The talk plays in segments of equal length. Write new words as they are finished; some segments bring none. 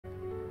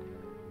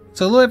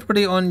So hello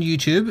everybody on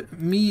YouTube.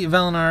 Me,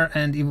 Valinar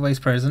and Evil Vice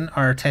President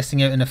are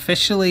testing out an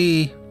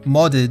officially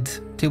modded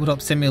Tabletop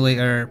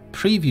Simulator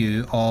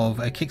preview of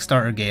a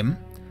Kickstarter game.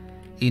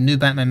 A new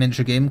Batman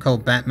miniature game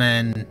called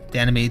Batman the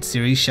Animated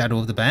Series Shadow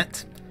of the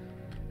Bat.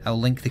 I'll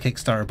link the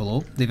Kickstarter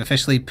below. They've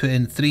officially put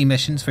in 3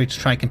 missions for you to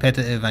try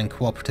competitive and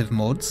cooperative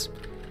modes.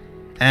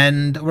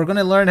 And we're going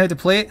to learn how to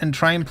play it and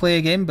try and play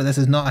a game, but this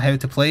is not how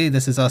to play,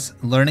 this is us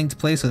learning to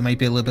play, so it might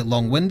be a little bit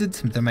long-winded,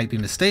 there might be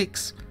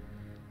mistakes.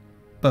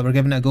 But we're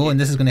giving it a go, and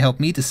this is going to help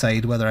me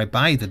decide whether I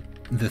buy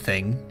the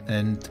thing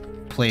and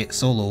play it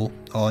solo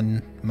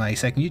on my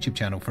second YouTube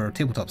channel for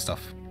tabletop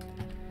stuff.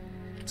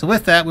 So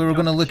with that, we were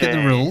going to look at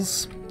the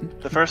rules.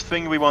 The first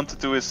thing we want to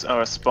do is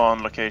our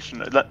spawn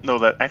location.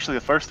 Actually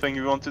the first thing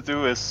we want to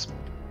do is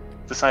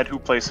decide who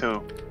plays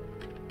who.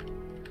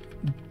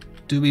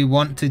 Do we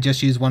want to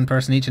just use one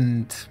person each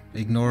and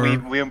ignore...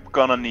 We're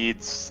gonna need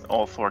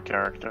all 4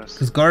 characters.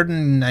 Because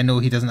Gordon, I know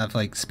he doesn't have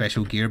like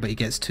special gear, but he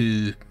gets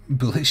 2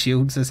 bullet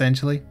shields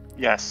essentially.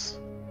 Yes.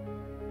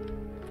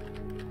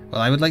 Well,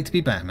 I would like to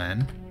be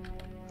Batman.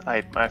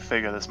 I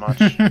figured as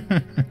much.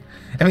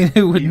 I mean,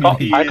 who wouldn't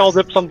be? I call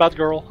Dips on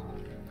Batgirl.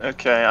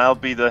 Okay, I'll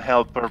be the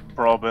helper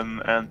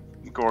Robin and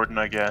Gordon,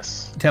 I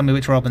guess. Tell me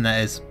which Robin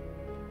that is.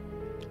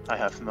 I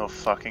have no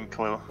fucking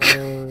clue.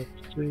 Let's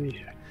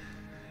see.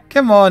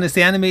 Come on, it's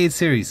the animated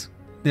series.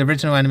 The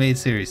original animated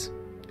series.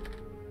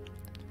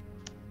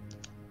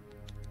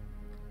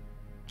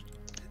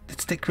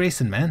 It's Dick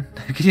Grayson, man.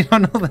 How could you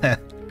not know that?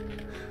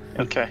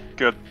 Okay,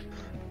 good.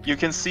 You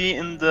can see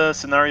in the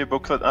scenario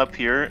booklet up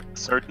here,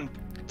 certain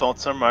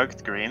dots are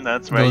marked green.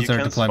 That's where Those you are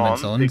can deployment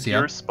spawn, zones, pick yeah.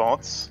 your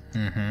spots.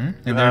 And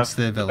You there's have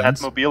the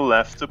villains. Batmobile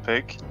left to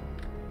pick.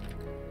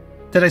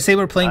 Did I say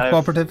we're playing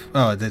cooperative?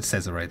 Oh, it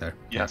says it right there.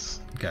 Yes.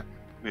 Okay.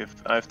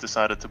 I've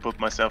decided to put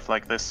myself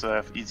like this so I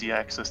have easy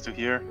access to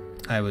here.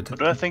 I would.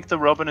 But I think the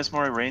Robin is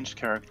more a ranged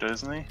character,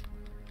 isn't he?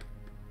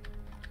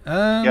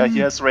 Yeah, he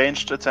has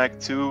ranged attack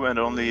 2 and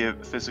only a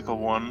physical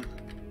 1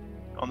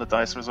 on the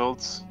dice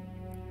results.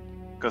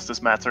 Because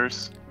this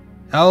matters.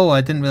 Oh,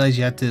 I didn't realize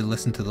you had to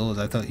listen to those.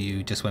 I thought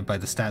you just went by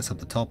the stats up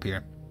the top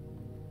here.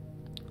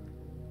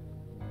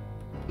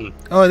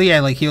 Oh yeah,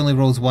 like he only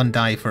rolls 1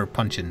 die for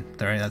punching.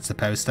 Right, that's the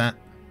POW stat.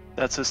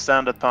 That's a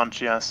standard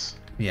punch, yes.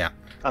 Yeah.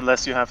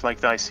 Unless you have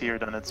like dice here,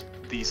 then it's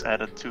these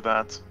added to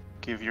that,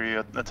 give you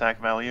your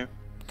attack value.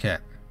 Okay.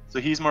 So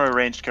he's more a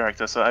ranged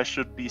character, so I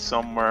should be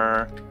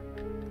somewhere...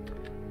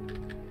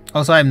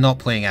 Also, I'm not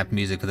playing app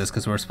music for this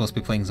because we're supposed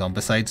to be playing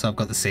Zombicide, so I've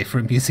got the safe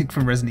room music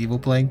from Resident Evil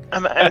playing.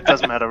 It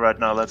doesn't matter right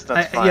now, that's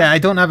fine. Yeah, I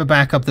don't have a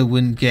backup that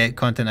wouldn't get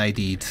content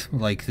ID'd,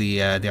 like the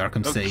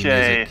Arkham City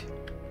music.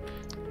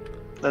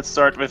 Let's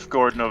start with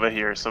Gordon over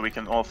here, so we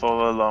can all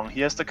follow along.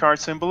 He has the card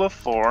symbol of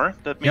 4,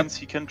 that means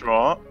he can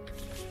draw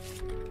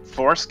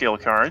 4 skill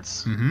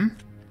cards.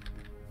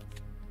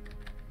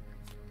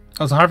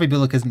 Also, Harvey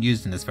Bullock isn't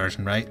used in this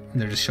version, right?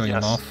 They're just showing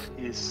him off.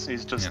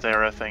 He's just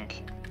there, I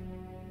think.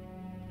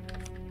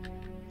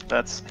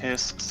 That's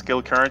his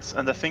skill cards,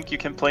 and I think you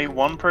can play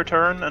 1 per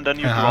turn, and then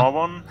you draw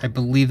 1. I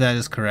believe that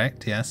is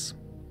correct, yes.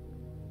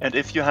 And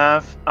if you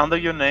have, under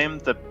your name,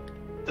 the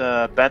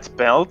bat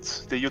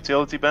belt, the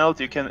utility belt,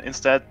 you can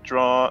instead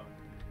draw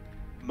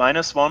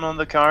 -1 on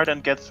the card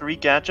and get 3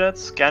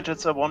 gadgets.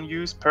 Gadgets are 1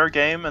 use per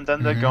game, and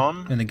then they're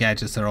gone. And the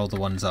gadgets are all the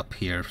ones up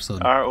here. So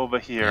are over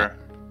here.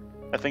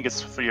 I think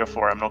it's 3 or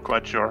 4, I'm not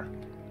quite sure.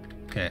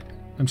 Okay.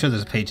 I'm sure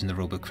there's a page in the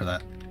rulebook for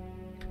that.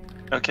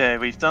 Okay,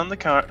 we've done the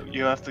card.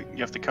 You have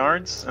the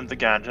cards and the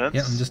gadgets.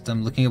 Yeah,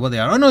 I'm looking at what they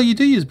are. Oh no, you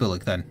do use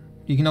Bullock then.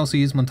 You can also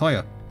use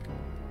Montoya.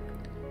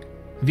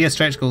 Via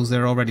stretch goals,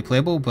 they're already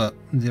playable, but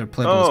they're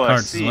playable as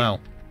cards as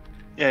well.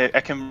 Yeah, I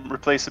can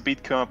replace a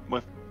beat cop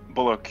with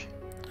Bullock.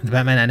 The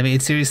Batman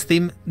Animated Series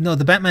theme? No,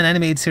 the Batman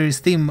Animated Series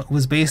theme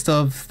was based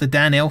off the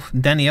Danny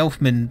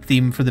Elfman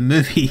theme for the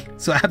movie,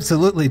 so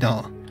absolutely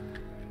not.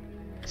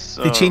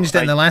 So they changed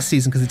it in the last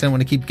season because they didn't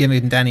want to keep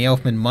giving Danny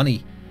Elfman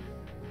money.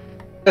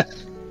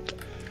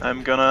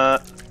 I'm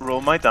gonna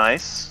roll my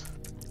dice,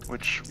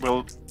 which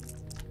will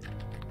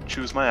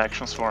choose my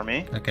actions for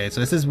me. Okay,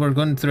 so we're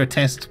going through a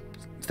test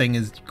thing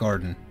as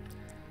Gordon.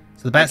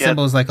 So the bat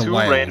symbol is like a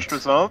wild. 2 ranged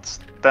results,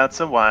 that's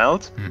a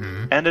wild,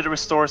 and it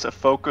restores a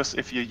focus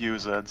if you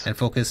use it. And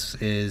focus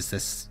is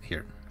this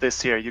here.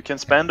 This here. You can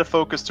spend a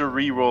focus to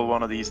re-roll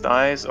one of these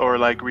dice, or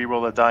like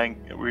re-roll a die,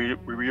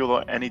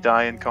 re-roll any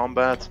die in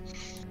combat.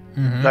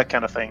 That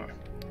kind of thing.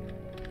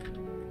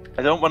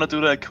 I don't want to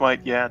do that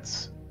quite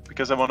yet,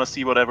 because I want to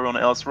see what everyone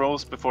else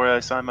rolls before I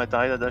assign my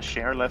die that I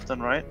share left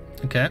and right.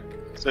 Okay.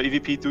 So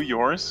EVP, do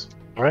yours.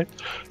 Alright.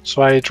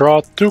 So I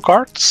draw 2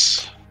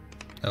 cards.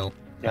 Oh.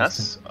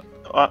 Yes.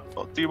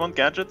 Do you want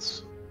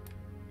gadgets?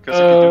 Because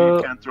if you do,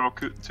 you can't draw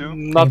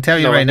 2. I can tell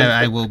you right now,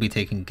 I will be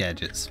taking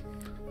gadgets.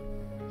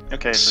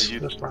 Okay, so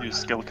you use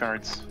skill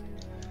cards.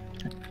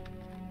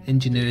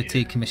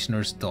 Ingenuity,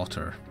 Commissioner's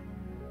Daughter.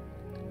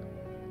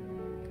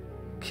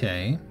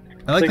 Okay.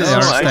 I like that the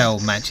art style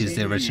matches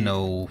the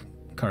original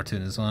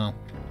cartoon as well.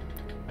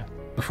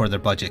 Before their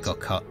budget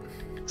got cut.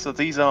 So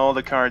these are all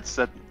the cards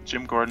that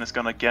Jim Gordon is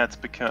gonna get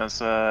because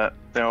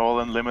they're all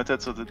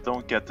unlimited, so they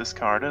don't get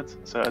discarded.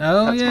 So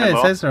Oh that's yeah, my it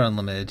law. says they're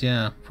unlimited,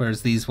 yeah.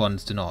 Whereas these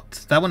ones do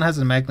not. That one has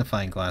a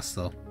magnifying glass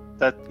though.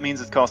 That means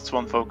it costs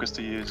 1 focus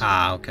to use.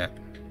 Ah, okay.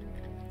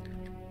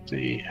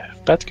 The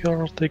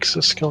Batgirl takes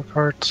a skill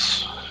card.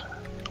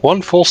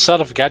 1 full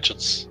set of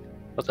gadgets.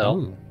 What the hell?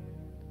 Ooh.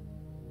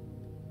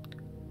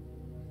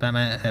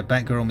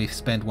 Batgirl may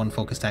spend 1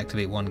 focus to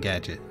activate 1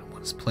 gadget.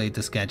 Once played,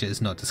 this gadget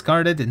is not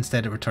discarded,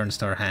 instead it returns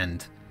to her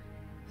hand.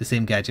 The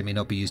same gadget may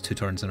not be used 2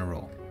 turns in a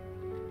row.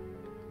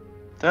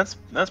 That's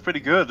pretty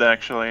good,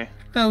 actually.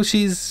 Oh,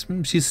 she's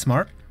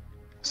smart.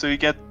 So you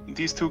get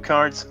these 2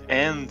 cards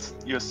and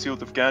your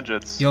suit of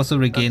gadgets. You also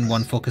regain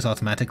 1 focus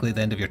automatically at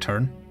the end of your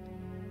turn.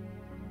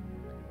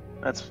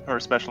 That's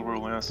her special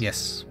rule, yes.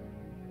 Yes.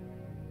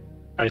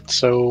 Right,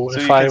 so So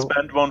if you I... can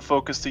spend 1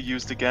 focus to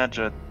use the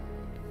gadget.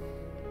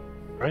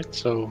 Right,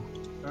 so...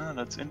 Ah,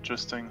 that's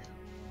interesting.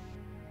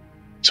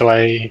 So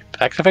I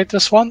activate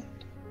this one?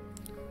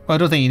 Well, I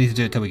don't think you need to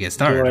do it till we get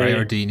started, Do I- right?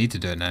 Or do you need to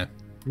do it now?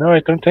 No, I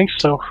don't think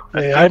so. I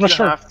I'm think not you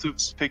sure. have to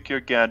pick your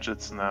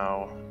gadgets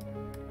now.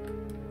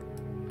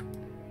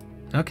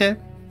 Okay.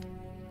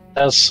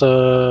 As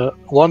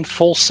 1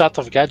 full set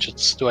of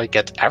gadgets, do I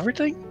get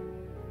everything?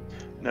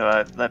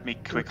 No, let me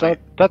quickly.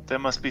 That There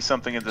must be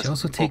something in this She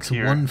also book takes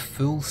here. 1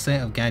 full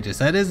set of gadgets.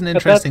 That is an that-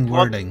 interesting What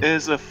wording.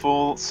 is a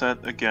full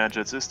set of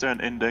gadgets? Is there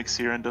an index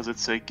here, and does it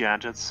say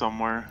gadgets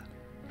somewhere?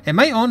 It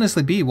might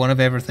honestly be one of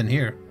everything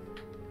here.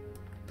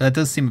 That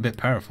does seem a bit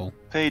powerful.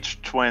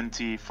 Page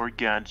 20 for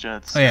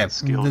gadgets. Oh yeah, and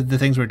skill. the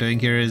things we're doing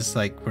here is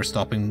like we're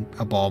stopping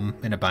a bomb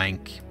in a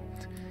bank,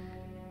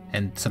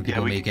 and some Yeah,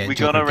 people may get we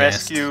Joker gotta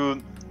gassed.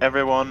 rescue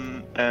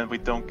everyone, and we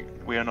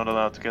are not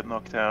allowed to get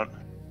knocked out.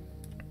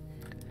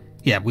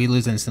 Yeah, we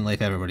lose instant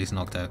life. Everybody's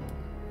knocked out.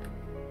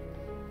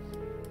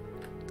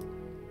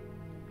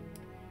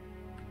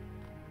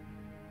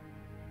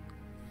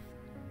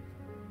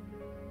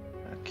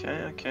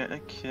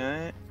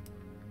 Okay.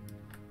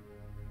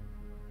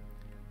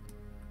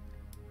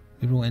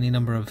 We roll any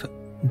number of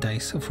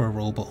dice for a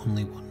roll, but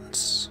only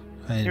once.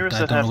 I Heroes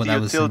don't that know have what the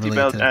that was utility related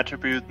belt to.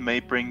 attribute may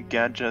bring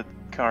gadget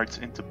cards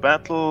into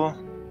battle.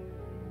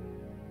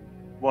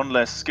 1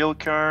 less skill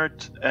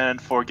card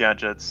and 4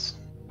 gadgets.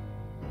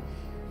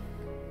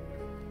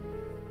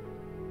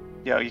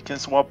 Yeah, you can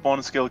swap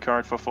 1 skill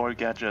card for 4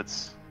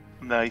 gadgets.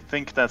 And I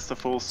think that's the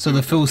full So suit the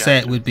of full set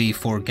gadgets. would be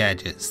 4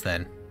 gadgets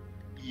then,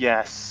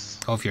 Yes.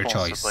 of your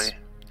choice. possibly.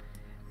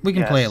 We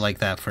can play it Yes. like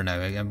that for now.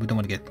 We don't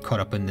want to get caught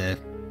up in the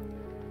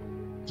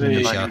The-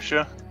 minutia.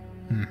 Minutia.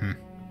 Mm-hmm.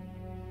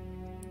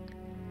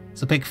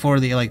 So pick 4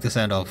 that you like the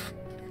sound of.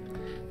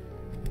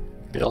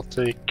 I'll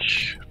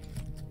take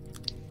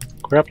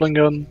grappling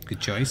gun, Good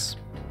choice.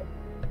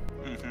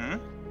 Mm-hmm.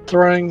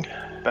 throwing,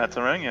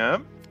 Batarang, yeah.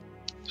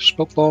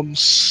 smoke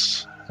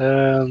bombs,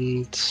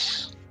 and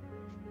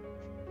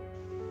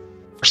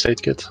first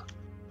aid kit.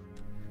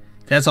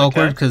 That's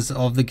awkward Okay. because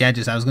of the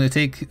gadgets I was going to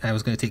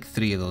take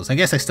 3 of those. I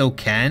guess I still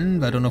can,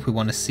 but I don't know if we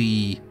want to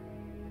see.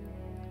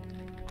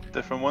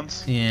 Different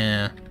ones.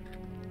 Yeah,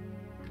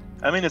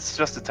 I mean, it's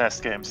just a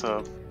test game,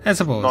 so I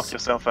suppose. knock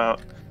yourself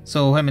out.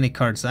 So how many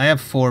cards? I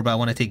have 4, but I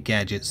want to take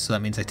gadgets, so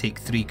that means I take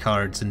 3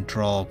 cards and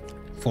draw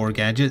 4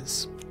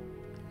 gadgets.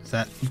 Is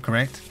that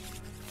correct?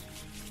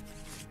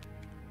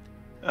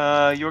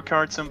 Your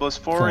card symbol is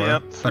 4,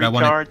 yep. 3 but I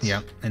want cards. to,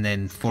 yeah, and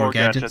then 4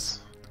 gadgets. gadgets.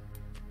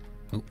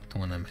 Oh, the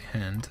one in my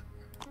hand.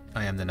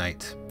 I am the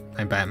knight.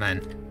 I'm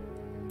Batman.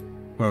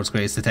 World's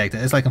greatest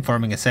detective. It's like I'm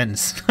forming a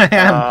sentence.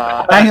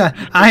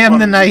 I am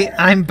the knight.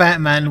 I'm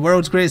Batman.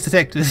 World's greatest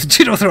detective.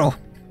 Judo throw.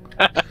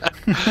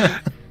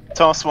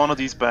 Toss one of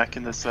these back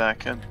in the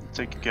sack and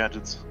take your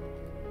gadgets.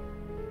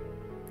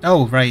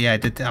 Oh right, yeah, I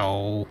did.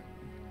 Oh,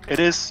 It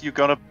is, you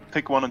gotta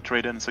pick one and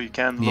trade in, so you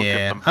can look yeah.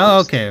 at them first. Oh,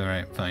 okay,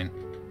 right, fine.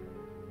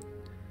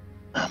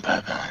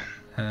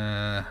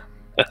 Batman.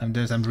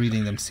 I'm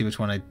reading them to see which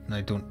one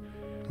I don't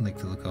like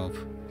the look of.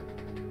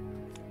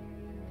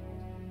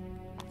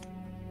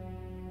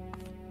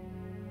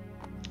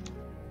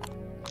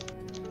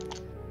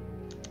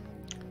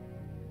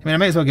 I mean, I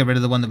might as well get rid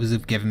of the one that was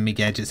giving me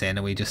gadgets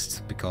anyway,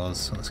 just because.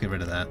 So let's get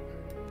rid of that.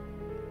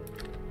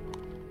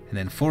 And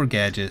then 4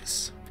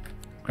 gadgets.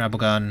 Grapple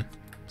gun,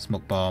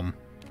 smoke bomb.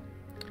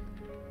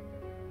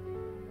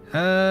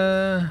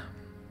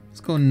 Let's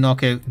go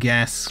knockout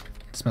gas,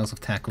 smells of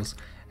tackles,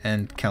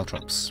 and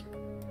caltrops.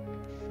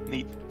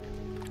 Neat.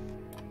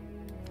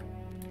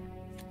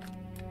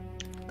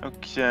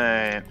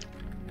 Okay.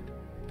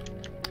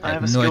 I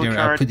have a no skill idea. I'll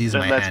card put these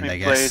in that my lets hand, me I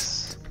guess.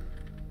 place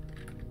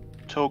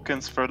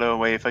tokens further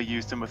away if I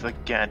use them with a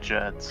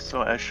gadget.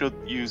 So I should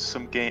use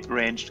some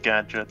ranged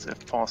gadgets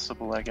if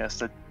possible, I guess,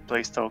 that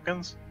place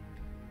tokens.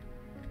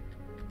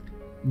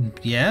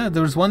 Yeah,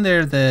 there was one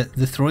there. The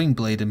throwing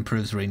blade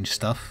improves range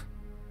stuff.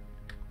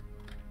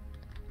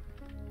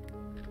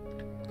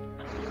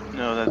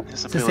 No, that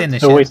his It's in ability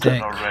the Oh, wait, is done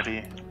deck.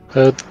 already.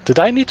 Did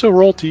I need to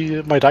roll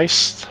my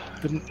dice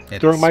It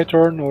during is. my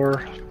turn,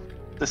 or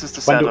This is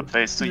the When do- setup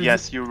phase, so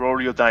yes, you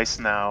roll your dice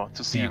now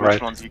to see Yeah. which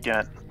Right. ones you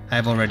get.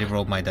 I've already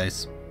rolled my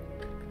dice.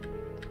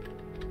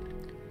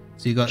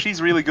 So you got...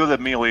 She's really good at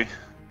melee.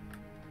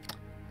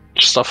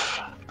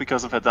 Stuff.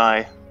 Because of her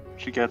die.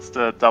 She gets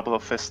the double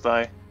of fist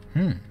die.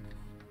 Hmm.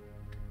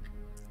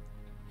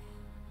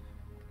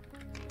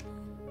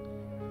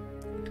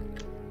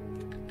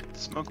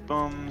 Smoke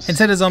bombs.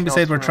 Instead of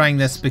Zombicide, we're counter- trying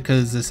this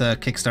because it's a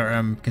Kickstarter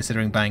I'm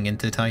considering buying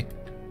into, Ty.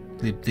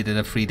 They did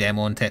a free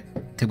demo on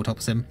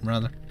Tabletop Sim,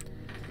 rather.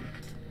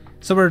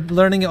 So we're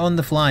learning it on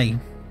the fly.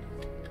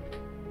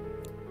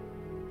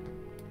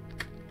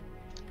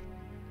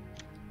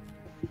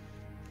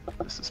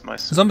 This is my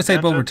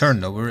Zombicide will gadget. return,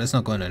 though. It's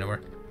not going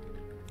anywhere.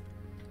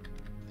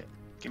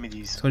 Give me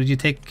these. So what did you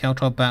take?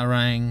 Caltrop,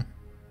 Batarang,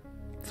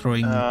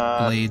 Throwing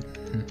Blade.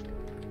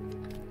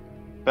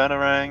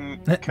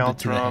 Batarang, To the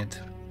Caltrop, head.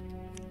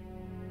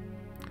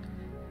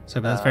 So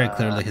but that's very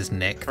clearly his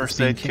neck. that's first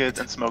being aid kit, kicked.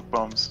 and smoke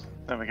bombs.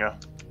 There we go.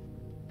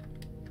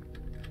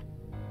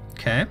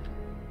 Okay.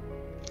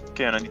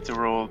 Okay, and I need to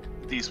roll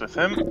these with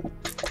him.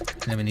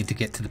 Then we need to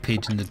get to the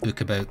page in the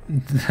book about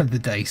the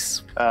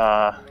dice.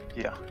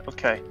 Yeah,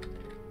 okay.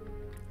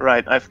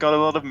 Right, I've got a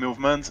lot of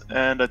movement,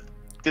 and I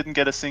didn't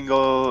get a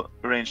single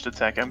ranged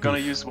attack. I'm gonna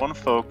use one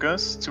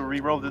focus to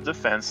reroll the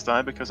defense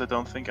die, because I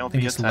don't think I'll I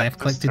think be it's attacked left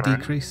click this to turn.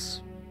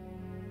 decrease.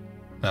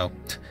 No.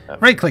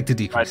 Right click to Right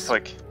decrease.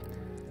 click.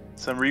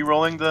 So I'm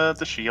rerolling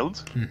the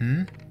shield.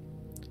 Mm-hmm.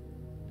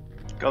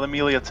 Got a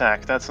melee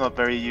attack. That's not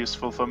very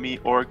useful for me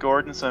or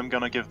Gordon, so I'm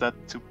gonna give that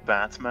to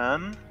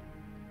Batman.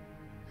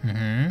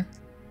 Mm-hmm.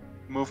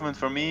 Movement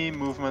for me,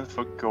 movement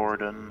for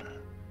Gordon.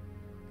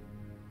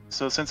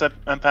 So since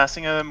I'm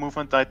passing a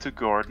movement die to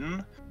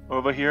Gordon,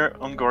 over here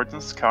on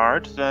Gordon's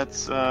card,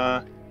 that's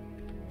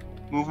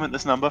movement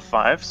is number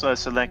 5, so I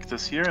select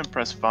this here and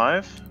press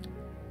 5.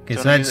 Okay,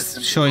 so Turning it that's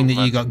into showing that you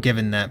movement. got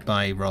given that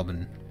by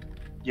Robin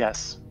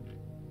Yes.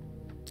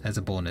 as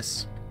a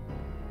bonus.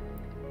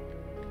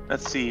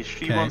 Let's see,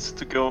 she Okay. wants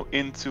to go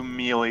into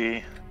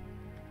melee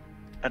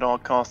at all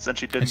costs, and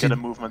she didn't And she- get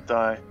a movement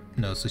die.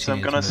 No, so she So I'm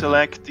needs gonna to move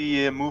select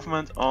the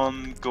movement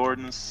on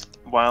Gordon's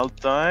wild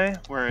die.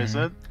 Where is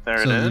Mhm. it? There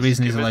So it is. the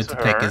reason he's Give it allowed to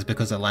her. pick is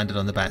because it landed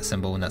on the bat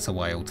symbol and that's a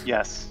wild.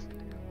 Yes.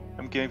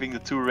 I'm giving the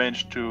 2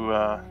 range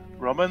to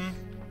Robin.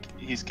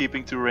 He's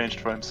keeping 2 ranged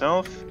for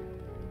himself.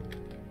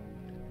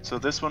 So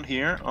this one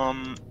here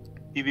on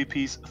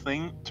EVP's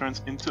thing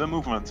turns into a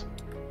movement.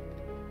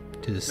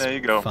 To this There you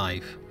go.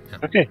 5. Yeah.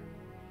 Okay.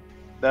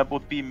 That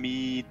would be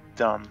me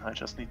done. I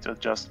just need to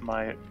adjust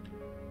my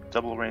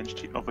double range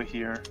over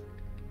here.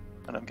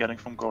 And I'm getting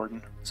from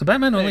Gordon. So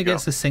Batman There only you go.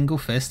 gets a single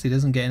fist, he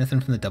doesn't get anything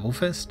from the double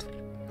fist?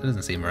 That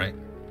doesn't seem right.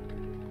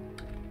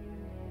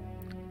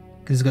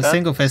 Because he's got That's-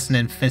 single fist and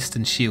then fist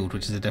and shield,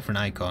 which is a different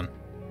icon.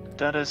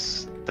 That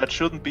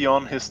shouldn't be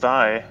on his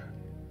die.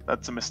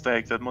 That's a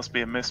mistake. That must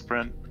be a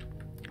misprint.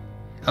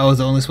 Oh, is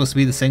it only supposed to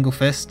be the single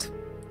fist?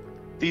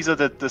 These are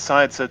the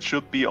sides that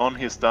should be on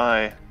his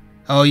die.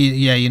 Oh,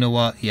 yeah, you know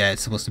what? Yeah,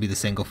 it's supposed to be the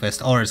single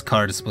fist, or his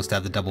card is supposed to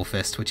have the double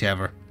fist,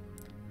 whichever.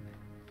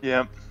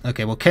 Yeah.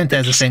 Okay, well, count it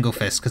as a single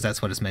fist, because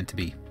that's what it's meant to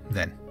be,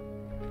 then.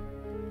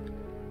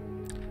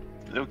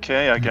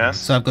 Okay, I guess.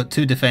 So I've got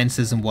 2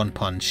 defenses and 1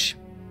 punch.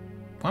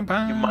 1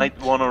 punch! You might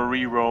want to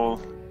re-roll.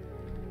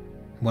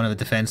 One of the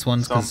defense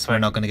ones, because we're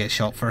Something. not going to get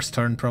shot first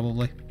turn,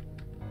 probably.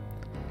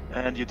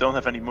 And you don't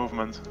have any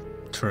movement.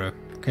 True.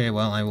 Okay,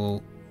 well, I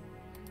will...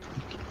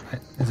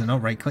 Is it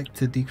not right-click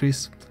to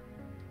decrease?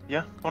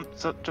 Yeah,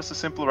 so just a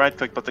simple right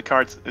click, but the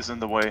card is in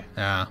the way.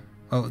 Ah.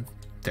 Oh,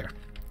 there.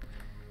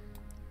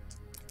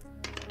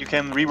 You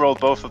can re-roll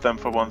both of them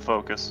for 1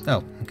 focus.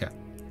 Oh, okay.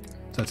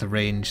 So it's a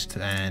ranged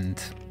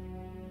and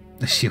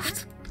the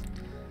shield.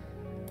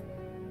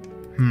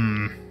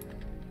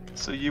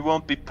 So you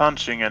won't be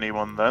punching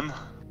anyone then.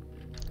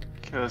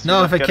 'Cause No,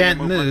 you're if not I getting can't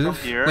movement move...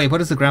 from here. Wait, what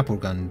does the grapple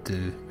gun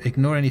do?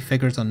 Ignore any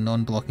figures on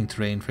non-blocking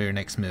terrain for your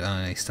next move.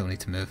 Ah, I still need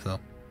to move, though.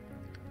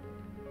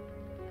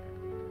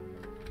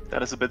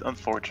 That is a bit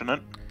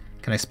unfortunate.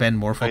 Can I spend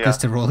more Oh, focus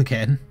yeah. to roll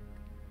again?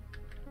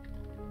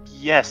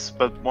 Yes,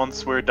 but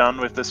once we're done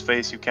with this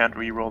phase, you can't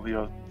re-roll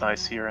your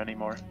dice here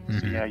anymore. So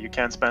Mhm. yeah, you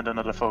can spend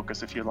another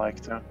focus if you like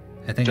to.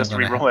 I think Just I'm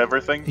gonna re-roll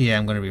everything. Yeah,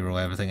 I'm going to re-roll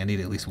everything. I need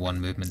at least 1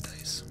 movement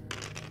dice.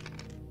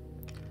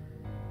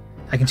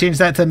 I can change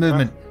that to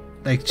movement.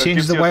 I That change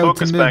gives the you a wild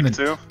to focus back movement.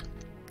 too.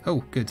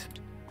 Oh, good.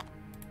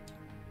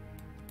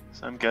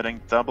 So I'm getting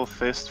double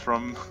fist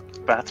from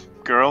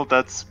Batgirl.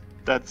 That's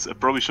I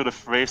probably should have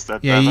phrased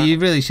that Yeah, better. you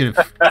really should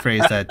have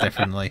phrased that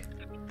differently.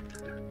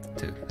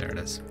 Too. There it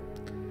is.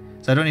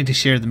 So I don't need to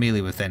share the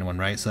melee with anyone,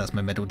 right? So that's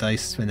my middle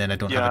dice, and then I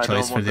don't Yeah, have a I don't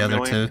choice for want the the other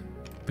melee. 2,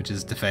 which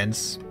is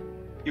defense.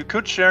 You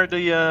could share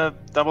the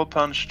double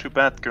punch to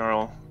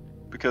Batgirl,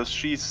 because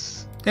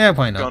she's Yeah,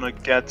 why not? gonna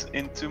get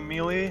into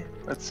melee.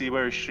 Let's see,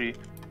 where is she?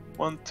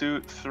 1,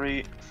 2,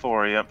 3,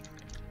 4. Yep.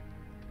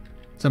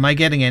 So am I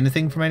getting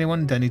anything from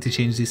anyone? Do I need to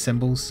change these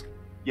symbols?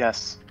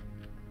 Yes.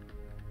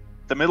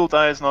 The middle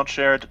die is not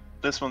shared.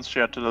 This one's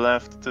shared to the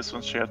left. This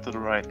one's shared to the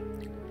right.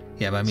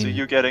 Yeah, but I mean... so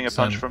you're getting a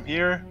so punch I'm- from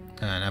here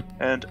no,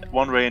 and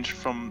 1 range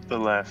from the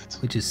left.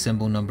 which is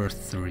symbol number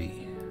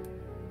 3.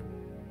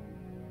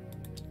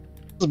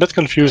 It's a bit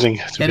confusing,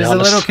 to It be is honest.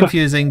 a little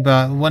confusing,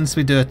 but once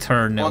we do a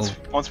turn, it'll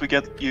Once we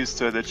get used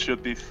to it, it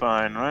should be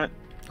fine, right?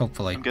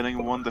 hopefully I'm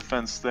getting one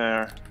defense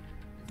there.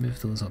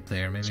 move those up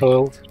there. Maybe.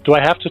 So, do I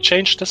have to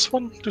change this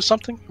one to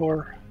something,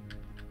 or?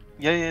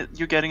 Yeah,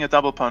 you're getting a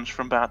double punch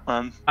from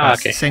Batman. Ah,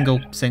 okay.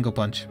 Single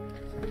punch.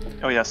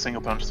 Oh yeah,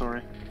 single punch.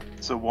 Sorry.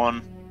 So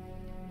 1.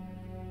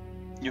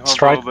 You hover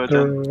Strike over it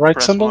the and right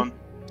press symbol? 1.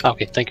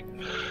 Okay, thank you.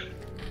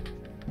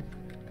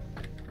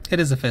 It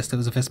is a fist. It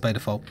was a fist by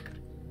default.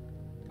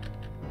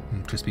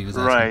 Crispy was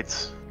asking.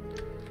 Right.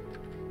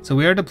 So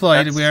we are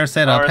deployed. That's we are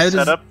set up. our How does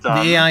setup the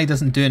done. AI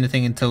doesn't do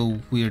anything until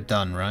we're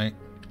done, right?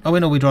 Oh, we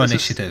know we draw This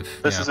initiative.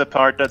 This yeah. is a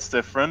part that's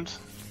different.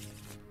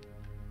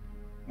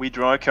 We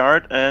draw a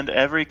card, and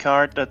every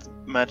card that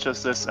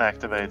matches this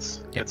activates.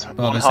 Yep. It's But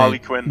one obviously, Harley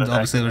Quinn that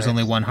obviously there's activates.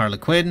 only one Harley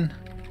Quinn,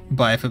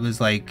 but if it was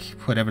like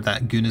whatever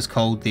that goon is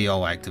called, they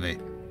all activate.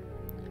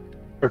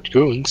 Or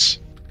goons.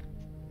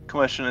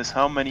 Question is,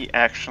 how many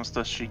actions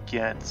does she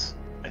get?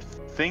 I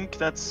think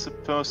that's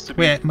supposed to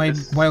be. Wait, my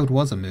this- wild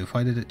was a move.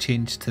 Why did it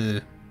change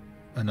to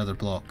another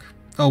block?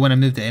 Oh, when I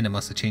moved it in, it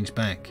must have changed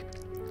back.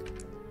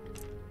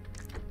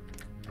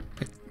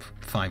 Wait,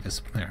 5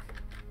 is there.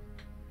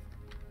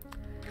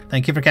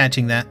 Thank you for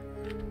catching that.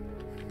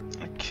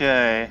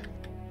 Okay.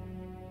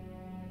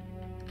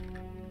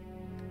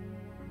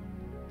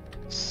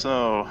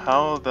 So,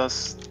 how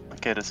does...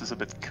 Okay, this is a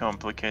bit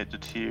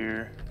complicated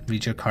here.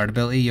 Read your card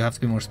ability. You have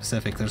to be more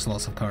specific. There's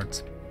lots of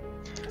cards.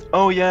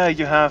 Oh yeah,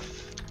 you have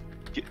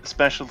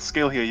special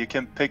skill here. You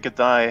can pick a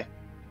die.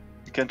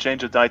 You can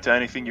change a die to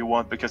anything you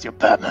want because you're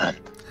Batman.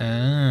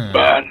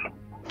 Ah.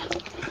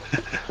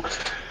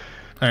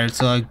 Alright,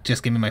 so I'll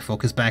just give me my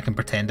focus back and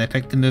pretend I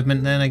picked the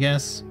movement then, I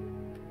guess.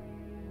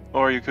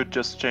 Or you could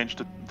just change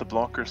the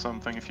block or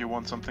something if you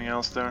want something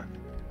else there.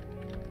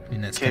 I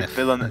mean, that's Okay, kind of...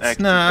 villain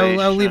No,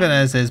 I'll leave it activation.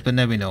 as is, but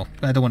now we know.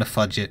 I don't want to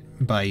fudge it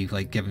by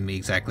like giving me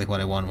exactly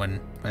what I want when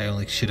I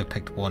only should have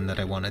picked one that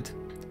I wanted.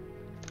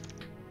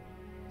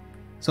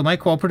 So my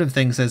cooperative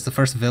thing says the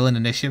first villain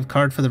initiative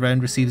card for the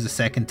round receives a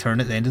second turn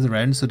at the end of the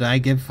round. So do I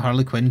give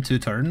Harley Quinn 2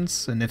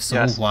 turns? And if so,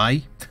 Yes.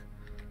 why?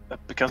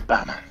 Because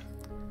Batman.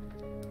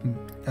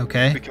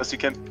 Okay. Because you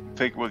can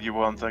pick what you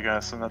want, I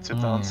guess, and that's your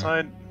Hmm.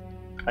 downside.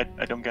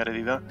 I don't get it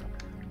either.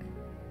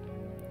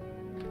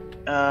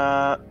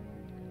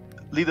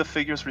 Leader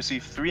figures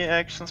receive 3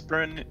 actions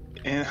per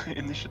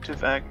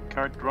initiative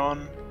card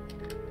drawn.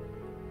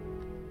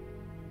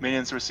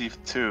 Minions receive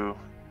 2.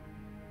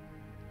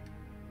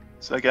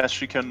 So I guess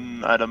she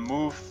can either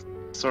move,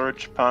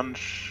 surge,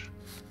 punch,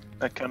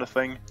 that kind of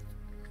thing.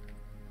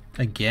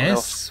 I What guess.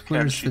 else can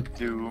Where's she the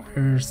do?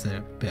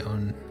 bit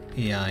on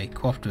AI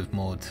cooperative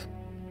mode?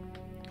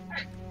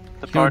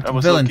 The part I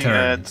was villain looking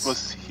turns. at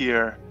was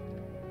here.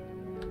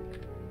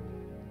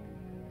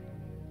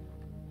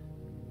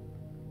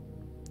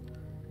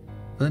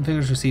 Villain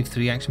figures receive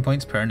 3 action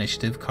points per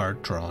initiative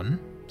card drawn.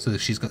 So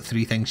she's got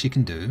 3 things she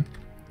can do.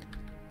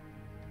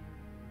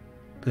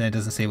 But then it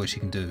doesn't say what she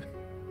can do.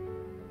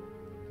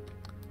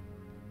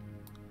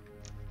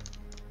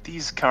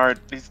 These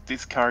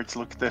cards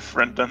look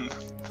different than the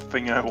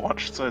thing I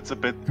watched, so it's a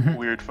bit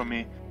weird for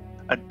me.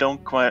 I'm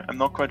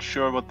not quite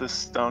sure what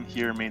this down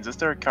here means. Is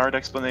there a card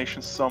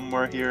explanation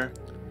somewhere here?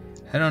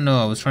 I don't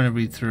know, I was trying to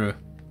read through.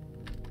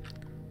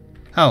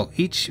 Oh,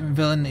 each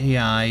villain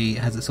AI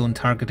has its own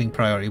targeting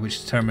priority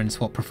which determines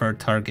what preferred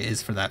target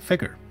is for that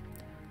figure.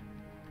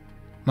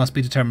 Must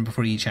be determined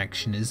before each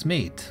action is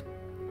made.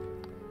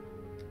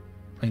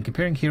 When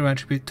comparing hero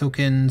attribute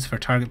tokens for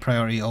target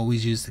priority,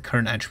 always use the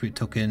current attribute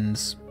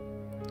tokens.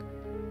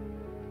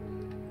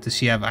 Does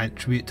she have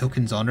attribute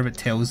tokens on her that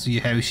tells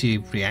you how she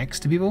reacts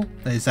to people?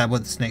 Is that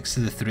what's next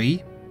to the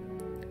 3?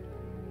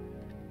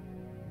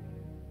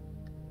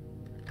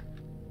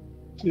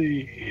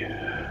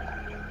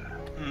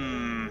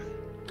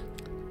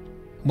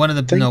 One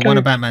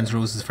of Batman's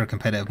rules is for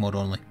competitive mode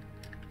only.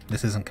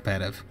 This isn't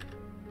competitive.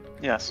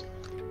 Yes.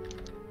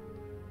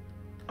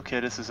 Okay,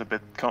 this is a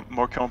bit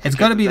more complicated. It's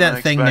got to be than I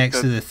that thing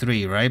next to expected. the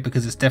 3, right?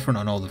 Because it's different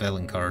on all the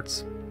villain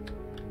cards.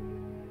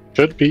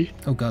 Should be.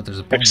 Oh god, there's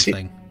a bomb Actually-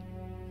 thing.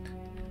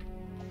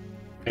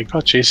 I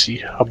got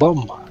JC, a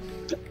bum.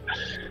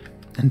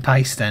 And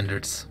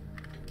bystanders.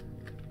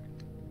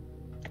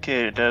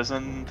 Okay, there's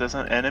an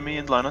enemy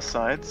in line of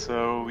sight,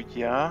 so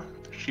yeah,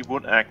 she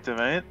would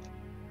activate.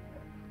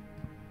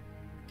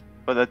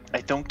 But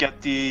I don't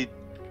get the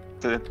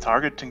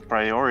targeting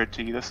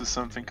priority. This is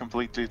something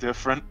completely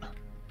different.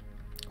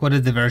 What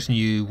did the version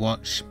you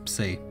watch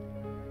say?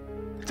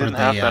 It didn't the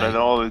have that AI. at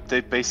all.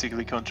 They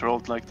basically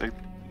controlled like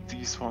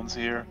these ones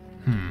here.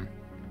 Hmm.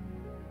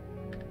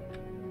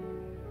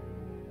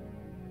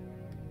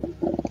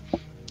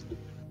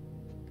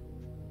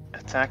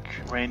 Attack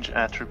range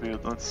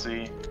attribute. Let's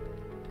see.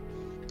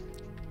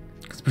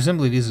 Because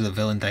presumably these are the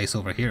villain dice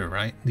over here,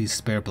 right? These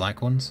spare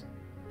black ones.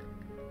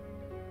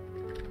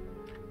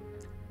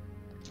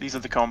 These are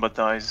the combat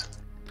dice.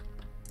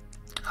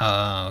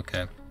 Ah,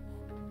 okay.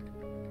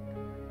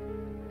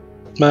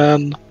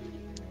 Man.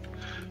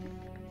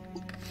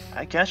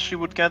 I guess she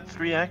would get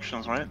 3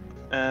 actions, right?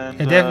 And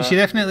she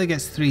definitely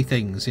gets 3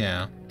 things,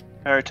 yeah.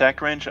 her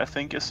attack range, I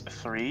think, is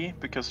 3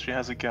 because she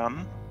has a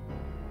gun.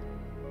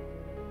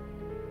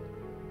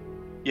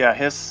 Yeah,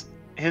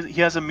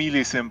 he has a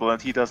melee symbol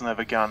and he doesn't have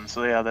a gun,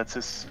 so yeah, that's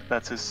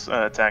his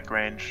attack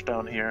range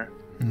down here.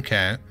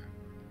 Okay.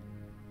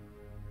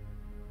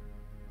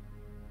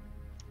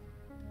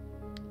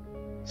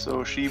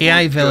 So she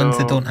AI would villains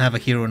that go- don't have a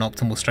hero and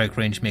optimal strike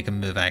range make a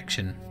move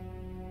action.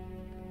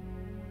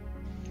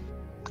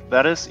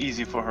 That is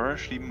easy for her.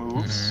 She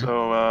moves,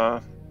 so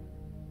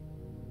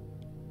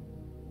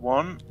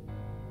 1,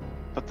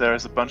 but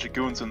there's a bunch of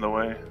goons in the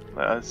way.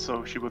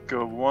 So she would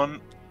go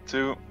 1,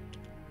 2,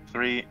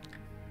 3,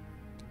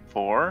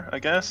 4, I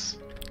guess.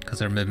 Because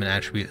her movement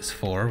attribute is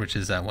 4, which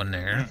is that one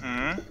there.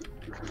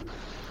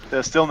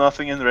 There's still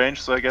nothing in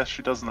range, so I guess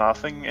she does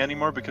nothing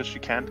anymore because she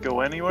can't go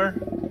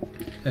anywhere.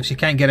 If she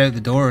can't get out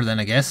the door, then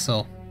I guess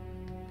so.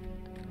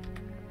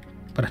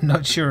 But I'm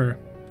not sure.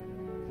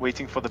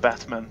 Waiting for the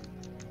Batman.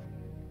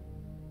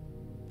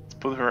 Let's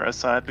put her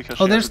aside because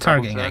Oh, she there's has a double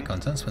targeting turn.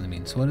 icons, that's what it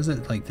means. So what is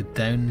it? Like the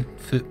down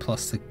foot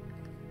plus the...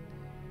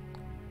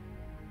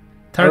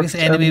 Targets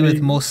enemy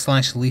with most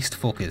 / least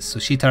focus. So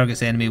she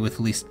targets enemy with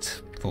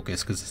least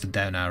focus because it's a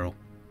down arrow.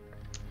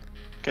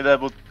 Okay,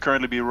 that would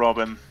currently be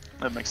Robin.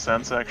 That makes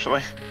sense,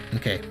 actually.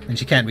 Okay, and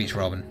she can't reach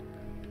Robin.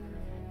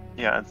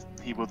 Yeah,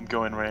 he wouldn't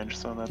go in range,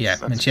 so that's Yeah,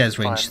 and she has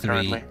fine range 3.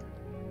 currently.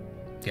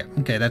 Yeah,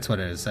 okay, that's what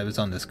it is. I was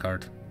on this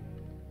card.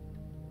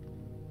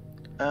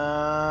 And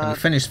Uh, we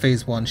finished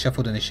phase 1,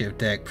 shuffled initiative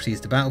deck,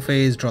 proceeds to battle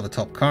phase, draw the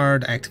top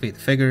card, activate the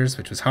figures,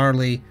 which was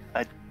Harley.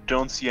 I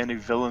don't see any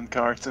villain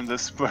cards in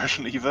this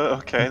version either.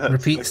 Okay, that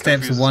Repeat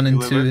steps confuses 1 me a and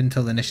little 2 bit.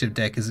 until the initiative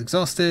deck is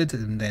exhausted,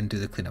 and then do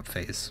the cleanup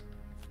phase.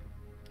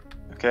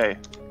 Okay,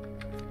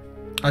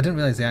 I didn't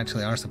realize they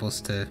actually are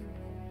supposed to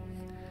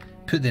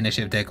put the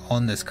initiative deck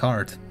on this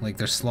card. Like,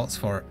 there's slots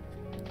for it.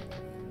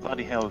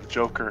 bloody hell,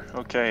 Joker.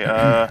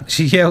 Okay,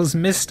 She yells,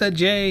 Mr.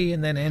 J,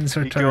 and then ends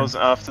her he turn. goes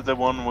after the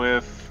one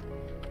with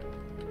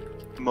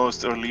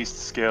most or least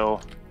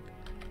skill.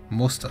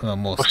 Most,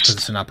 because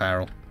it's an up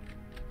arrow.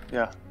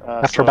 Yeah.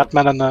 After so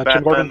Batman and Jim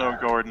Batman Gordon. or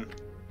Gordon.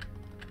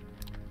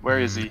 Where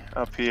is he?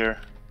 Up here.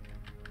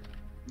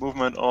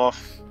 Movement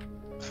off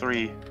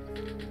 3.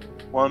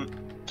 1,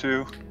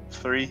 2,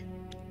 3.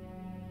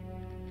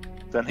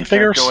 Then he can't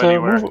Figures go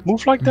anywhere.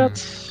 move like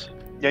that?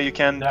 Yeah, you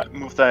can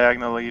move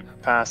diagonally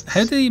past.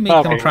 How do you make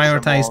Okay. them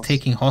prioritize Symbols.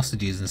 taking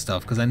hostages and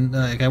stuff? Because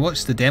I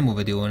watched the demo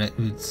video and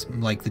it's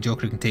like the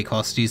Joker can take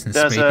hostages and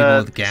There's spray people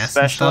a with gas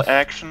and special stuff.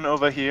 action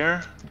over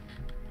here.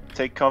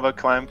 Take cover,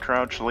 climb,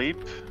 crouch, leap.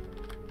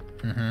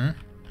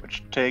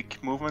 Which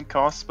take movement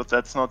costs, but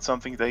that's not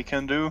something they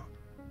can do.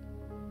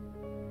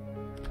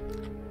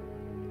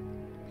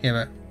 Yeah,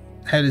 but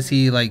how does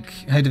he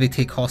how do they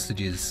take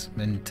hostages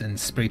and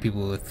spray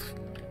people with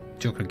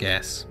Joker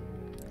gas?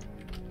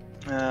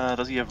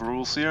 Does he have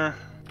rules here?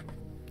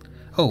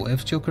 Oh,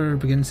 if Joker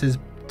begins his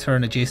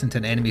turn adjacent to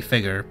an enemy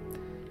figure,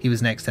 he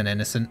was next to an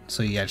innocent,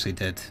 so he actually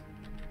did.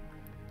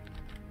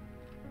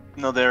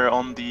 No, they're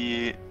on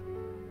the...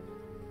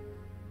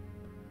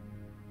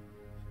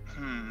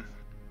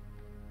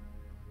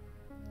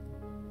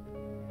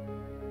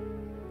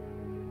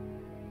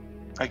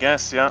 I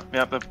guess, yeah,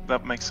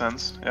 that makes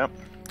sense, yep.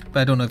 But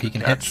I don't know if you can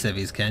hit Catch.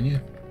 civvies, can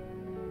you?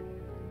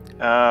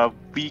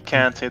 We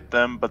can't hit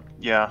them, but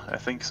yeah, I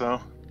think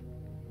so.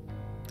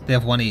 They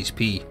have 1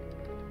 HP.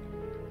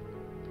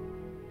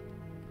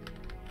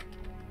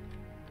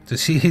 So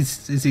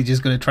is he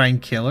just going to try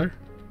and kill her?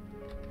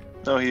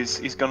 No,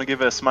 he's gonna give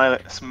a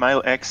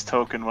smile X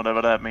token,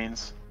 whatever that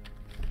means.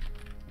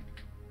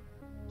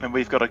 And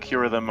we've got to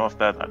cure them of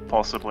that,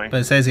 possibly.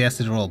 But it says he has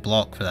to roll a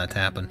block for that to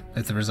happen.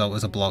 If the result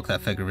was a block,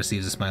 that figure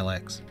receives a Smile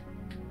X.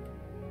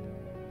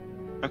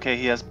 Okay,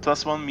 he has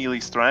 +1 melee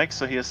strike,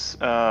 so he has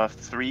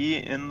 3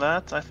 in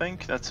that, I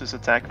think. That's his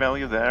attack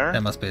value there.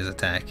 That must be his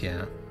attack,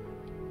 yeah.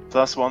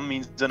 +1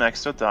 means an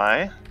extra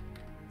die.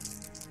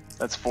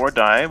 That's 4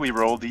 die. We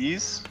roll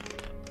these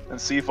and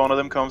see if one of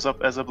them comes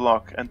up as a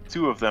block. And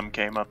 2 of them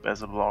came up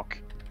as a block.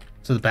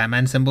 So the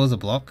Batman symbol is a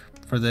block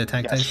for the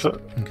attack Yes. dice?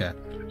 Okay.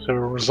 The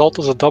result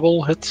is a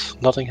double hit,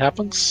 nothing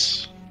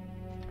happens.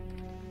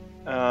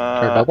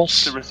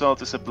 doubles? The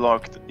result is a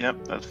block.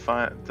 Yep, that's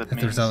fine. That If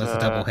means the result is a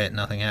double hit,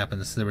 nothing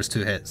happens. There was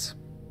 2 hits.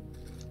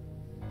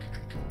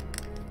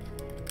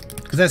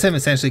 Because that's him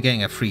essentially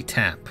getting a free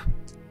tap.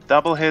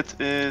 double hit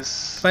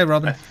is... Bye,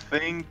 Robin. I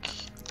think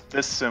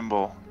this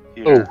symbol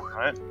here,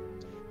 right?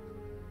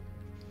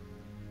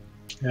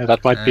 Yeah,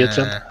 that might be it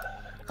then.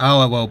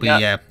 Oh, it will be, Yeah.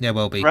 yeah. Yeah, it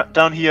will be. Right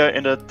down here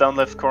in the down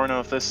left corner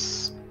of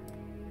this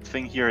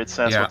thing here, it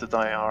says Yeah. what the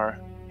die are.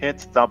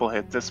 Hit, double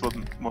hit. This would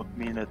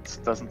mean it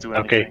doesn't do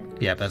Okay. anything.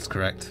 Yeah, that's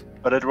correct.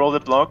 But it rolled a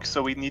block,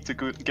 so we need to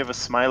give a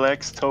Smile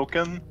X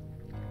token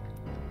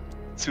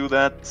to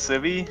that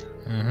civvy.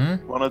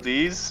 One of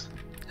these.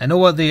 I know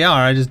what they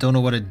are, I just don't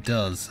know what it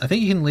does. I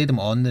think you can lay them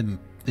on them.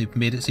 They've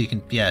made it so you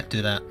can, yeah,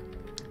 do that.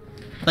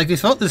 Like, they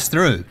thought this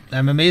through.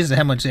 I'm amazed at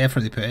how much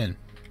effort they put in.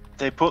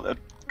 They put a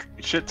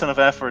shit ton of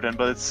effort in,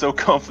 but it's so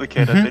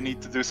complicated. They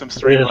need to do some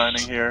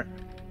streamlining here.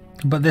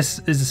 But this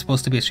is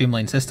supposed to be a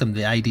streamlined system,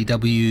 the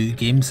IDW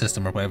game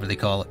system or whatever they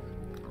call it.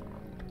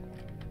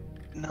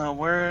 No,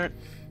 where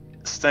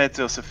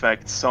status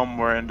effects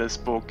somewhere in this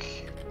book.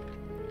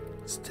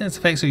 Status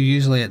effects are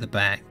usually at the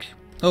back.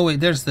 Oh wait,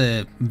 there's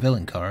the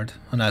villain card.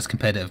 Oh no, it's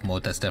competitive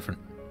mode, that's different.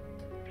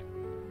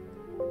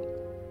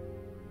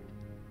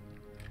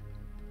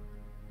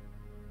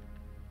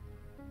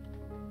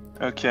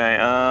 Okay,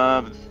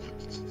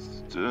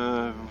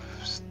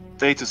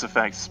 status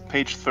effects,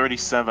 page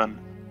 37.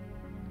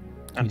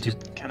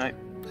 Can I?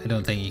 I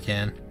don't think you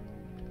can.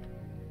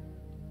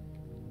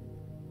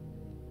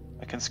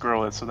 I can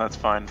scroll it, so that's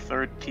fine.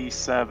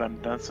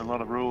 37, that's a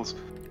lot of rules.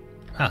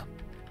 Ah.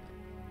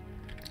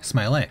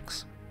 Smile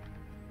X.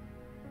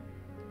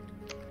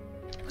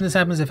 When this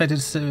happens,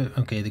 affected.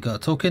 Okay, they got a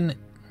token.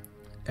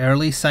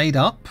 Early side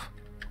up.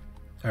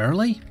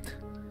 Early?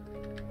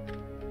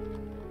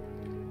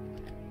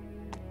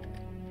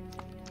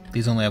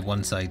 These only have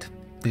one side.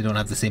 They don't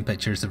have the same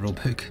picture as the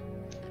rulebook.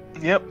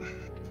 Yep,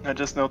 I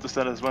just noticed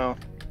that as well.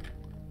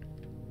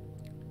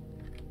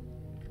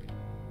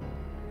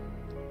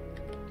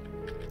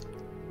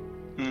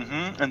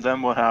 And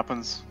then what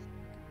happens?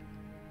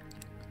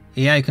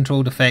 AI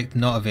controlled effect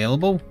not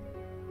available.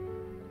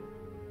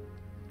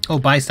 Oh,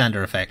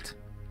 bystander effect.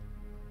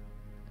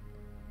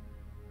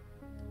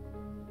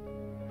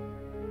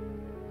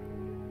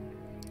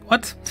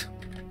 What?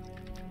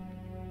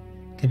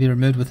 Can be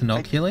removed with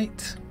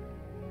inoculate?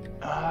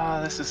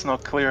 This is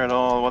not clear at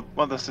all.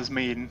 What does this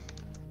mean?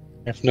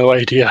 I have no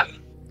idea.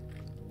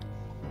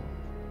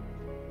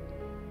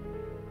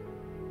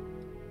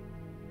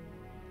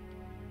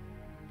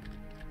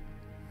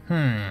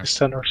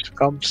 Standard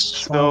comes.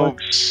 So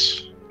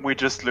we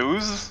just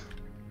lose?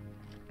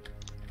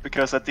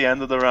 Because at the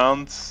end of the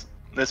round,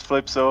 this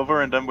flips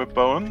over and then we're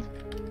boned?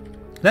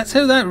 That's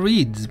how that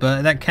reads,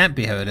 but that can't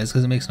be how it is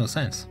because it makes no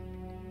sense.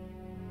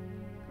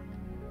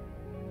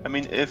 I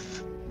mean,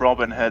 if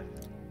Robin had...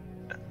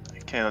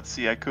 Okay, let's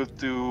see, I could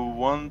do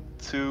 1,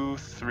 2,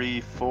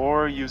 3,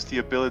 4, use the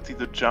ability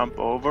to jump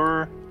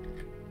over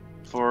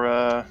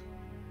for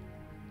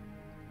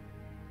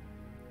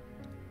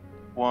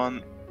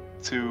 1,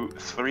 2,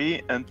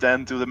 3, and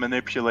then do the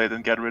manipulate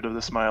and get rid of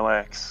the Smile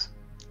X.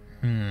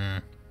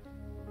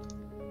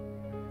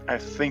 I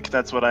think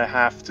that's what I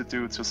have to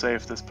do to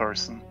save this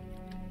person.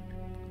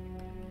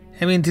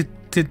 I mean,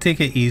 to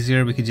take it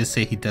easier, we could just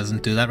say he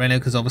doesn't do that right now,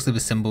 because obviously the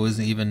symbol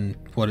isn't even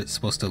what it's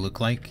supposed to look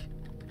like.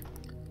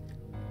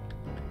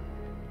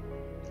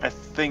 I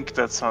think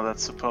that's how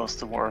that's supposed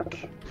to work.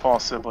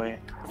 Possibly.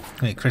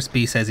 Wait, Chris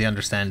B says he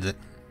understands it.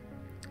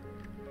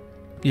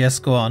 Yes,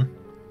 go on.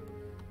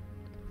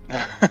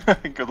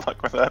 Good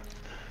luck with that.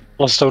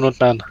 What's Donut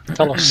Man?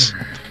 Tell us.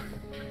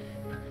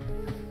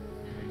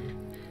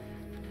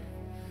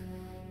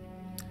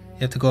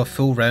 You have to go a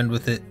full round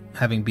with it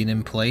having been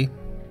in play.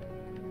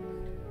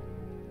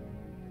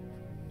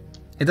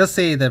 It does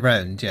say the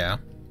round, yeah.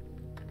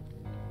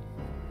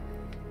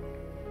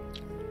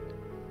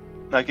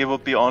 Like it will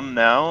be on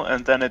now,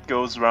 and then it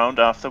goes round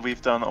after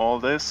we've done all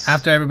this.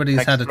 After everybody's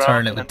next had a turn,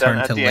 round, it would and then turn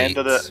at to the late. end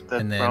of the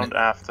and then round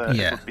after,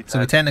 yeah. it would be So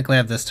we dead. technically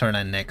have this turn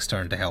and next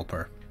turn to help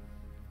her.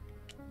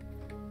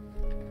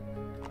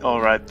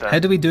 Alright then. How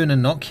do we do an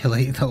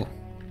inoculate though?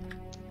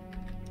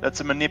 That's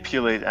a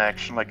manipulate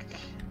action, like...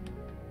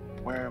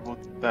 Where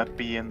would that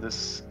be in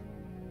this...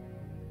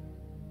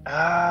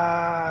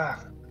 I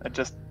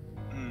just...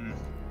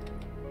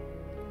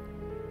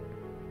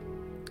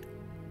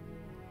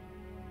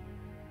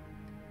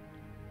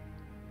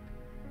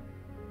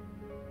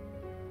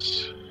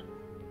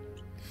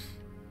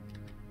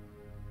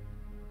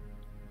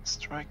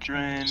 Strike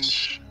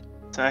range,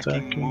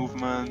 attacking,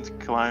 movement,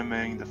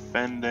 climbing,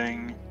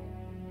 defending.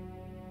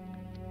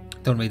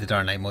 Don't read the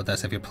Dark Knight mode,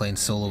 that's if you're playing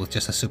solo with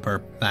just a super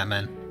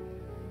Batman.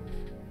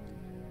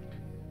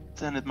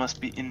 Then it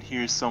must be in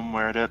here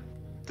somewhere that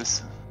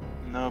this...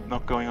 Nope,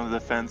 not going on the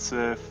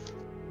defensive.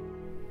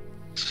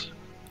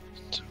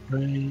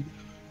 Terrain.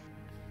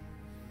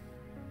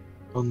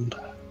 On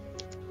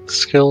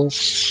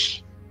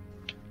skills.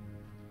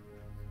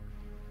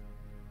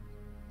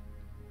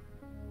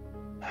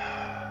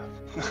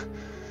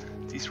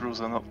 These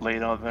rules are not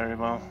laid out very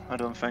well, I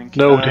don't think.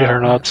 No, they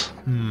are not.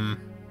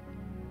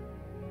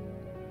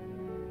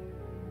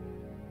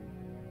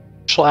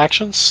 Special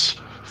actions?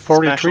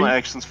 43? Special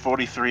actions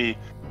 43.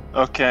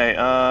 Okay,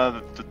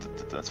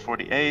 that's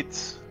 48.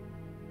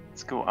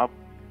 Let's go up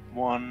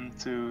 1,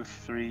 2,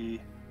 3.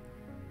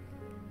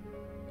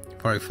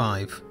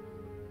 45.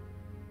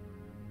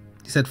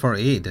 You said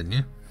 48, didn't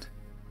you?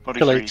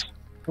 43.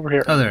 Over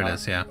here. Oh, there it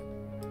is, yeah.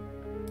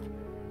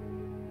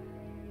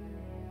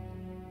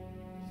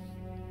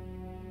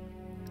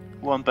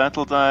 One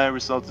battle die,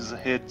 result is a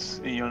hit,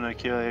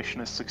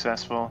 inoculation is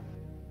successful.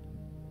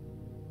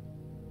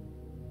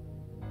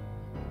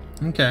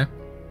 Okay.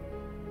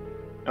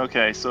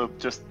 Okay, so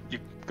just, you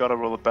gotta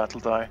roll a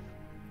battle die.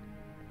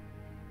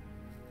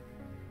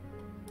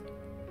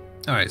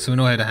 Alright, so we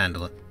know how to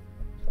handle it.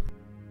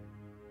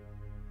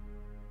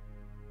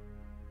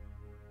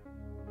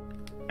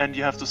 And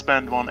you have to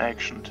spend one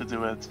action to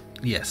do it.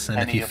 Yes, and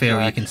if any you of fail,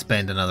 your you can actions.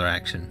 spend another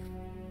action.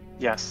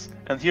 Yes,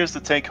 and here's the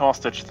take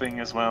hostage thing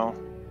as well.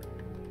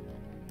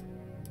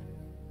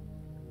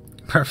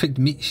 Perfect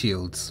meat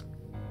shields.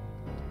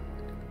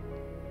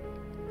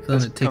 So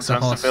This then it takes a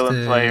concerns the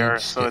villain player,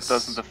 hostage. so it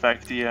doesn't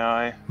affect the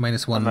AI.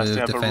 -1 unless they move,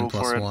 have a defend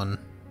rule for it. +1.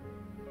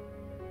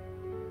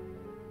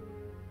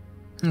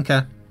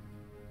 Okay.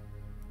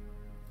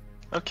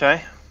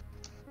 Okay.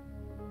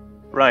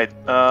 Right,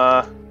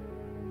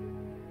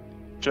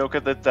 Joker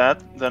did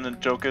that, then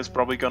Joker is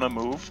probably gonna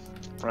move,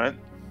 right?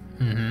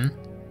 Mm-hmm.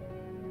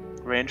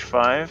 Range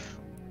 5.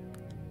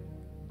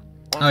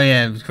 Oh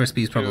yeah,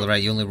 Crispy's probably 2,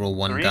 right. You only roll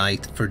 1 3. die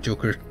for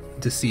Joker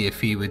to see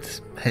if he would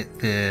hit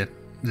the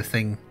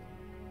thing.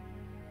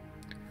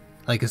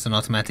 Like it's an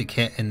automatic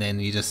hit, and then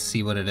you just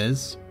see what it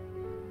is.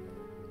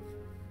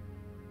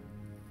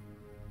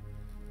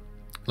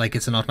 Like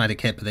it's an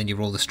automatic hit, but then you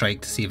roll the strike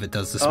to see if it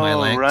does the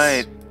smile X.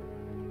 Right.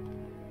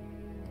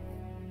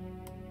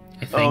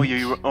 I think. Oh,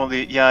 you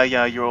only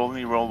you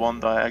only roll 1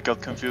 die. I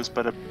got confused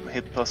by the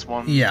hit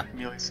 +1 Yeah.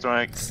 melee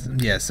strike.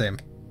 Yeah, same.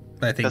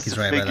 But I think That's he's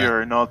the right about that.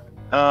 figure, not.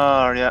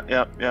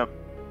 Yeah.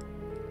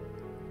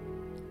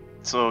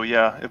 So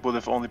yeah, it would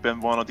have only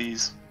been one of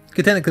these.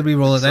 Could technically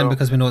re-roll it then So-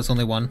 because we know it's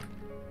only 1.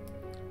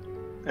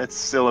 It's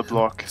still a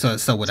block. So it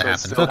still would have So it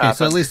happened. still Okay, so at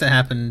happened. least it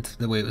happened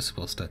the way it was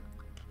supposed to.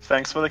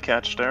 Thanks for the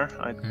catch there.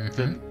 I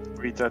didn't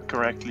read that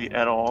correctly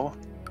at all.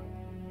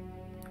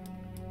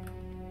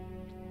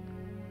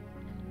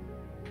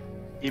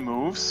 He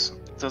moves.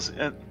 Does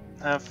it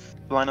have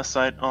line of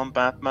sight on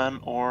Batman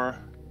or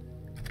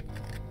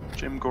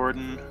Jim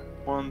Gordon?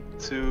 1,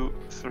 2,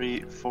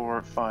 3,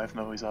 4, 5.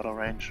 No, he's out of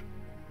range.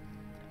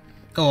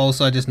 Oh,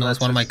 also I just noticed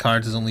That's one of my just-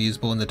 cards is only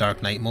usable in the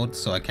Dark Knight mode,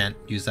 so I can't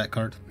use that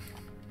card.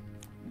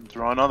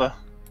 Draw another.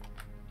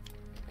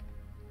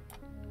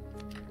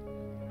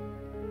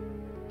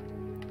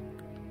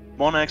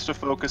 One extra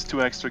focus,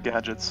 2 extra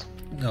gadgets.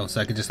 Oh, so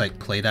I could just like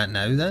play that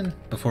now then?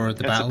 Before the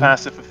It's battle? a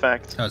passive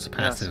effect. Oh, it's a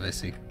passive, I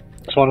see.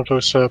 It's one of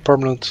those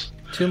permanent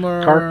 2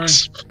 more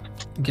cards.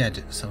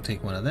 gadgets. I'll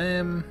take one of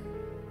them.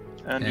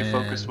 And your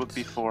focus would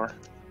be And- 4.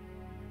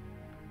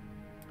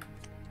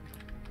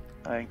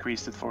 I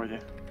increased it for you.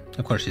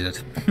 Of course you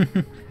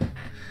did.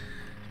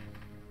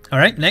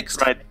 Alright,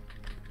 next. Right.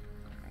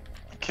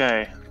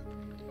 Okay.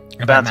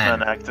 A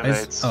Batman Is-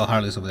 activates. Oh,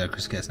 Harley's over there.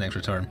 Chris gets next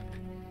return.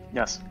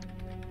 Yes.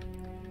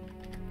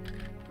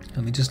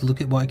 Let me just look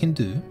at what I can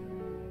do.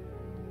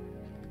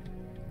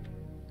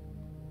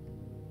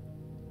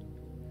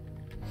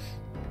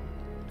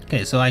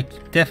 Okay, so I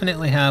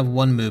definitely have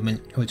 1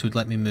 movement, which would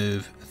let me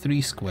move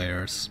 3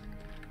 squares.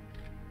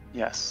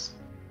 Yes.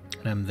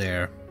 And I'm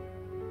there.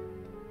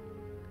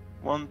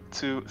 1,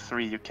 2,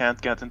 3. You can't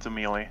get into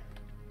melee.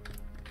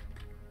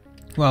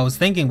 Well, I was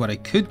thinking what I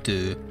could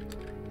do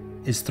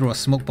is throw a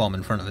smoke bomb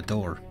in front of the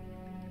door.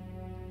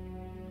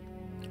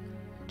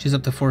 Choose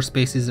up to 4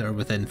 spaces that are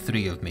within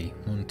 3 of me.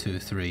 1, 2,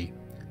 3.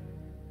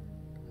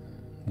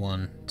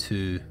 1,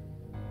 2.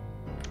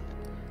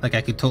 Like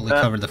I could totally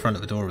cover the front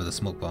of the door with a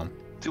smoke bomb.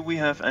 Do we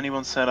have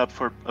anyone set up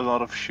for a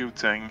lot of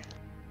shooting?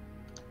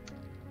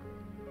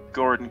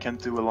 Gordon can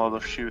do a lot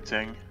of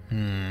shooting.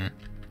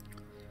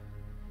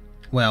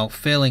 Well,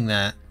 failing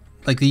that,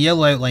 like the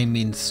yellow outline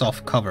means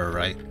soft cover,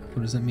 right?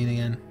 What does it mean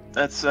again?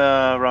 That's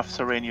rough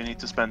terrain you need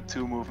to spend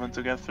 2 movement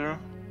to get through.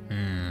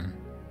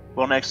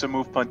 1 extra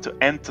move point to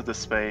enter the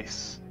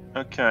space.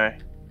 Okay.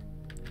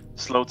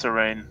 Slow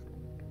terrain.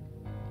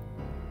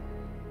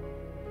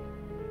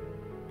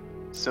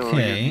 So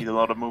Okay. you need a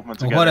lot of movement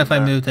to Well, get what in if I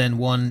there. moved in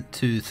 1,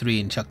 2, 3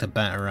 and chucked a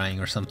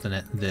batarang or something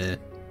at the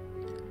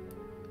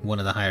one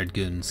of the hired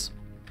goons?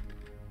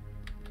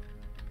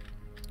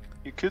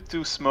 You could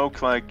do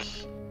smoke like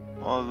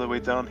all the way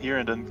down here,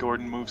 and then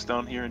Gordon moves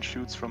down here and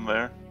shoots from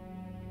there.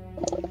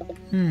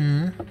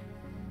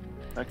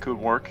 That could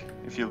work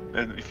if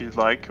you'd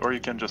like, or you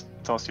can just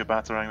toss your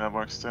batarang. That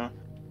works too.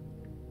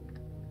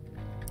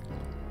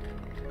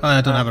 Oh,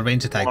 I don't have a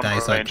range attack one die,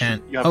 more so I range.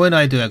 can't. You have- Oh, wait, no,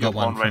 I do. I You got have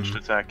one one ranged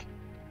from. attack.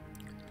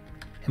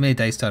 How many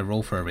dice do I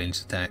roll for a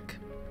ranged attack?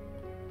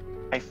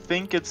 I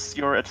think it's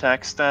your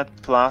attack stat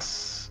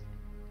plus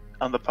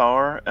on the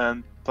power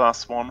and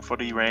 +1 for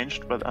the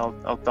ranged, but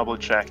I'll double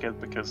check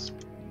it because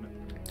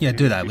Yeah,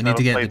 do that. You've We need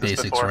to never get the played this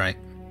basics before. right.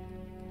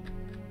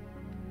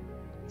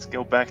 let's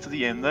go back to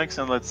the index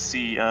and let's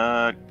see.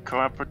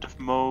 Cooperative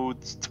mode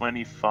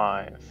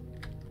 25.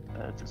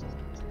 That's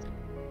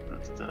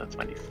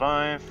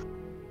 25.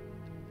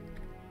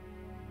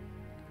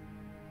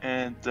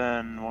 And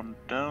then 1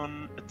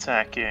 down,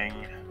 attacking.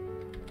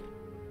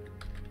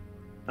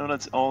 No,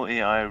 that's all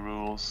AI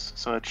rules,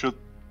 so it should.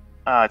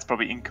 It's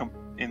probably in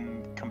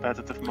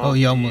competitive mode. Oh,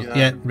 you the, almost.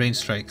 Yeah, range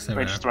strikes. There we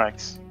Ranged are.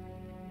 strikes.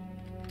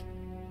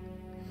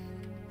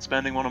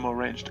 Spending 1 or more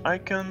ranged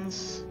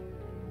icons.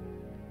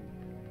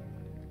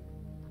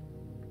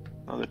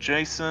 Not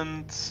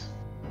adjacent.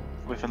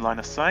 Within line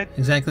of sight.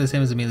 Exactly the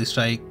same as a melee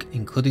strike,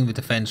 including the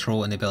defense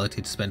roll and the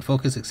ability to spend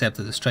focus, except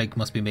that the strike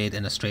must be made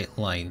in a straight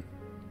line.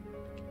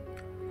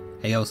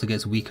 It also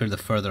gets weaker the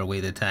further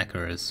away the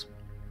attacker is.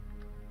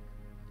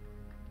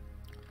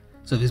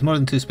 So if he's more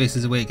than 2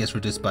 spaces away, it gets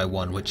reduced by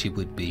 1, which he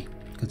would be,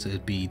 because it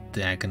would be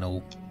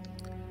diagonal.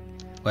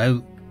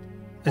 Well,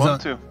 is 1,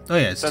 that... 2. Oh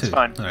yeah, it's That's 2.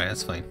 fine. Alright,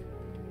 that's fine.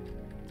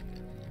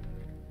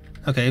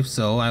 Okay,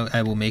 so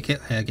I will make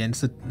it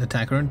against the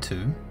attacker on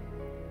 2.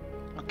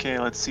 Okay,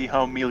 let's see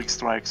how melee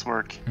strikes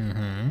work.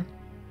 Mm-hmm.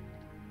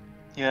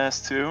 He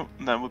has 2,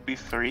 that would be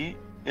 3.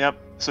 Yep,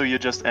 so you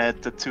just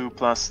add the 2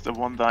 plus the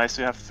 1 die,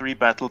 so you have 3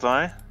 battle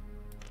die.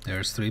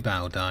 There's 3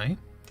 battle die.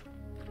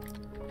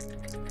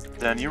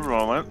 Then you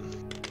roll it.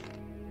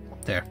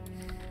 There.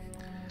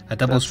 A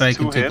double That's strike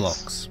 2 and 2 hits.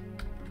 blocks.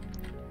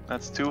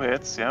 That's 2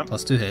 hits, yeah.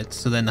 Plus 2 hits.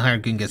 So then the higher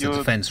goon gets a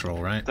defense roll,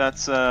 right?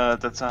 That's a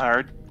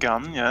hard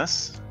gun,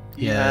 yes.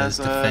 He Yeah, has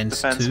a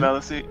defense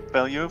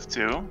value of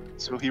 2,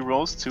 so he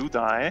rolls 2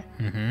 die.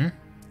 Mm-hmm.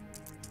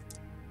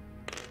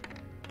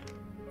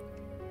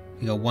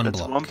 You got 1 That's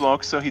block. 1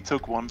 block, so he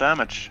took 1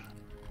 damage.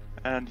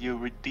 And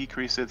you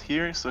decrease it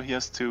here, so he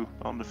has 2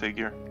 on the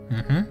figure.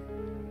 Mm-hmm.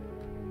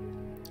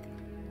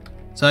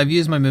 So I've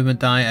used my movement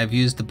die, I've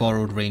used the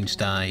borrowed range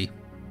die.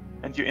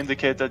 And you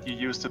indicate that you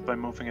used it by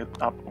moving it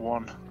up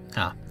 1.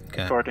 Ah,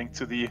 okay. According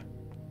to the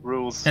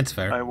rules That's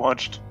fair. I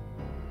watched.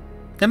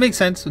 That makes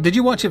sense. Did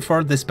you watch it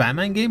for this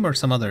Batman game or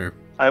some other?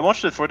 I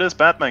watched it for this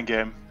Batman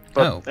game,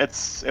 but Oh.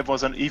 it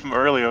was an even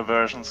earlier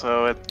version,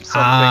 so some things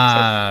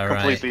have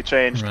completely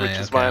changed, Right, which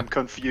is why okay. I'm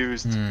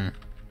confused. Hmm.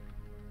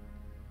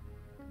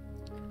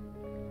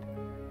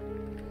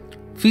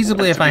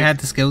 Feasibly, if To I me- had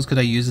the skills, could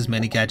I use as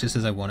many gadgets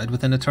as I wanted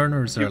within a turn,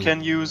 or is there? You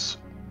can use,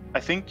 I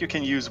think you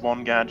can use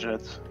 1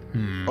 gadget,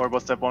 or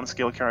was that 1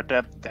 skill card?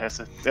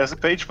 There's a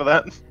page for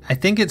that. I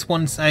think it's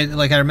one. I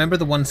remember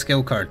the 1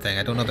 skill card thing.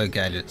 I don't know about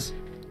gadgets.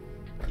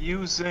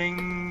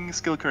 Using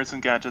skill cards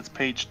and gadgets,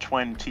 page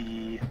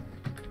 20.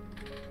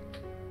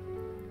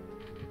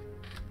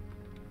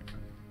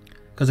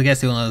 Because I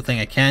guess the only other thing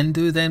I can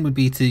do then would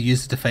be to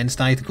use the defense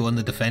die to go on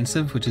the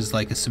defensive, which is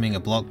like assuming a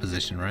block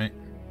position, right?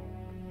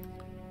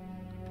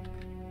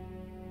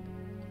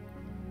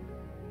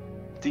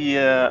 The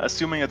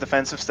assuming a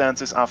defensive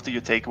stance is after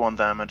you take 1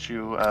 damage,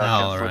 you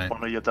can flip right.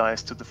 1 of your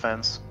dice to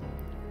defense.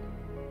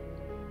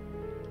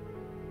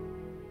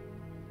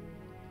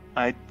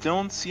 I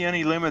don't see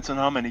any limits on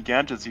how many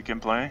gadgets you can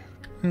play.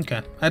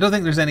 Okay. I don't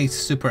think there's any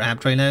super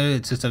apt right now.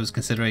 It's just I was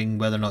considering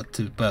whether or not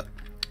to, but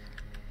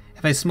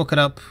if I smoke it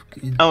up.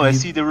 Oh, I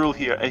see the rule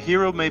here. A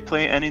hero may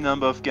play any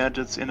number of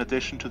gadgets in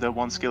addition to their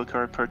 1 skill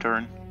card per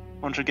turn.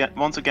 Once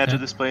a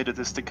gadget is played, it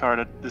is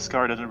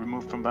discarded and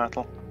removed from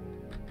battle.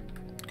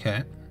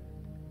 Okay.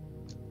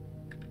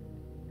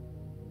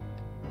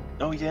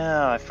 Oh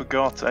yeah, I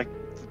forgot.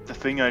 The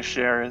thing I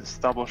share is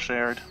double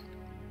shared.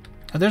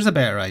 Oh, there's a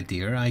better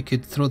idea. I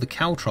could throw the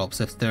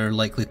caltrops if they're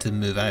likely to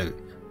move out.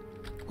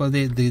 Well,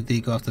 they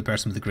go after the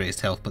person with the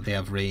greatest health, but they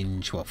have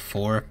range, what,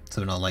 4?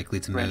 So they're not likely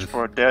to Range move.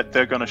 4,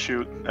 they're gonna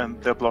shoot,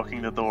 and they're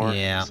blocking the door.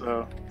 Yeah.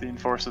 So the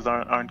enforcers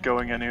aren't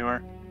going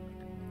anywhere.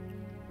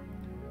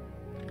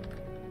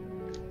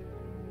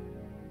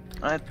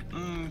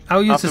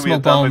 I'll use after the we are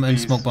smoke done bomb with and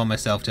these- smoke bomb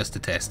myself just to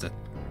test it.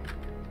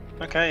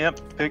 Okay, yep.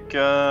 Pick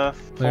Where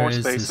 4 is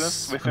spaces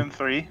this? within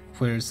 3.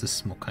 Where's the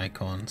smoke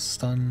icon?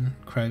 Stun,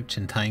 crouch,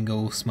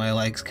 entangle, smile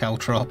X,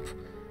 caltrop.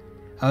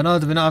 Oh no,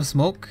 do we not have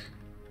smoke?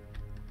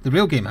 The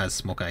real game has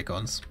smoke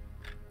icons.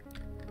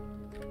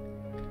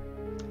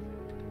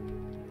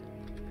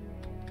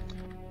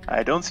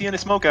 I don't see any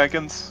smoke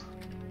icons.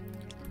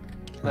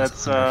 That's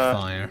Let's under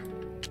fire.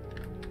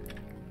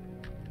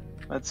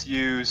 let's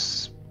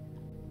use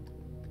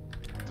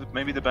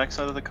maybe the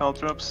backside of the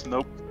caltrops.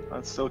 Nope,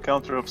 that's still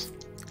caltrops.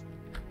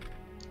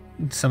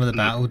 Some of the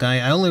battle die.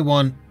 I only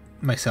want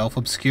myself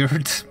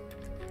obscured.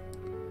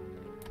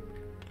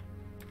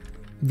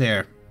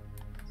 There.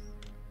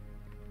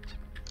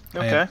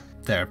 Okay,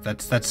 There.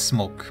 That's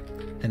smoke,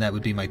 and that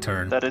would be my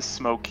turn. that is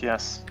smoke.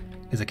 Yes.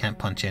 Because I can't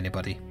punch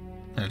anybody,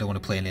 and I don't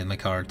want to play any of my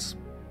cards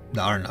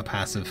that aren't a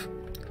passive.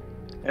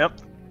 Yep.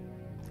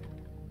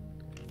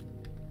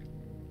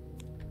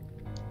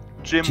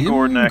 Jim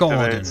Gordon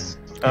activates.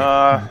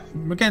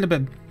 We're getting a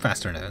bit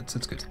faster now. It's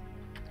good. It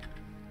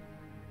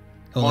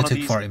only One of took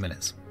these- 40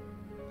 minutes.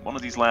 One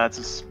of these lads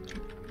is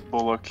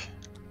Bullock.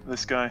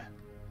 This guy,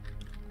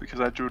 because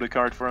I drew the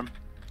card for him.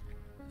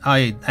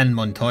 And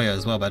Montoya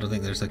as well, but I don't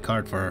think there's a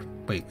card for.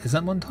 Wait, is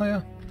that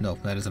Montoya? No,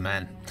 that is a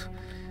man.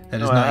 That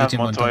is No, I not have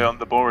Agent Montoya on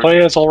the board. Oh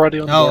yeah, it's already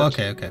on the Oh, board.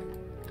 okay.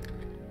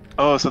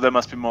 Oh, so there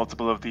must be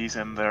multiple of these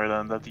in there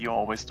then, that you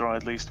always draw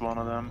at least one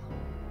of them.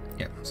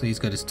 Yeah, so he's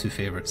got his 2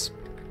 favorites.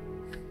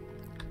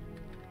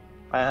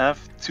 I have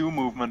 2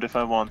 movement if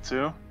I want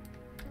to.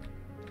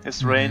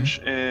 His range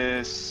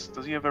is...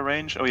 Does he have a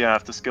range? Oh yeah, I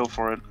have the skill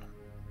for it.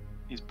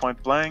 He's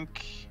point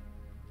blank.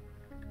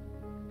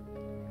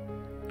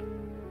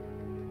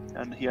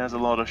 And he has a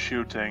lot of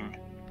shooting.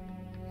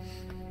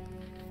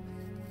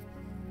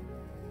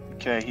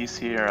 Okay, he's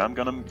here. I'm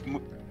gonna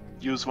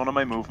use one of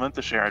my movement,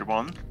 the shared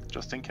one,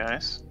 just in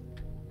case.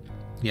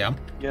 Yeah,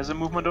 He has a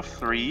movement of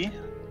 3.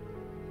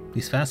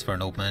 he's fast for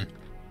an old man.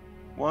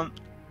 1,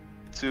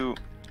 2,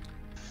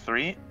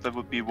 3. That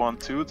would be 1,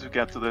 2 to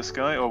get to this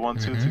guy, or 1,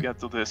 2 to get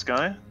to this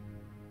guy.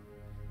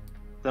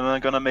 Then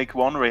I'm gonna make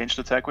one ranged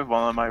attack with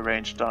one of my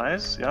ranged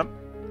dice. Yep,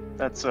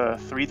 that's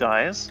 3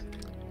 dice.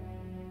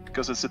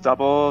 Because it's a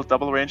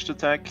double ranged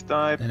attack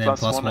die And then plus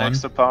plus 1 1.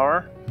 extra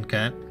power.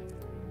 Okay.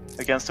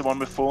 Against the one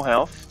with full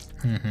health.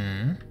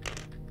 Mm-hmm.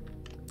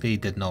 He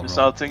did not roll.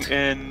 Resulting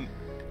in...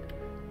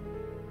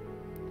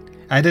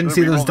 I didn't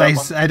see those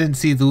dice. I didn't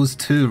see those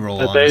two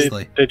roll,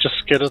 honestly. They just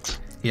skidded.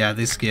 Yeah,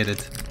 they skidded.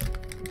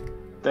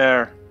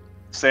 There.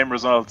 Same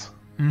result.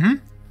 Mm-hmm.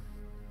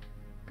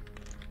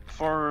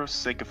 For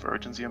sake of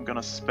urgency, I'm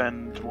gonna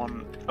spend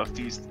one of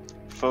these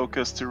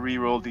focus to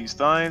reroll these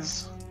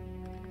dice.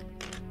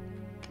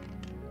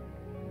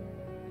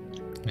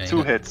 Yeah,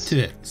 2 hits. 2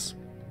 hits.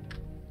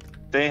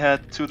 They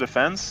had 2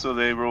 defense, so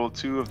they rolled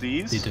 2 of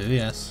these. They do,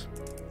 yes.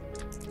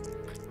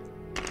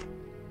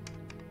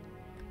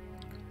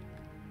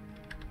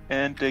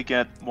 And they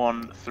get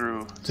 1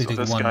 through. So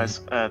this one... guy's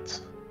at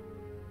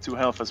 2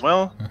 health as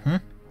well. Mm-hmm.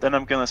 Then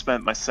I'm gonna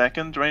spend my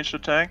second ranged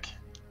attack.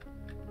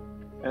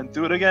 And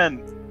do it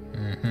again.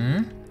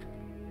 Mm-hmm.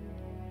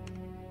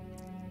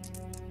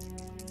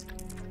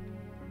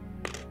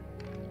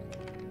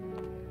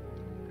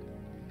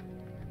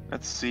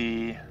 Let's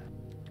see.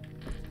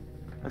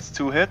 That's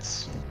 2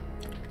 hits.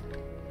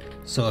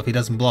 So if he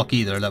doesn't block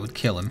either, that would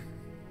kill him.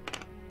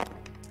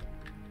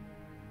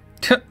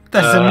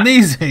 That's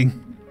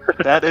amazing!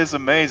 That is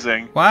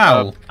amazing.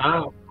 Wow.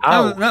 Ow.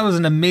 Ow. That was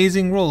an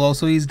amazing roll.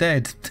 Also, he's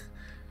dead.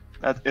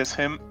 That is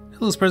him.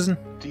 Hello, prison.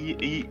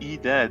 D-E-E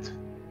dead.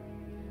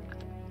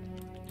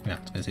 Yeah, I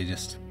was gonna say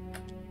just...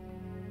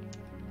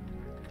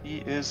 He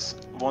is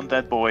one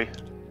dead boy.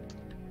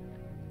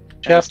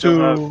 You have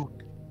to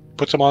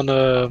put him on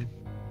a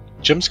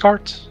Jim's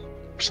cart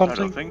or I something?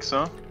 don't think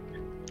so.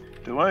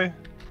 Do I?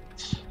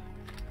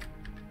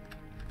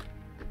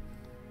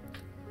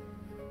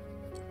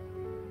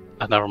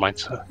 Never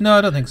mind. No,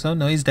 I don't think so.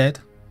 No, he's dead.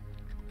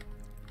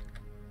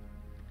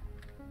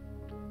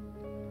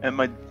 And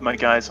my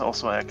guys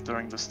also act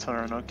during this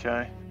turn,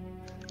 okay.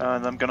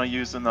 And I'm gonna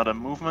use another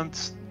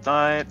movement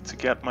die to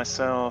get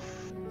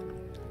myself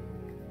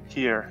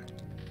here.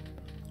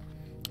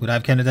 Would I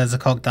have counted as a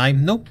cocked die?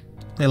 Nope.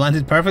 They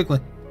landed perfectly.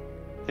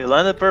 They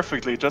landed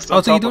perfectly, just on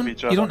Also, top of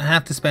each other. you don't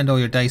have to spend all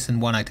your dice in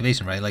one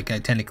activation, right? Like,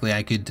 technically,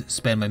 I could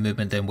spend my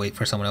movement, then wait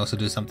for someone else to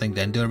do something,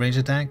 then do a ranged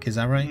attack. Is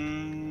that right?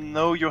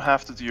 No, you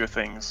have to do your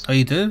things. Oh,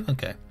 you do?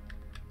 Okay.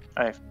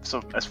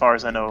 So as far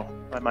as I know,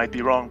 I might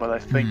be wrong, but I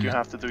think you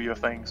have to do your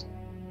things.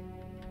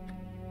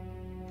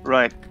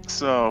 Right.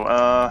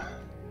 So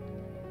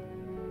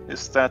his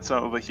stats are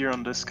over here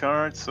on this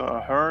card. So are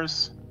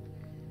hers.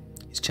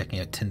 He's checking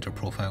out Tinder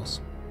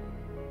profiles.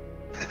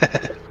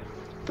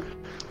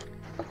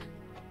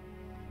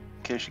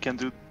 Okay, she can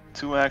do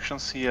 2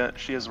 actions here.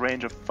 She has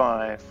range of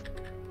 5.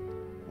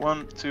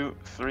 1, 2,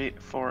 3,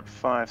 4,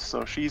 5.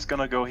 So she's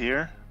gonna go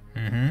here.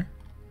 Mm-hmm.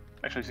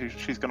 Actually,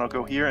 she's gonna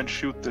go here and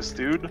shoot this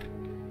dude.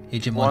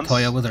 Agent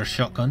Montoya with her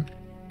shotgun.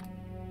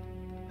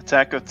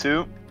 Attack of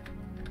 2.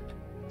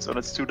 So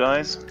that's 2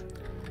 dice.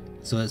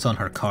 So it's on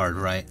her card,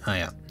 right? Ah,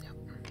 yeah.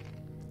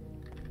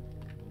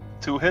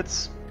 2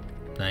 hits.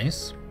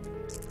 Nice.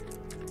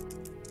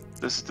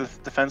 This is the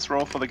defense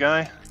roll for the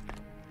guy.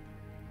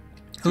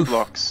 2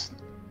 blocks.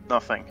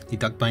 Nothing. He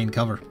ducked behind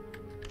cover.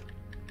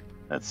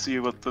 Let's see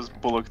what does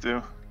Bullock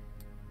do.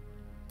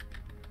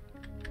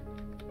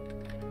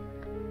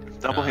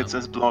 Double hits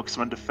as blocks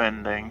when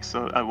defending,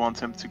 so I want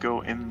him to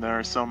go in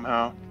there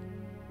somehow.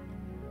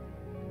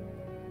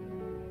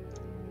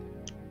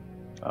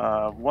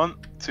 1,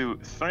 2,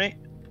 3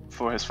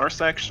 for his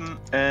first action,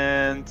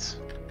 and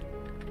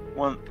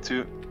 1,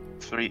 2,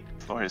 3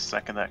 for his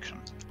second action.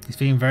 He's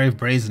being very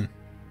brazen.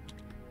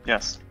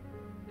 Yes.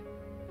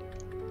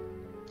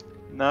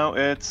 Now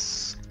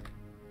it's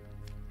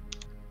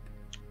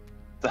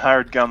the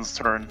hired gun's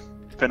turn.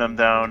 Pin him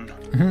down.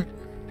 Mm-hmm.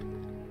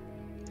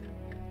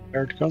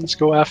 Hired guns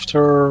go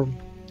after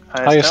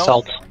highest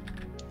health.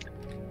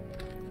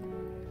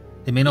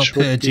 They may not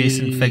put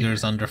adjacent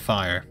figures under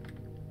fire.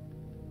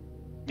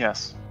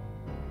 Yes.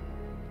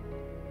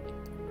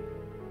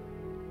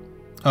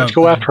 Let's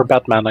go after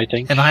Batman, I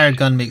think. If a hired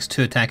gun makes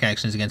 2 attack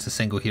actions against a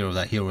single hero,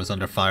 that hero is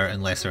under fire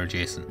unless they're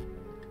adjacent.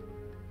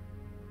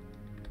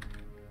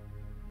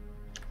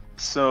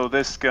 So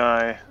this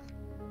guy...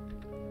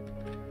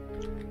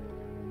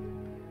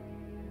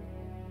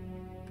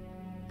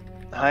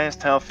 The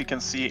highest health you can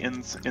see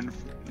in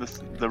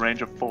the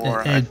range of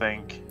 4, I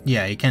think.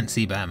 Yeah, you can't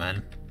see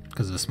Batman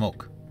because of the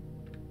smoke.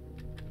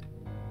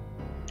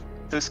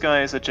 This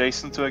guy is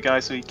adjacent to a guy,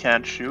 so he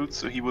can't shoot,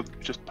 so he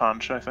would just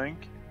punch, I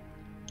think.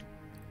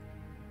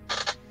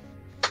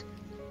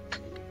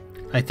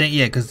 I think,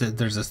 yeah, because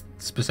there's a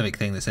specific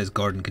thing that says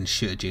Gordon can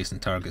shoot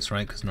adjacent targets,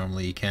 right? Because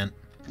normally you can't.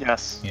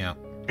 Yes. Yeah.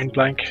 Point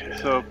blank.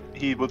 So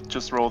he would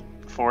just roll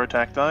 4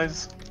 attack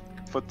dice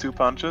for 2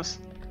 punches.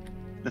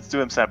 Let's do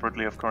them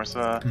separately, of course.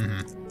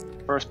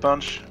 First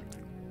punch.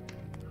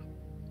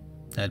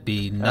 That'd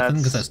be nothing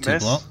because that's 2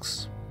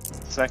 blocks.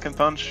 Second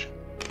punch.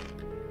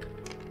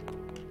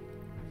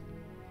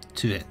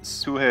 2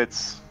 hits. 2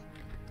 hits.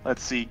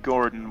 Let's see,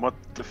 Gordon. What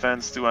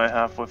defense do I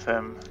have with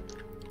him?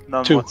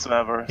 None 2.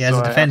 whatsoever. He has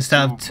so a defense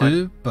I have tab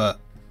 2, but...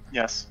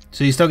 Yes.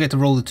 So you still get to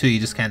roll the 2, you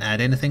just can't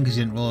add anything because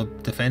you didn't roll a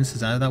defense,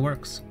 is that how that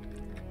works?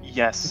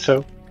 Yes.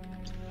 So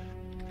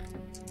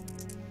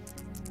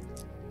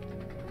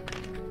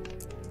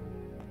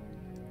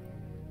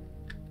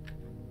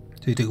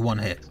So you took 1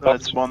 hit. So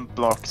that's 1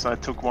 block, so I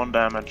took 1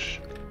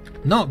 damage.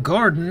 Not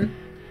Gordon!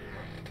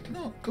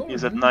 Not Gordon!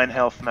 He's at 9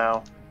 health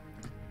now.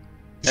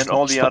 And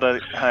all the other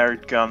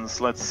hired guns,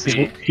 let's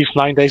see. he's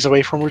 9 days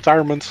away from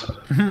retirement.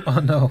 Oh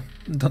no,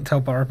 don't tell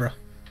Barbara.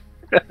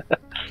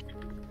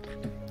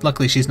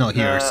 Luckily she's not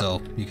here,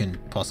 so you can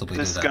possibly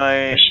do This that.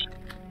 guy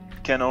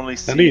can only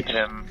see Indeed.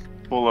 him,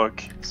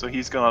 Bullock, so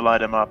he's gonna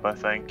light him up, I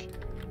think.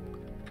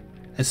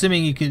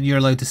 Assuming you're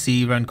allowed to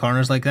see around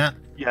corners like that?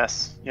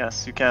 Yes,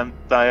 yes, you can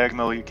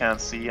diagonal, you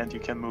can't see, and you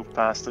can move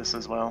past this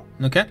as well.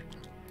 Okay.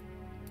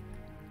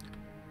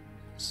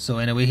 So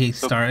anyway, he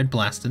started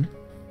blasting.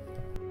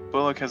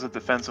 Bullock has a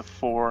defense of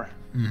 4,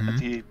 and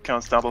he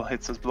counts double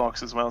hits as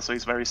blocks as well, so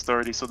he's very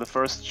sturdy. So the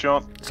first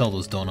shot, It's all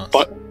those donuts.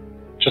 But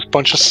just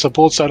punches the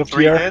bullets out of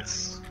 3 the air.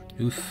 hits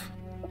Oof.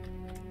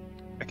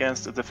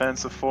 against a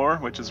defense of 4,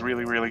 which is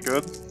really, really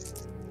good.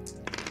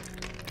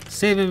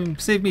 Save him!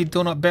 Save me,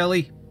 donut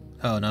belly!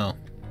 Oh no.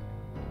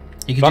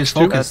 You can Blocks just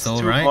two. focus That's though,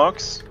 2 right?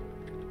 blocks.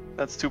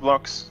 That's 2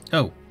 blocks.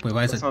 Oh, wait,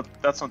 why is it?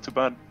 That's not too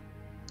bad.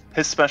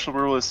 His special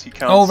rule is he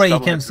counts. Oh right, he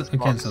double hits as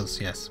blocks.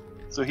 cancels, yes.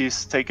 So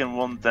he's taken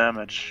 1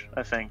 damage,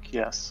 I think.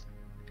 Yes.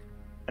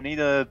 I need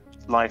a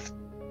life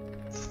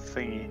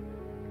thingy.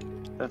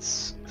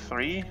 That's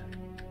 3.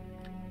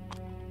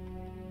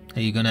 Are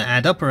you gonna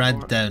add up or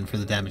add down for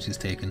the damage he's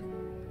taken?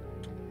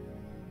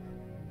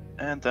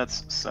 And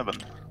that's 7.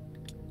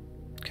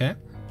 Okay.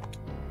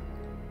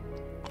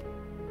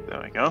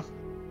 There we go.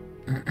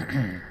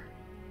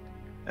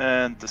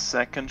 And the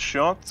second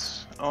shot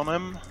on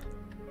him.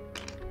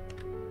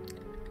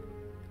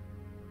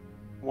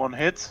 1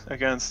 hit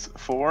against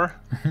 4.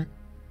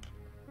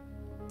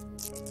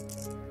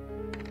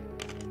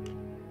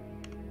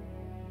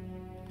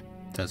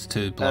 That's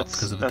 2 blocks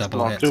because of a that's double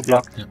blocked. hit. 2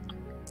 blocked. Yeah.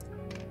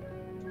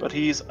 But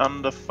he's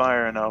under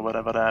fire now,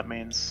 whatever that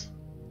means.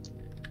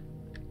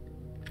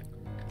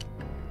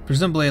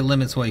 Presumably it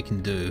limits what he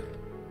can do.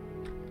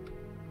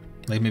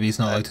 Like maybe he's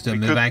not allowed to do a We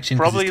move could action.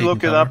 'cause probably he's look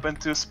it taking up cover.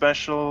 into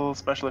special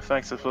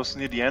effects. It was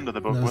near the end of the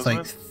book, That was wasn't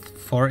like it?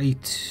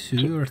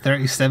 42 or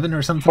 37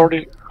 or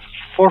something.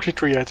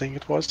 43, I think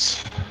it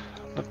was.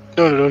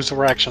 No, those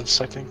were actions,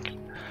 I think.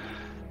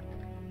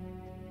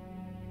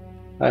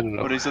 I don't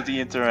know. Oh, these are the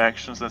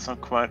interactions. That's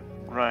not quite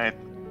right.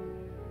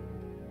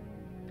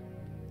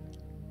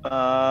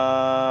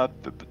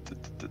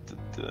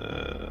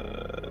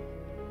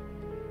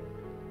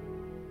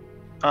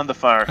 Under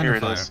fire. Here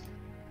it Under is.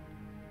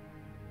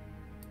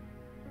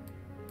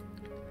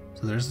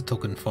 So there's a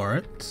token for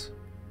it.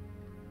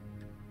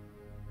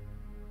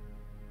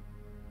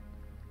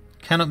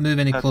 Cannot move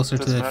any That closer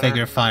to doesn't the matter.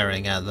 figure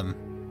firing at them.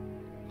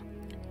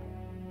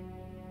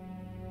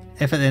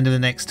 If at the end of the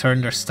next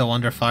turn they're still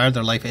under fire,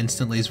 their life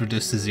instantly is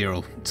reduced to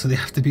 0. So they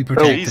have to be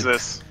protected.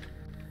 Jesus.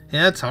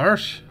 Yeah, it's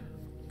harsh.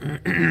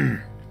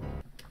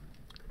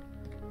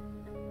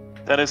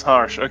 That is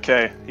harsh.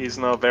 Okay, he's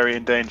now very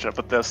in danger,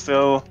 but there's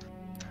still...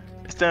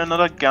 Is there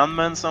another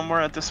gunman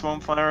somewhere? At this one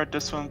fired,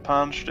 this one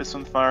punched, this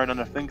one fired,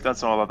 and I think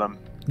that's all of them.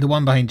 The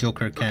one behind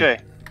Joker can't. Okay,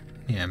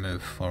 Yeah,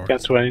 move forward.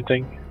 Can't do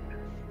anything.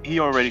 he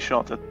already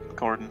shot at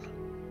Gordon.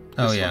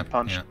 Oh This yeah. one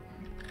punched Yeah.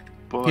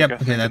 Bullock, Yep, I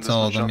okay, think, and that's this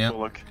all one of them, shot yeah.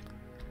 Bullock.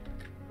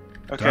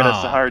 Okay,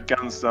 that's the Ah. hired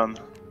guns done.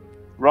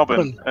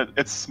 Robin,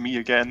 it's me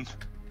again.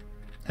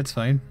 That's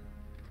fine.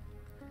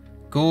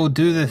 Go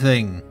do the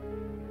thing.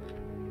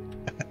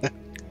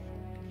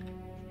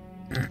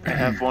 I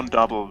have 1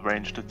 double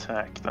ranged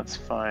attack, that's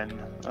fine.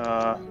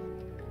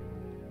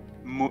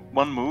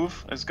 1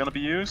 move is gonna be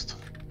used.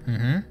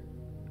 Mm-hmm.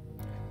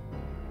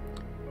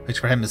 Which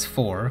for him is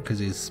 4, because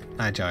he's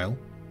agile.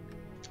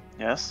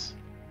 Yes.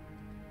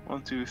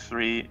 1, 2,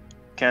 3.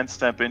 Can't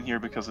step in here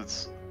because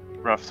it's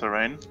rough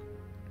terrain.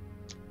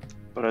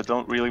 But I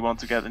don't really want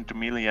to get into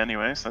melee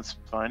anyways, that's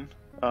fine.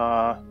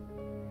 Gonna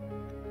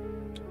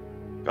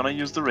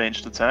use the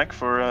ranged attack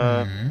for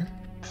Mhm.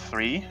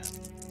 3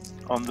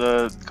 on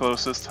the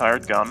closest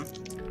hired gun.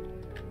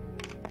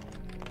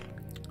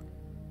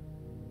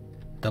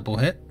 Double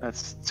hit.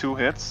 That's 2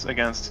 hits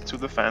against 2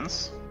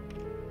 defense.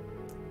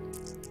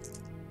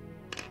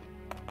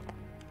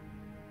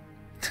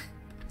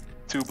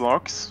 Two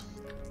blocks.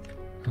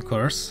 Of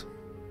course.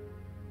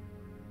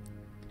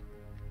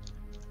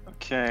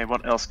 Okay,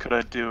 what else could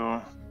I do?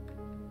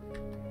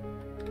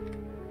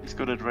 He's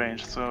good at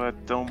range, so I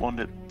don't want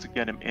it to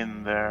get him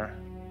in there.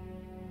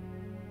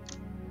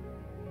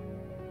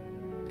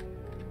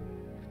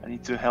 I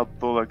need to help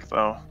Bullock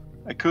though.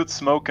 I could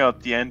smoke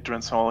out the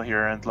entrance hall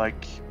here and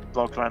like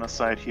block line of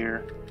sight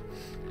here.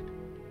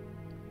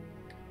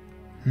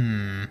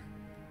 Hmm.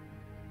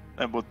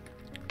 I would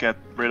get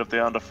rid of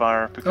the under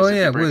fire because Oh if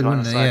yeah, you it break would, line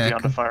of wouldn't it? sight, Yeah. the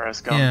under fire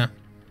is gone. Yeah.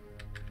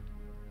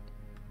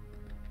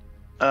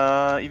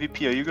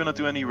 EVP, are you gonna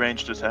do any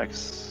ranged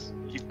attacks?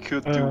 You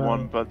could do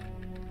one, but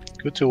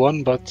good to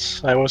 1,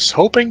 but I was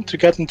hoping to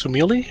get into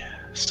melee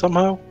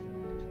somehow.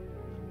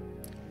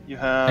 You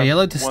have. Are you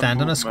allowed to one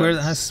stand on a square that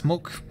movement. has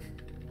smoke?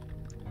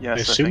 Yes, I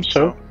I assume think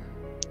so.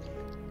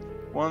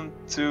 1,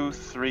 2,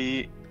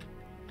 3,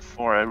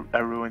 4. I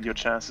ruined your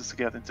chances to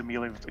get into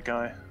melee with the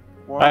guy.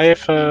 1, I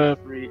have 2,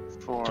 3,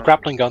 4. the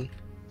grappling gun,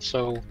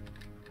 so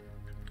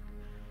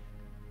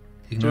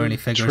Ignore 2, any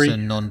figures 3,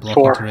 in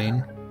non-blocking 4.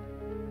 terrain.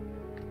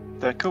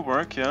 That could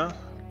work, yeah.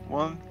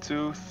 1,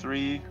 2,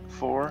 3,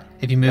 4.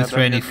 If you move Yeah, through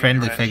then any you're in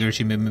friendly range. figures,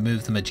 you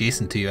move them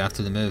adjacent to you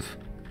after the move.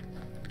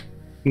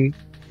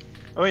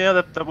 Oh yeah,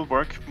 that would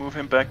work. Move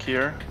him back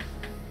here.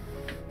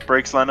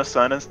 Breaks line of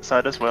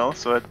sight as well,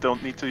 so I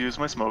don't need to use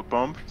my smoke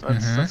bomb.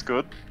 That's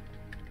good.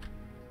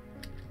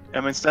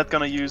 I'm instead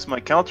gonna use my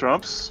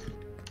caltrops.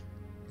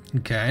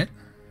 Okay.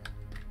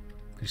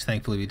 Which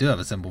thankfully we do have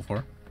a symbol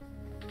for.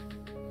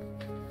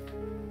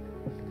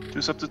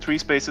 Choose up to 3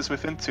 spaces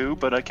within 2,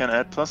 but I can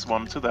add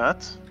 +1 to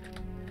that.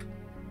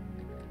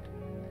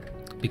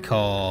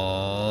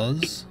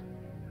 Because...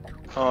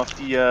 Of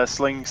the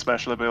sling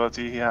special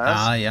ability he has.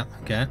 Ah, yeah,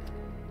 okay.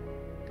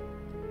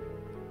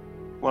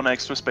 1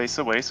 extra space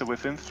away, so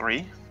within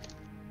 3.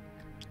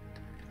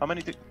 How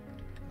many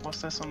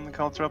was this on the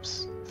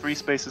caltrops? 3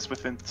 spaces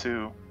within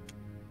 2.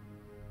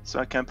 So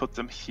I can put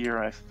them here,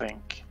 I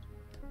think.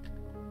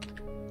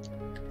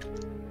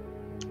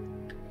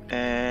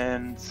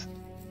 And...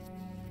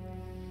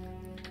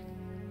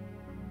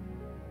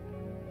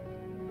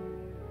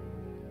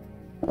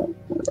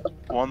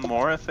 one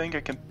more, I think.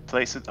 I can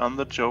place it on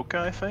the Joker,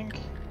 I think.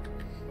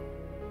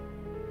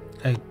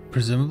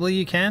 Presumably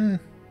you can.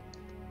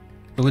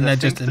 But wouldn't I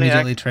that just think they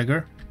immediately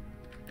trigger?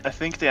 I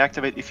think they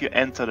activate if you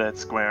enter that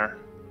square.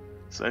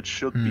 So it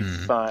should be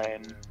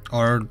fine.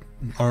 Or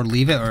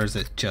leave it, or is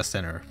it just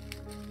enter?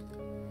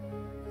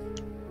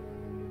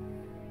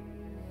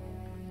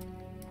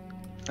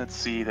 Let's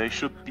see, they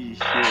should be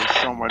here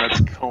somewhere.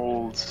 That's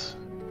cold.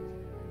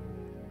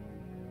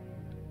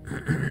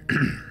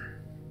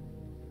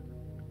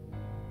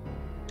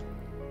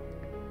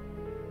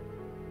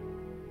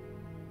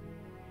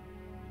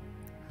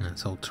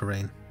 That's all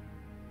terrain.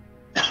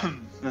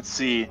 Let's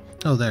see.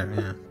 Oh, there,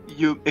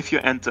 yeah. If you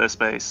enter a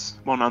space,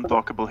 1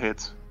 unblockable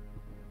hit.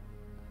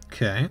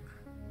 Okay.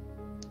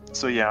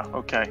 So yeah,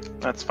 okay,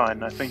 that's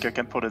fine. I think I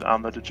can put it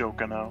under the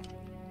Joker now.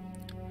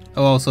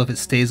 Oh, also, if it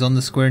stays on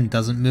the square and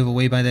doesn't move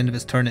away by the end of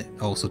its turn, it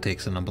also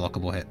takes an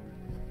unblockable hit.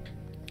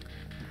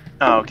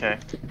 Oh, okay.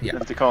 Yeah.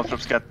 And the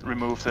caltrops get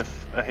removed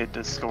if a hit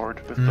is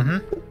scored with them,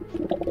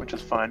 which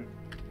is fine.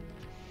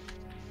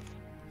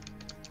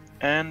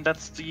 And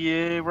that's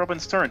the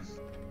Robin's turn.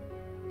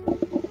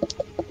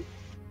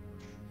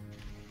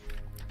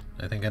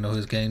 I think I know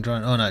who's getting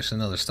drawn. Oh, no, actually,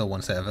 no, there's still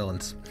one set of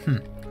villains.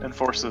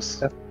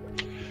 Enforces.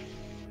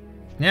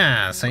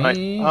 Yeah, see?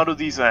 Right, how do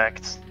these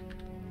act?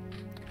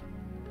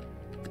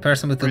 The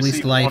person with the least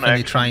Receive life one and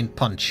they action. try and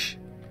punch.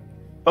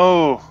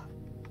 Oh!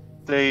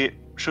 They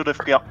should have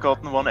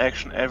gotten 1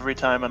 action every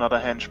time another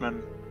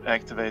henchman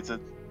activated.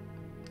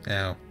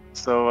 Oh.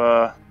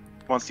 So,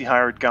 once the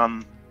hired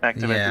gun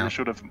activated, Yeah. they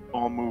should have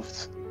all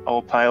moved,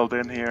 all piled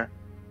in here.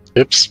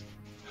 Oops.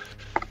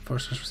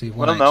 Forces receive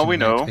 1 Well, action now we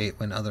and know. activate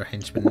when other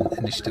henchman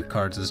initiative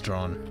cards is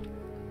drawn.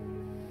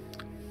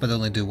 But they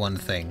only do 1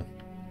 thing.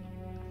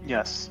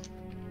 Yes.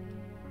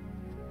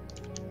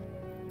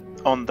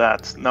 On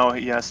that, now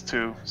he has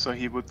 2, so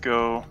he would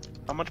go...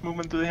 How much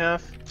movement do they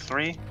have?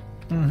 3?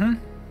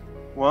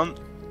 1,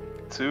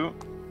 2,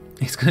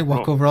 He's going to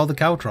walk over all the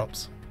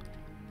caltrops.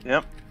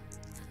 yep.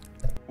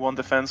 1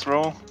 defense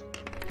roll.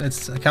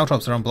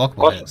 Caltrops are unblockable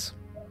What? hits.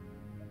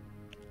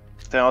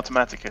 They're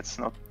automatic hits,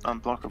 not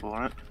unblockable,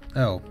 right?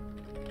 Oh.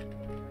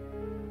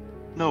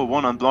 No,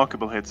 1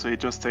 unblockable hit, so he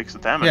just takes the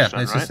damage Yeah,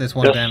 then, it's right? just it's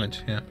 1 Yes.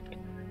 damage, yeah.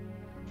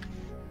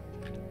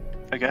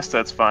 I guess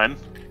that's fine.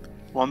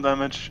 1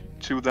 damage,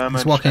 2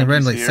 damage. He's walking and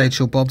around he's like here.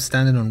 Sideshow Bob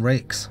standing on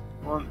rakes.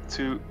 1,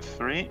 2,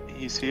 3.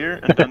 He's here,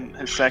 and then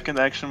his second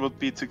action would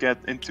be to get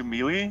into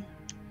melee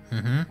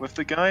with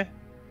the guy.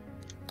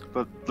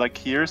 But like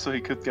here, so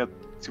he could get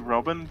to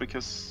Robin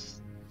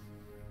because.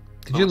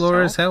 Did you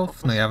lower his health?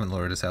 health? No, you haven't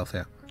lowered his health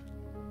yet.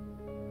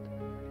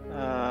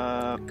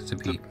 Because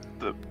it'd be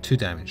the 2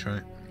 damage,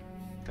 right?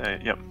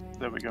 yep,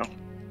 there we go.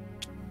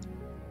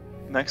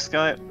 Next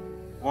guy,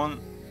 1,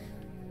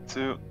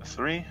 2,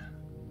 3.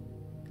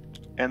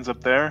 Ends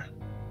up there,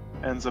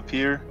 ends up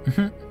here,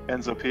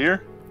 ends up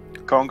here.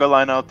 Conga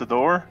line out the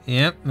door,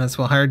 Yep, that's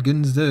what hired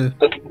goons do.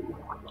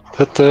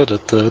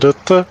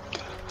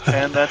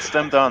 and that's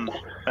them done,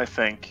 I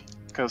think.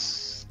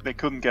 Because they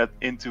couldn't get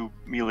into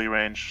melee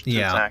range to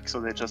Yeah. attack, so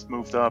they just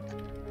moved up.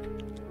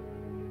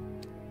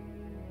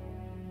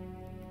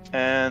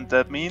 And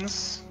that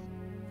means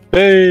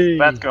Hey!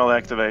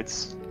 Batgirl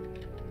activates.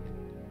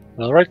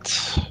 Alright.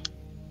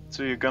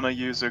 So you're gonna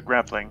use a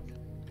grappling.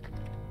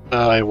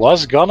 I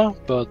was gonna,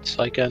 but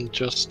I can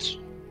just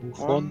move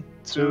 1,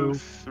 2,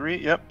 3.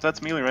 Yep,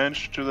 that's melee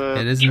range to the.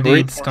 It is to the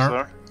indeed four start.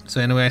 star.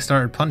 So anyway, I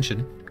started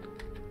punching.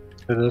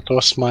 That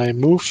was my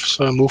move,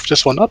 so I moved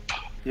this one up.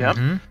 Yep.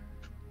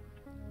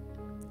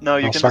 No,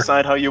 you Oh, can sorry.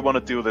 decide how you want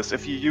to do this.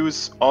 If you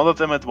use all of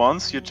them at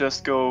once, you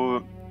just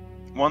go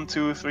 1,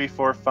 2, 3,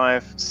 4,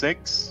 5,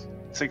 6.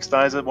 6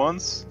 dice at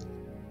once.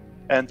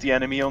 And the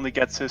enemy only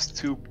gets his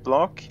 2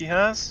 block he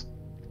has.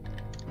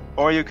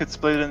 Or you could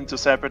split it into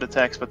separate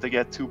attacks, but they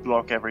get 2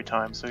 block every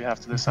time. So you have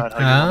to decide how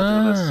you want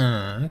to do this.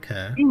 Ah,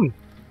 okay. Hmm.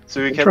 So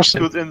you can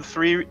Interesting. put in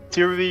 3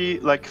 theory,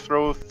 like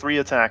throw 3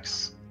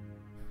 attacks.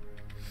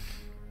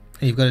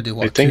 And you've got to do I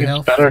what? think 2 it's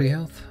health? better. 3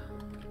 health?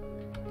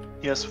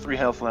 He has 3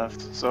 health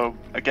left. So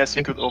I guess you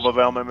think could it's-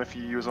 overwhelm him if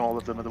you use all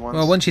of them at once.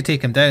 Well, once you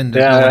take him down,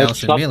 there's Yeah, no one it's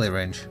else in not- melee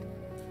range.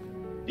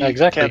 He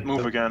exactly. can't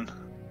move again.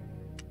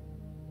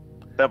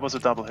 That was a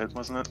double hit,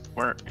 wasn't it?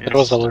 Where It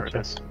was a there double it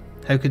hit. is.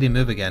 How could he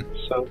move again?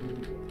 So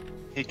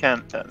He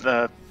can't.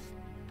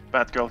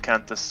 Batgirl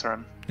can't this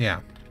turn. Yeah.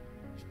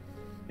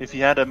 If he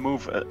had a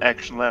move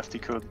action left, he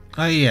could.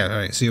 Oh, yeah,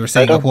 alright. So you were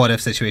saying a don't-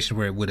 what-if situation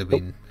where it would have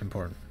been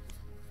important.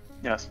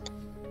 Yes.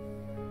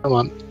 come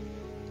on.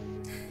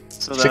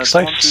 So 6 that's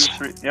 1, dice. 2,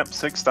 3. Yep,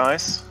 6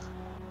 dice.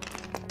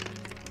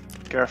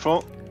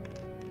 Careful.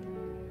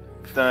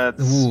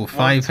 That's Ooh, 5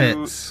 1, 2.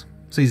 hits.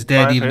 So he's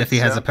dead 5 even if he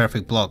hits, has yeah. a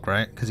perfect block,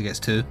 right? Because he gets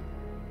 2.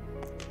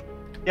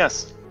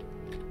 Yes.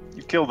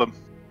 You killed him.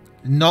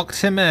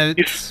 Knocked him out.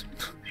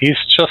 He's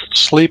just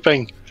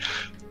sleeping.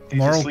 He's a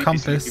Moral sleepy,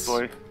 compass.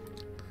 sleepy boy.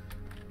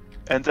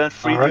 And then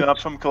freed Alright. you up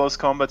from close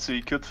combat, so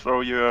you could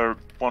throw your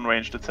 1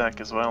 ranged attack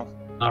as well.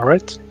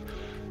 Alright.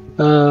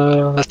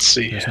 Let's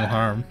see. There's no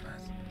harm.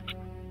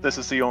 This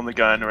is the only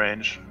guy in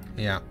range.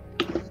 Yeah.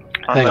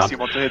 Unless on. you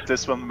want to hit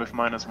this one with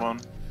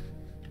 -1.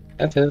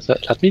 And,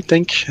 let me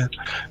think.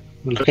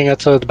 Looking at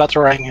the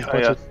batarang,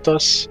 what yeah. it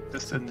does.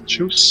 This didn't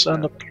Choose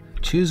and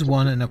Choose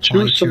one and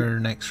apply Choose to your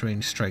next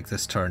range strike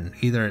this turn.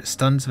 Either it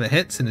stuns if it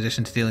hits in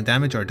addition to dealing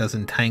damage, or it does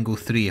entangle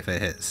 3 if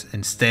it hits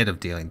instead of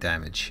dealing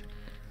damage.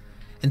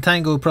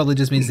 Entangle probably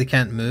just means they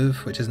can't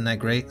move, which isn't that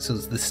great, so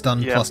the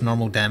stun Yeah. plus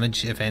normal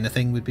damage, if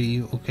anything, would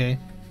be okay.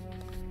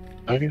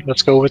 Okay,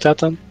 let's go with that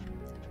then.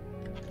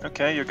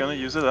 Okay, you're gonna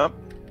use it up.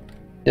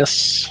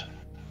 Yes.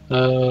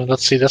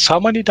 Let's see. That's how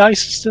many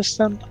dice is this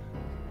then?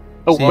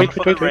 Oh, See, wait,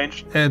 For wait, the wait.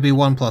 range. It would be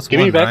 1 plus Give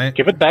 1, me back. right?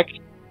 Give it back.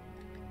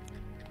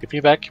 Give me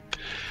back.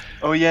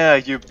 Oh yeah,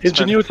 you spent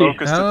Ingenuity.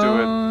 focus to do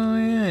it. Oh,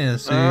 yeah,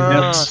 so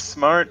Ah, Yes.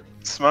 smart.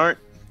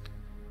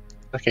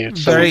 Okay,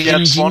 so Very you get 1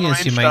 ingenious,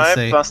 range you might die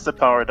say. plus the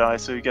power die,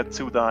 so you get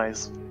 2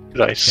 dice.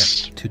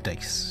 dice. yeah, 2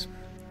 dice.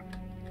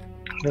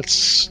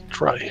 Let's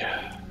try.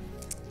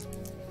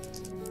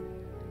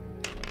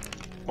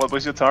 What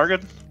was your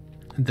target?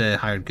 The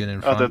hired gun in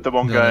Oh, front. the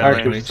one no, guy in no, Hired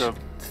range. range. So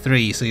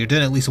 3, so you're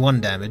doing at least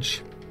 1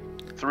 damage.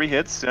 3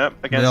 hits, yeah,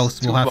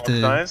 against 2 We'll have block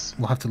to dice.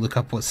 we'll have to look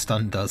up what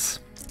stun does.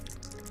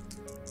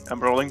 I'm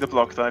rolling the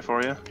block die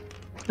for you.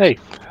 Hey,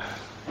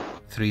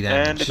 3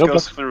 And damage. it No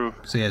goes block. through.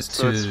 So he has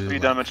So 2 it's 3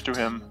 damage to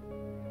him.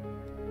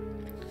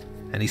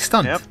 and he's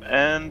stunned. Yep,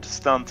 and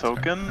stun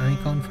token.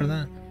 Icon for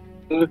that.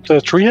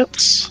 the 3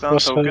 hits Stun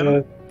was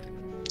token.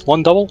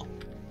 1 double,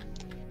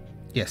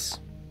 Yes.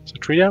 so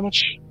 3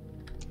 damage.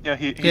 Yeah,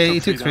 he Yeah, he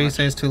took took 3, damage. so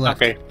he has 2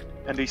 left. Okay,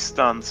 And he's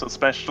stunned, so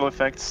special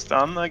effect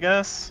stun, I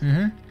guess.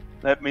 Mm-hmm.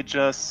 Let me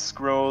just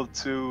scroll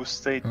to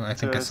state. Oh, I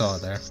think I saw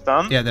it there.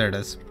 Stun. Yeah, there it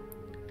is.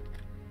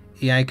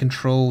 AI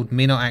controlled,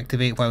 may not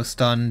activate while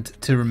stunned.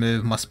 To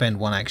remove, must spend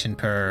 1 action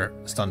per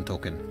stun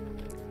token.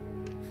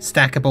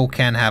 Stackable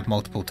can have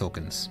multiple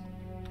tokens.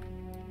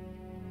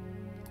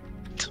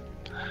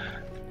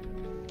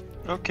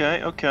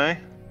 Okay.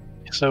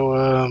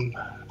 so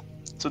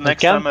So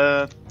next can- time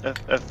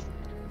a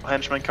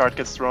henchman card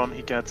gets drawn,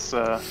 he gets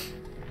the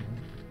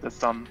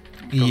stun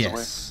goes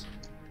Yes.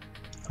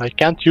 I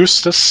can't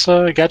use this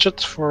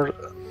gadget for away.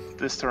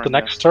 This turn. the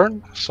next yes.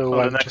 turn, so Oh,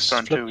 the I'm next just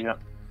turn flip- too, yeah.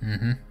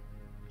 Mm-hmm.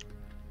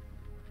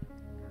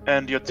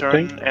 And your Okay.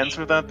 turn ends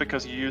with that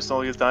because you used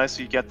all your dice,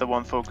 so you get the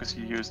 1 focus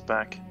you used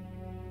back.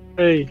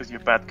 Hey, Because you're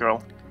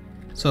Batgirl.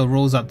 So it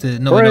rolls up to...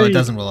 No, it Hooray!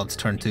 doesn't roll up to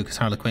turn 2 because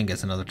Harley Quinn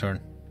gets another turn.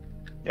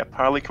 Yep,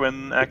 Harley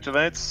Quinn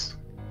activates.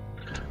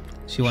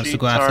 She wants She to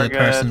go after the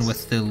person targets-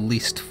 with the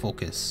least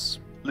focus.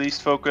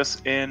 Least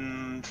focus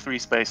in 3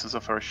 spaces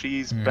of her.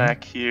 She's Mhm.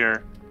 back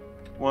here.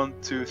 1,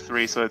 2,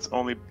 3, so it's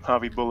only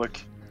Harvey Bullock.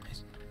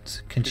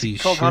 Can Is she he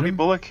called shoot Harvey him?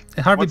 Bullock?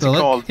 Harvey What's he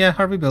Bullock. called? Yeah,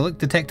 Harvey Bullock.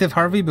 Detective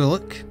Harvey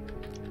Bullock.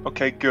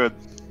 Okay, good.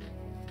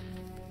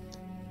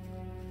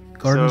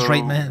 Gordon's So,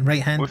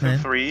 right hand Within man.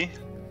 3.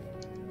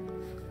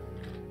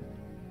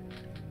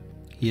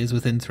 He is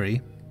within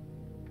 3.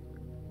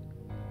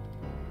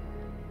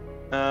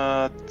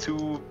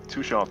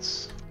 Two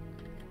shots.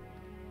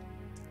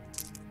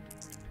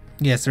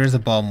 Yes, there is a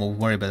bomb. We'll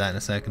worry about that in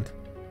a second.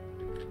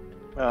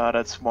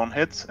 That's 1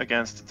 hit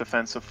against a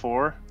defense of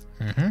 4.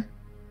 Mm-hmm.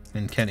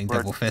 And counting Or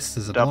double fists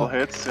as a Double block.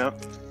 hits, yep.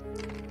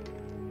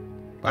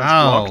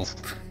 Wow.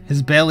 blocked.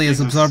 His belly is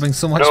Jesus. absorbing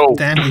so much No.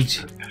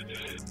 damage.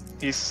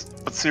 He's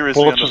but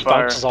seriously bullet under just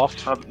fire. bounces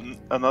off.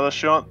 Another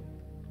shot.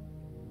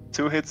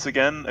 2 hits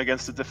again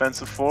against the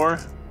defense of 4.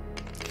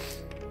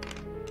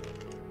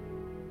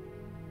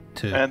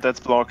 2. And that's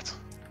blocked.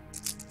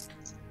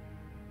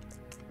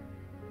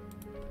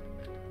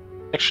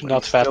 Actually, But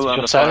not he's fat. still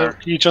under Because fire.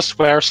 he just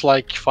wears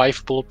like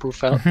 5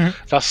 bulletproof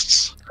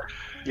vests.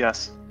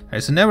 Yes.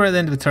 Alright, so now we're at the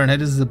end of the turn. How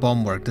does the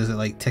bomb work? Does it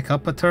like tick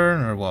up a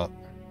turn or what?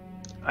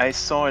 I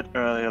saw it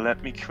earlier.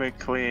 Let me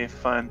quickly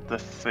find the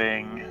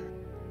thing.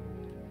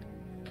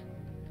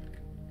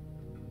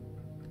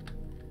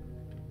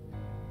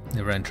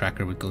 The round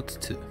tracker would go to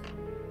 2.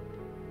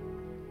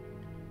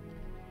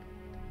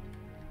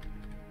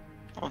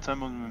 All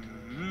time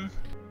on.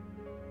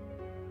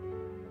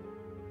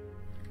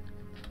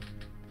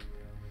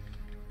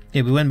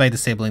 Yeah, we win by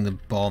disabling the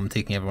bomb,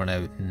 taking everyone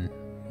out, and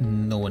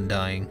no one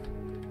dying.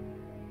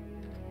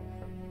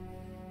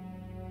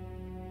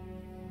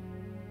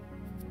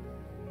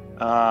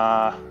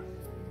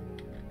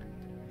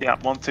 Yeah,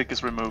 1 tick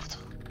is removed.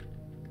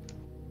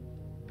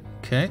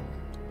 Okay.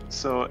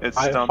 So it's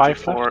I have down 5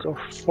 to 4. left or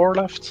 4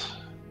 left.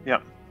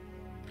 Yeah.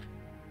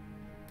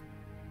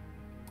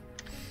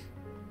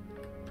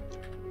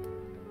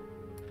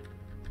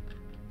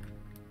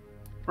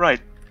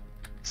 Right.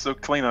 So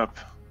cleanup.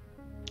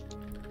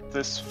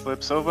 This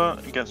flips over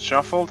and gets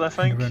shuffled, I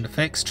think. Round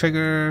effects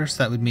triggers.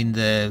 That would mean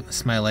the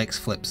Smile X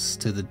flips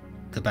to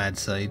the bad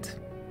side.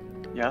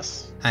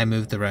 Yes. I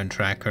move the round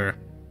tracker.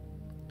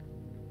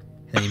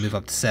 Then you move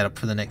up to set up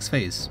for the next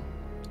phase.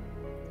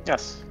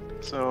 Yes.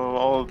 So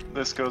all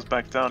this goes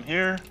back down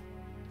here.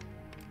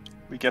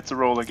 We get to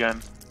roll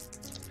again.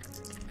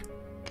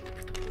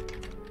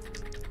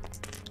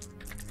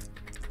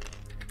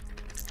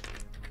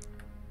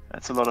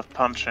 That's a lot of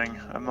punching.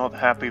 I'm not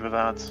happy with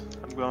that.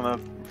 I'm gonna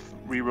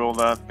re-roll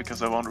that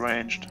because I want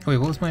ranged. Wait,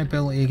 what was my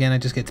ability again? I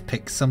just get to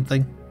pick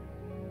something?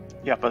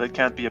 Yeah, but it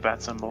can't be a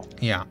bat symbol.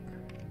 Yeah.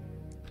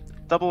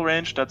 Double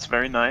range, that's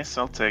very nice.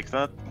 I'll take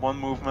that. 1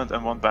 movement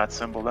and 1 bat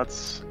symbol.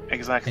 That's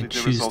exactly I the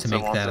choose results to I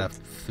make wanted. that a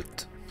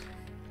foot.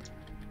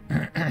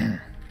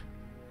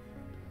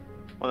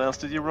 What else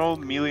did you roll?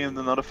 Melee and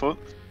another foot?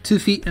 2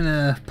 feet and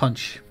a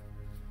punch.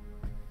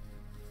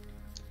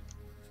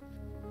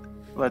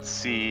 Let's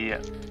see.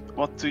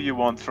 What do you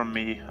want from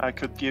me? I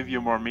could give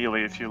you more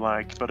melee if you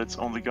like, but it's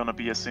only gonna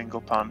be a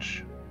single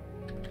punch.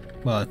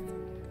 Well,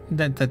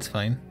 that's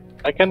fine.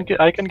 I can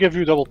give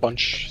you double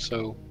punch.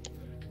 So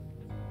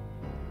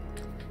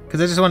Because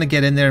I just want to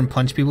get in there and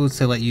punch people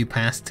to let you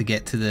pass to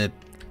get to the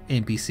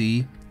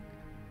NPC.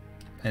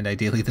 And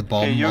ideally the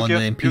bomb Okay, on the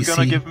NPC. you're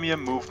gonna give me a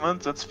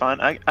movement, that's fine.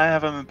 I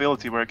have an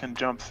ability where I can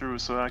jump through,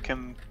 so I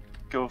can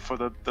go for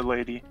the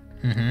lady.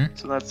 Mm-hmm.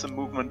 So that's a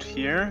movement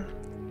here.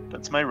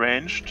 That's my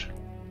ranged.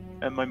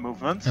 And my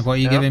movement. And what are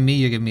you yeah. giving me?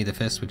 You're giving me the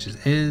fist, which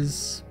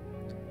is...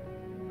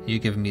 You're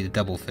giving me the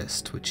double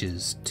fist, which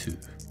is 2.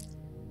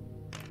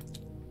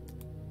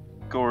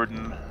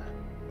 Gordon.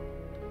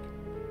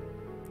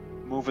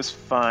 Move is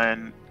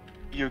fine.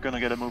 You're gonna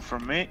get a move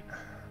from me.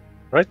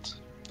 right,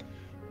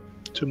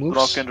 2 moves.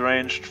 Block and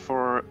ranged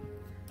for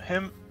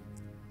him.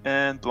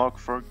 And block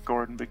for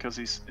Gordon because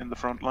he's in the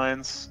front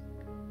lines.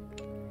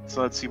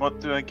 So let's see,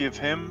 what do I give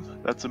him?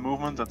 That's a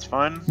movement, that's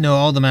fine. No,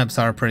 all the maps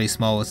are pretty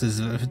small. It's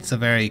a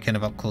very kind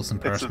of up close and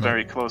personal. It's a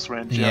very close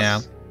range, Yeah.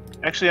 yes.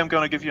 Actually, I'm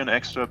gonna give you an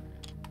extra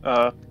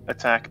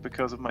attack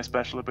because of my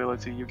special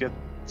ability. You get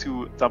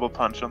 2 double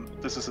punch on.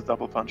 This is a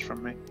double punch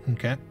from me.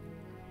 Okay.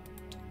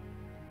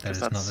 That is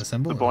not That's the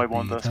symbol. The boy It'll be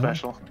wonder that one.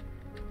 special.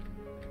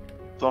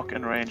 Block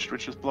and ranged,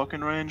 which is block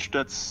and ranged.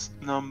 That's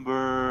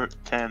number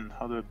 10.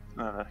 How do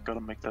I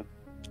gotta make that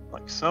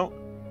like so.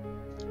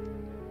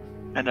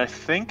 And I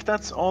think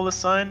that's all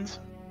assigned.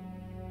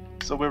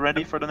 So we're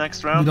ready for the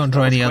next round. We don't That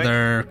draw was any quick.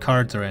 other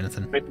cards or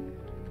anything.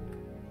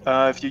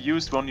 If you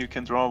used one, you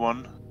can draw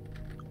one.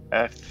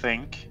 I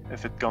think,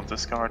 if it got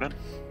discarded.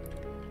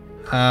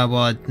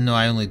 Well, no,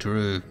 I only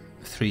drew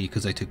 3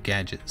 because I took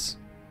gadgets.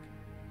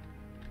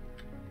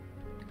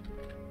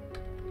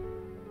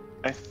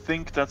 I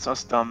think that's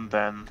us done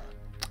then.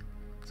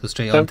 So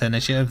straight So- on to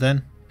initiative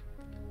then.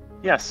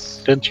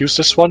 Yes. Didn't use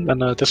this one,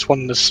 and this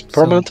one is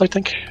permanent, I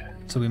think.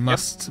 So we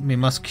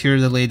must cure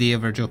the lady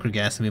of her Joker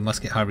gas, and we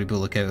must get Harvey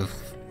Bullock out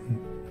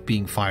of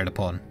being fired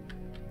upon.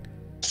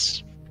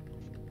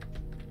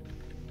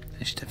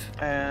 Initiative.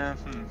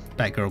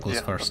 Batgirl goes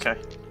Yeah, first. okay.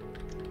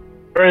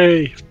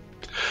 Hooray!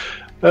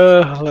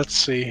 Let's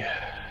see.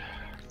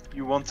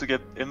 You want to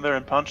get in there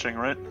and punching,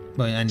 right?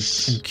 Well, and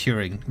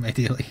curing,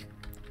 ideally.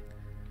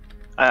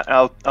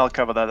 I'll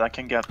cover that. I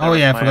can get there Oh with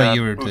yeah, I my, forgot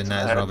you were boot doing to that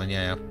the as head. Robin.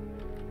 Yeah,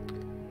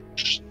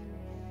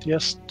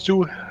 Yes,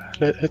 2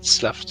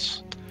 hits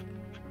left.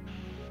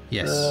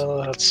 Yes.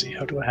 Let's see,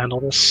 how do I handle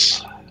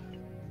this?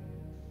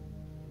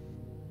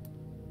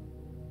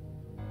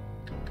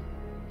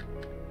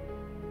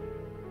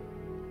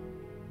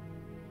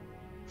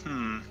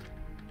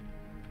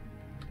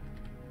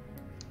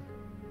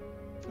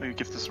 Oh, you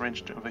give this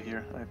range over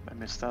here. I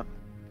missed that.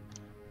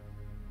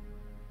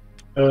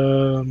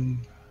 Well,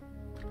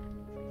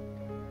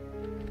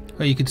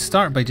 you could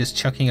start by just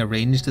chucking a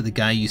range to the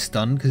guy you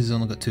stunned because he's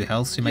only got 2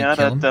 health, so you might Yeah,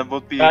 kill him. that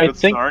would be a I good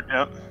think- start.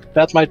 Yeah.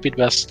 That might be the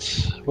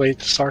best way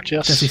to start,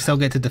 yes. Does he still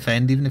get to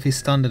defend even if he's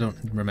stunned? I don't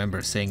remember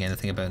saying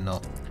anything about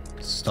not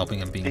stopping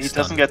him being He stunned.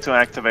 doesn't get to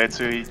activate,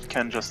 so he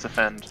can just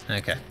defend.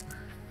 Okay.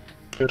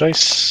 2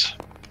 dice.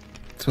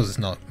 suppose it's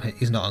not.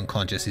 He's not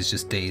unconscious. He's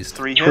just dazed.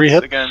 Three Three hits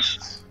hit.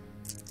 against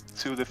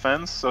 2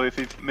 defense, so if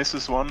he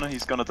misses one,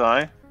 he's gonna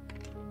die.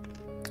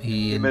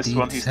 He missed indeed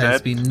one, he's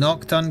has dead. been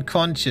knocked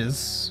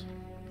unconscious.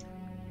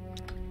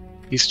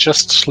 He's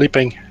just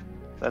sleeping.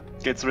 That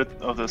gets rid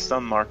of the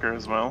stun marker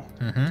as well.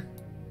 Mm-hmm.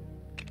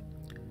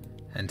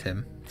 And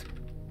him.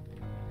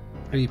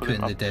 Where are you Put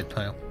putting him the up. dead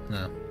pile?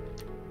 No.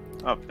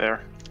 Up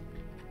there.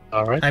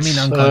 Alright. I mean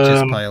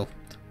unconscious pile.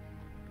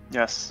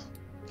 Yes.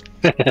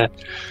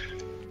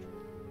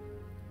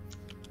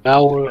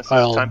 Now Guess it's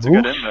I'll time to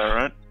move. get in there,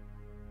 right?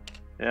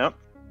 Yep.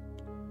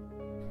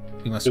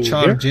 We must Through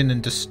charge in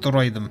and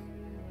destroy them.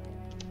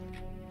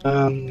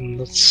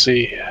 Let's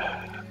see.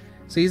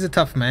 So he's a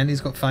tough man,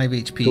 he's got 5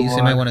 HP, Do so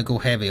you might I- want to go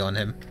heavy on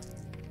him.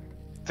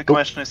 The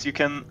question is, you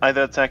can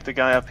either attack the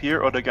guy up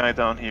here or the guy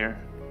down here.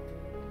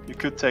 You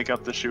could take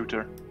out the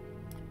shooter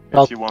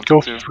if you want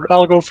to.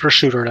 I'll go for a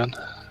shooter then.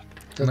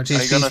 How much Are you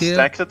HP gonna is here?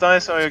 stack the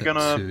dice or are you He's got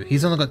gonna... 2.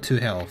 He's only got 2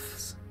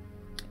 health.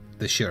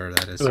 The shooter,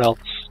 that is. Who else?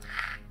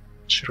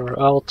 Shooter.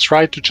 I'll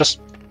try to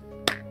just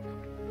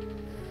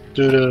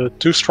do the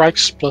 2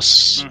 strikes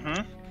plus.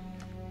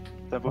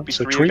 Mm-hmm. That would be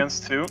So 3 three.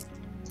 against 2.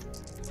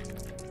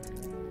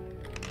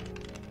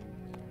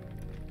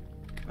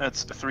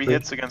 That's 3 Three.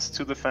 hits against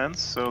 2 defense,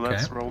 so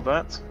let's Okay. roll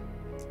that.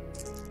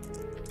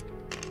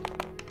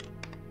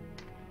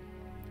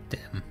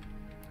 Damn.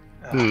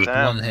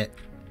 Damn. 1 hit.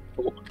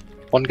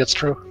 1 gets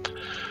through.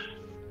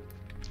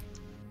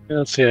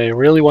 Let's see. I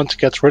really want to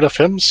get rid of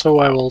him, so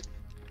I will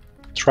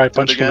try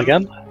punching him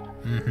again. again.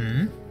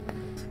 Mm-hmm.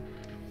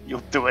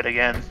 You'll do it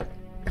again.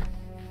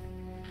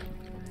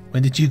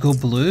 When did you go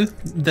blue?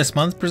 This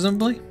month,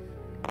 presumably?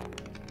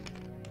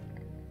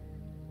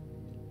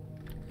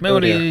 Might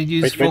want to dear.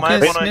 use Wait, You wait, might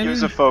focus, want to maybe?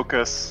 use a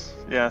focus.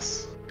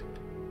 Yes.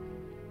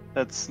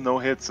 That's no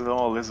hits at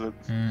all, is it?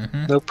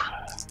 Mm-hmm. Nope.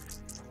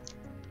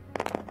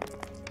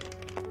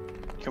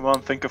 Come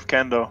on, think of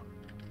Kendo.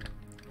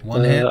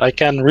 1 hit. I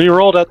can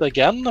re-roll that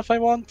again if I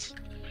want.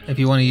 If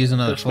you want to use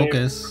another There's no-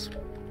 focus.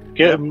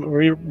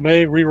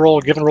 May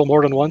re-roll, given roll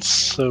more than once.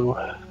 So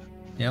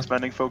Yep.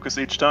 Spending focus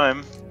each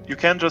time. You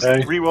can just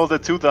Okay. re-roll the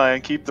 2 die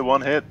and keep the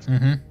 1 hit.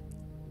 Mm-hmm.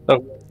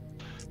 Oh.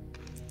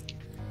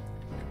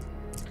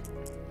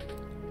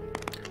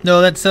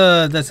 No, that's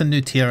a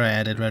new tier I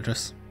added,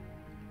 Redress.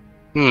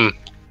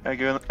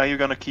 Are you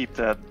gonna keep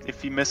that?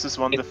 If he misses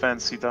 1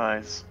 defense, he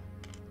dies.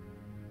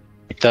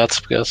 like that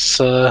because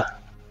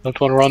don't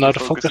want to run out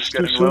of focus is too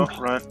getting soon. low,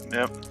 right?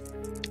 Yep.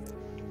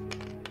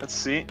 Let's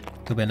see.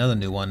 Could be another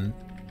new one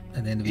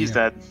at the end of the He's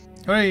year. dead.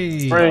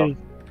 Hooray! Right.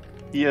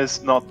 He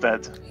is not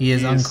dead. He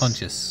is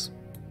unconscious.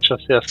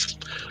 Just yes.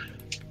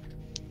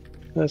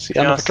 Let's see.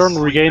 End of a Just turn,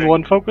 regain sleeping.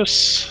 1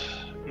 focus.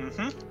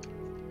 Mm-hmm.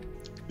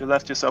 You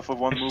left yourself with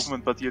 1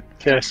 movement, but you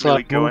Okay, can't so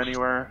really I've go moved.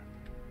 anywhere.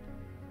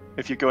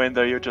 If you go in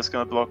there, you're just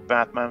gonna block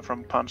Batman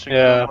from punching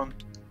Yeah. someone.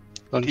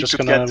 I'm He just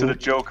could gonna get to the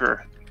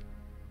Joker.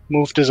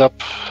 move this up.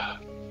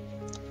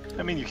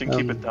 I mean, you can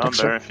keep it down think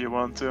so. there if you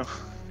want to.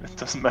 It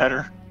doesn't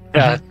matter.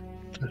 Yeah,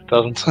 it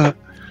doesn't.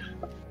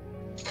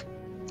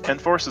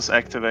 Enforcers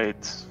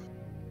activate.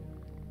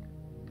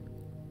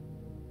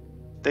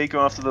 They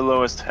go after the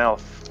lowest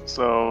health.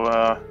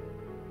 So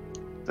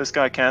this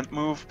guy can't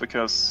move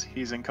because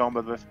he's in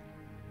combat with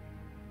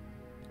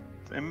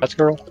him. That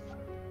girl.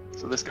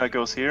 So this guy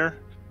goes here.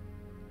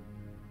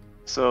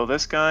 So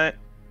this guy...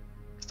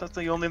 Is that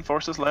the only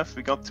enforcers left?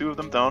 We got 2 of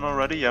them down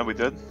already? Yeah, we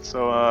did.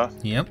 So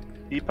Yep.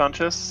 he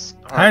punches.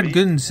 Hired Harvey.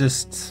 goons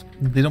just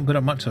they don't put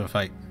up much of a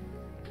fight.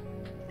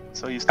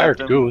 So he Hired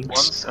stabbed him goons.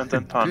 once and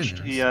then Hired punched.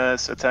 goons. He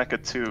has attack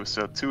at 2,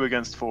 so 2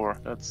 against 4.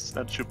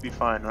 That should be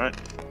fine, right?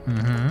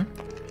 Mm-hmm.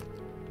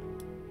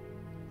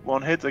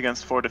 1 hit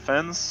against 4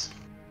 defense.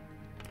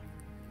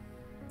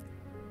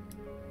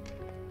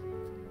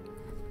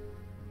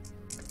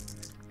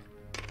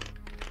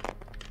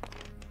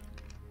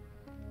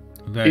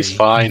 Very, He's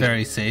fine.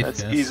 Very safe.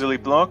 That's yes. easily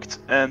blocked,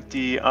 and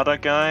the other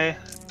guy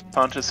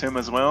punches him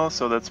as well.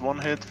 So that's 1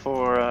 hit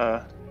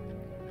for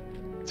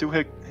 2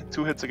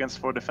 hits against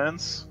 4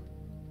 defense.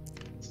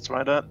 Let's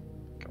try that.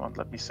 Come on,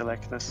 let me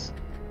select this.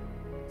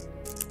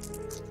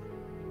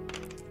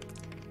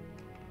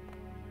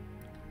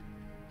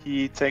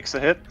 He takes a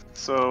hit,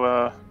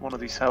 so 1 of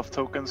these health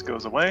tokens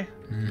goes away,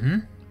 Mm-hmm.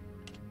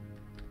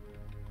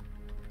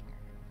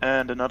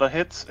 and another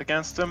hit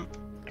against him.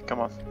 Come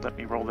on, let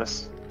me roll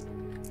this.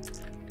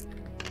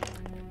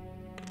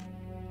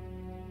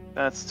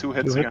 That's 2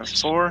 hits 2 against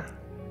hits. 4.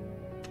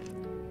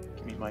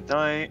 Give me my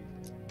die.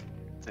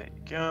 There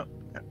you go.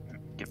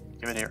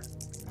 Give it here.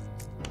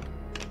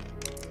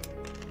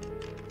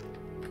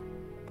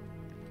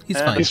 He's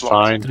And fine. He's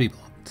fine. 3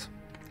 blocked.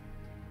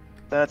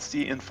 That's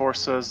the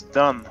enforcers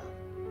done.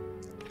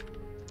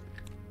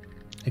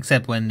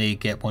 Except when they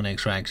get 1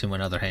 extra action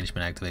when other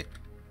henchmen activate.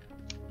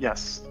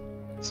 Yes.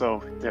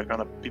 So they're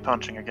gonna be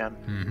punching again.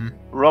 Mm-hmm.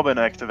 Robin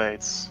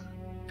activates.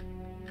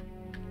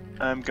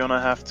 I'm gonna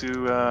have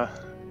to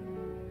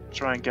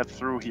try and get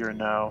through here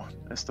now,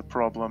 is the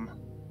problem.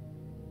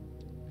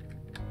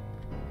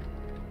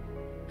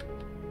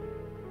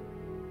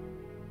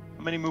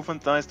 How many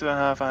movement dice do I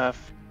have? I have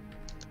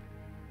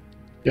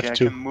You Okay, have I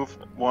two. can move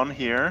one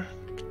here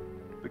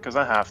because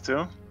I have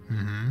to.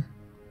 Mm-hmm.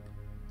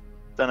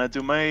 Then I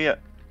do my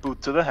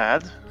boot to the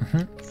head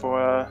Mm-hmm.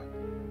 for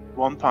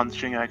one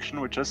punching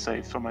action, which I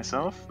saved for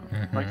myself,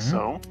 like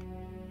so.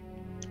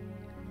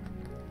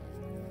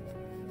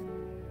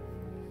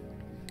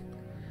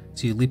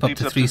 So you leap up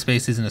Leaps to up 3 to-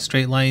 spaces in a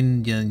straight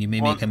line, and you may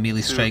make a 1,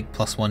 melee 2, strike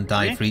plus 1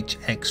 die 3. for each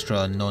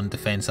extra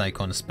non-defense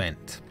icon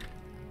spent.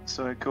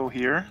 So I go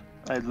here.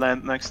 I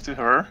land next to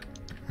her.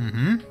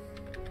 Mm-hmm.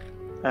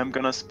 I'm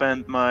gonna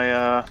spend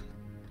my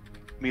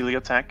melee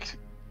attack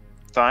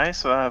die,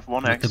 so I have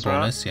one With extra. the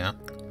bonus, yeah.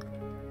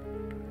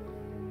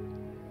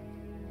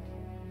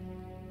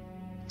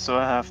 So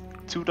I have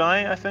 2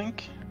 die, I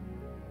think.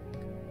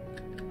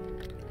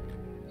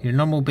 Your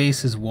normal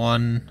base is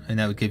 1, and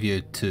that would give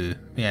you 2.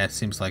 Yeah, it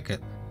seems like it.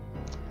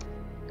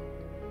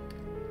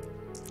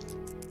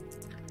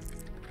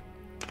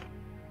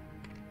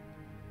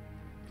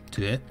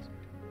 To hit.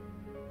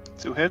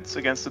 2 hits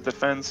against the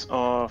defense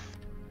of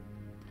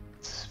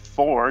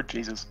 4.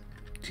 Jesus.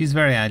 She's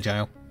very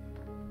agile.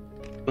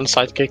 And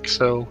sidekick,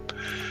 so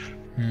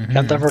Mm-hmm.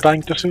 can't ever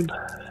dying too soon.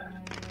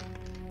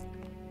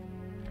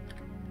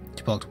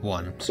 She blocked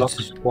 1, so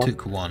Blocked she 1.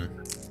 took 1.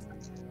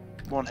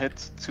 1 hit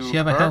to Does she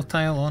have a her. health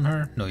tile on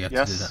her? No, you have to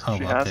do Yes, that. Oh,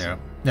 she up has. there.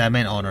 Yeah, I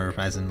meant on her,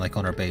 as in like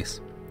on her base.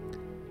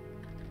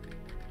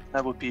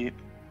 That would be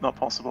not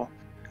possible.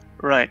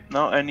 Right,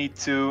 now I need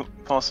to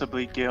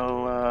possibly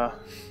go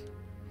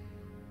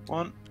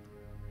 1,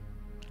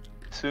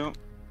 2,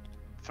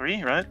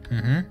 3, right?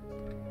 Mm-hmm.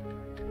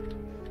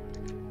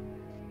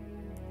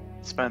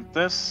 Spend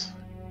this.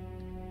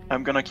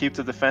 I'm gonna keep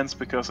the defense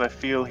because I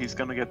feel he's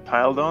gonna get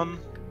piled on.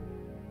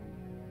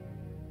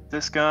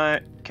 This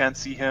guy, can't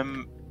see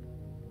him.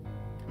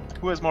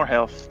 Who has more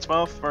health?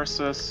 12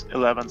 versus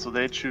 11, so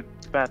they'd shoot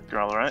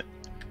Batgirl, right?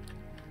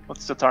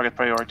 What's the target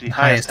priority?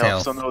 Highest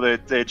health. So health. no,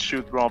 they'd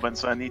shoot Robin,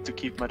 so I need to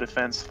keep my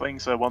defense thing,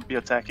 so I won't be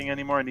attacking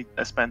anymore.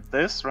 I spent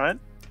this, right?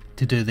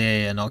 To do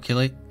the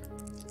inoculate.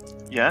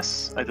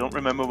 Yes, I don't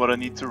remember what I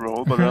need to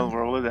roll, but I'll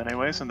roll it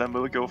anyways, and then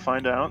we'll go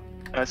find out.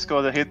 I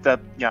scored a hit that,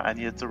 yeah, I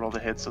needed to roll the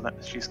hit so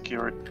that she's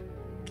cured.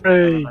 I Hey.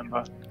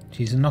 remember.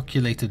 She's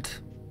inoculated.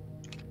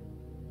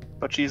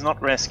 But she's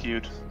not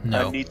rescued.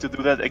 No. I need to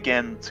do that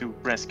again to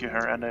rescue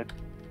her, and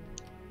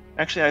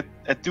actually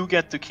I do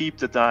get to keep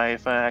the die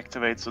if I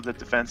activate, so the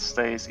defense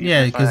stays. even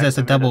Yeah, if I because that's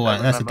a activate it, double. I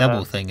That's a remember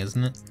double that. thing,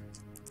 isn't it?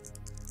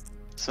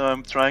 So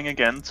I'm trying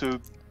again to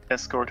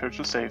escort her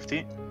to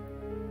safety,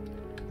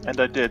 and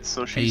I did.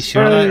 So Are you she's.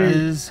 sure that Hey.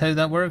 is how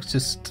that works?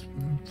 Just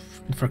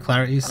for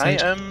clarity's I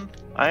sake.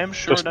 am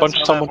sure Just that's punch how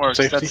that someone to works.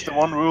 safety. That's the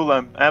one rule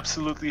I'm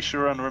absolutely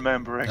sure I'm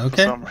remembering for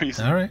Okay. some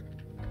reason. All right.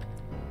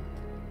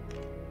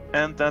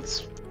 And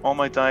that's all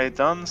my die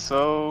done.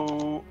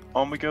 So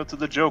on we go to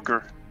the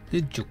Joker.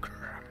 The Joker.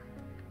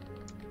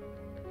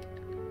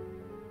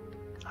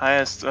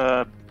 Highest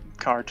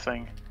card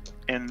thing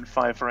in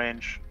 5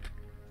 range.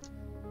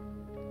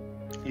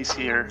 He's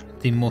here.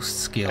 The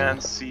most skill.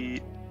 Can see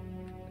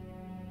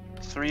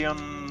 3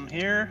 on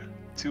here,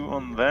 2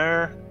 on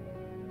there.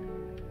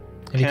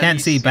 If you can can't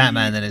he see see-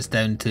 Batman, then it's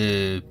down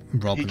to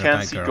Robin He or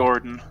can't see Batgirl.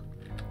 Gordon.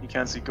 He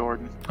can't see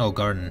Gordon. Oh,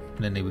 Gordon.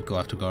 Then they would go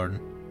after Gordon.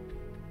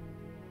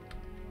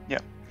 Yeah,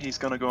 he's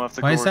gonna go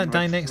after Why Gordon. is that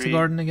die with next to 3.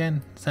 Gordon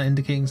again? Is that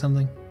indicating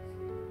something?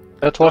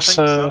 That was think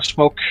so.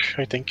 smoke,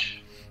 I think.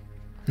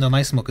 No,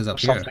 my smoke is up Or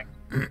here.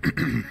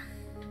 something.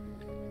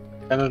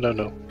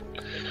 No.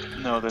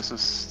 No, this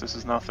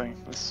is nothing.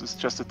 This is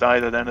just a die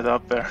that ended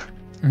up there.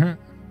 Mhm.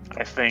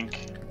 I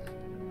think.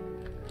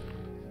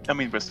 I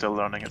mean, we're still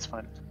learning. It's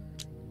fine.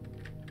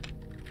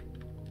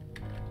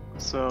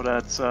 So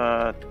that's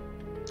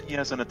he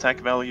has an attack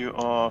value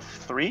of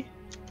 3.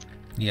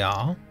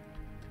 Yeah.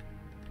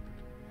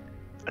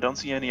 I don't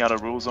see any other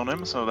rules on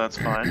him, so that's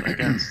fine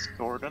against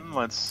Gordon.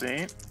 Let's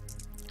see.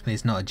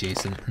 He's not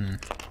adjacent.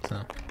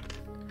 So.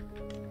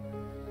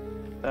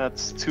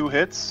 That's 2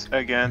 hits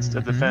against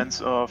a Mhm.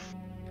 defense of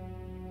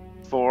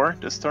 4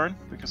 this turn,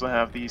 because I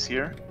have these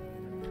here.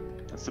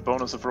 That's the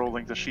bonus of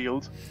rolling the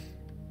shield.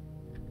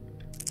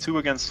 2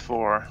 against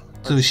 4.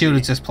 So the Let's shield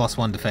see. is just plus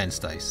 1 defense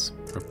dice.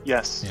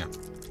 Yes. Yeah.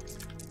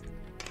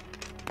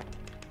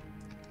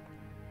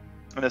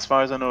 And as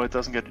far as I know, it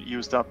doesn't get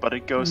used up, but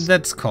it goes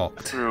That's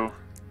cocked. through.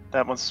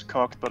 That one's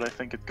cocked, but I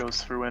think it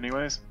goes through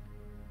anyways.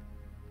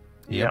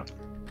 Yep. Yeah.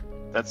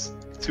 That's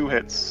 2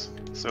 hits.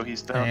 So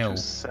he's down Ow. to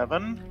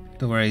 7.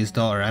 Don't worry, his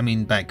daughter. I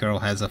mean,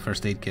 Batgirl has a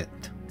first aid kit.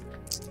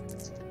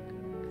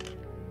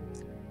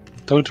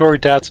 Don't worry,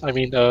 Dad. I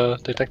mean,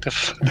 detective.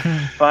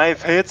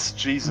 5 hits?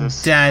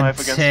 Jesus. 5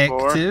 against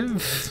 4.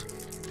 Detective.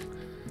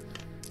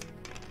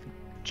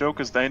 Joke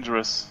is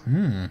dangerous.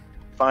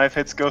 5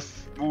 hits go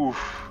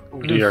oof.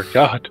 Oh dear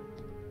God.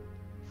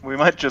 We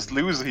might just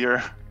lose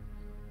here.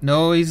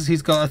 No,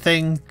 he's got a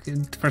thing.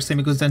 The first time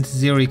he goes down to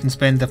 0, he can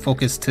spend the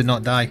focus to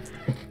not die.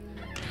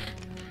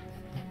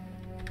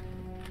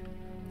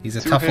 He's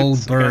a 2 tough old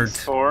hits bird.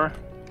 against 4.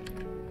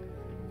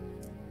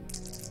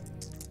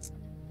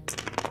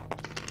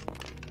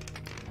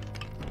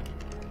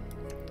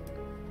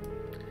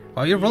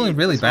 Wow, you're rolling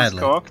really This one's badly.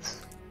 cocked.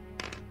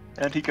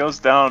 And he goes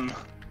down.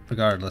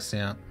 Regardless,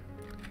 yeah.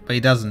 But he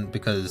doesn't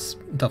because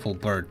Duffel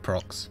Bird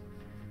procs.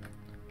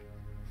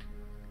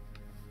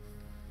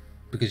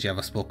 Because you have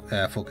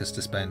a focus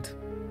to spend.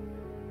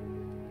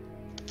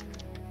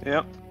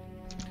 Yep.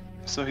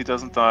 So he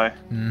doesn't die.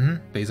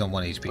 But he's on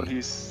 1 HP. But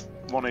he's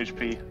 1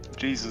 HP.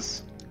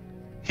 Jesus.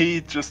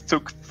 He just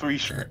took 3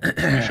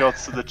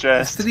 shots to the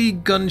chest. 3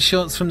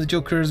 gunshots from the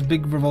Joker's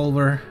big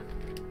revolver.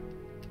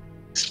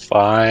 It's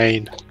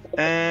fine.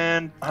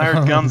 And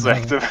hired guns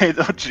activate.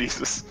 Oh,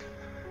 Jesus.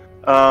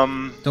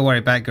 Don't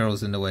worry,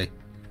 Batgirl's in the way.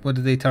 What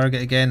did they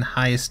target again?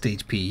 Highest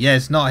HP. Yeah,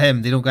 it's not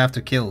him. They don't go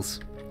after kills.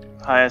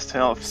 Highest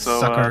health, so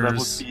that would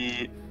Suckers.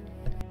 be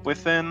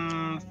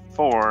within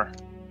 4.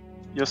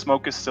 Your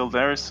smoke is still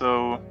there,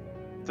 so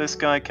this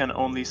guy can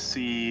only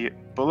see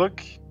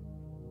Bullock.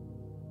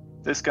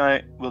 This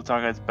guy will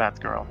target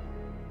Batgirl.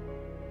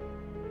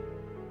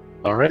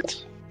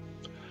 Alright.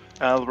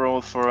 I'll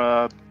roll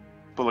for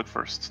Bullock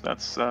first.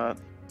 That's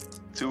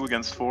 2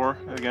 against 4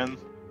 again.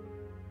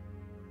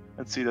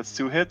 Let's see, that's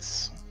 2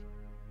 hits.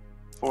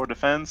 4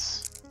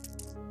 defense.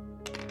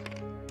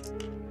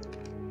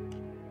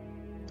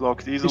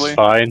 Blocked easily. He's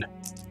fine.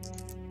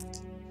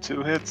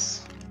 2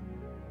 hits.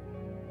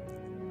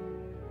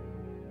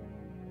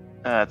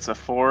 It's a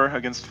 4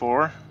 against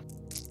 4.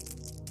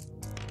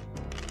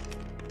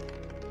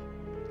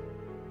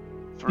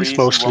 3, He's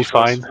mostly so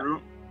 1 goes fine.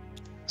 through.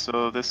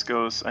 So this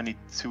goes, I need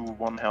 2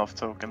 1 health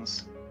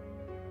tokens.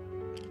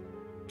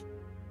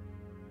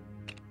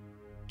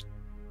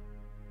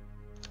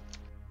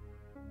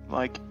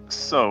 Like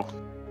so.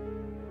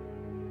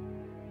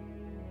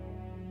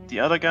 The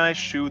other guy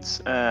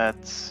shoots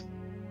at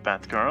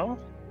Batgirl.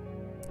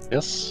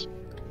 Yes.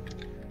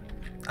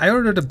 I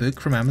ordered a book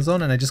from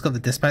Amazon and I just got the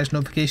dispatch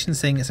notification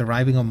saying it's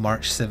arriving on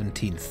March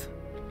 17th.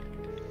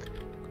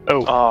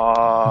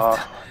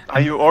 Oh.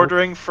 Are you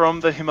ordering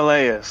from the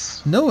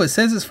Himalayas? No, it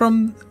says it's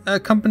from a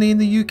company in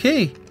the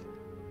UK.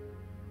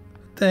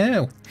 What the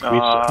hell?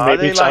 Are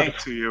maybe they it's lying out-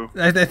 to you?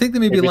 I think they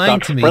may be Maybe it's lying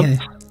out to of me.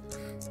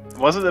 print?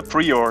 Was it a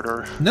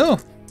pre-order? No,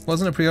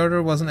 wasn't a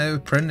pre-order, wasn't out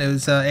of print. It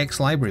was an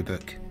ex-library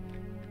book.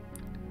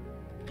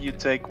 You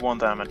take 1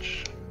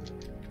 damage.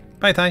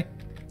 Bye, Ty.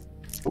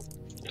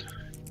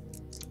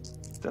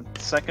 The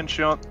second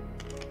shot.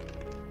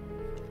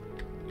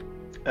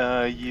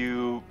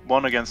 You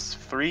 1 against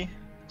 3.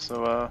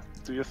 So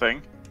do your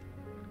thing.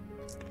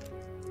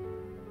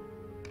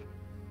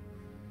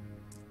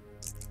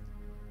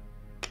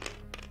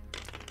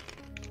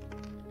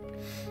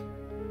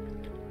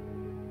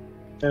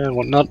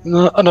 And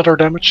another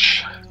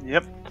damage.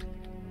 Yep.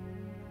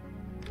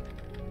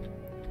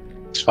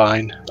 It's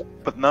fine.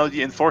 But now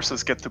the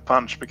enforcers get to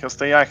punch because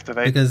they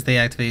activate. Because they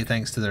activate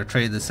thanks to their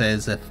trait that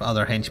says if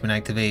other henchmen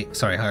activate,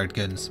 sorry, hired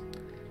guns,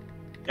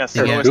 Yes,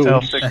 they they get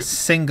always tell a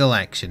single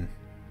action.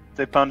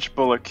 they punch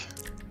Bullock.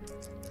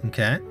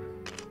 Okay.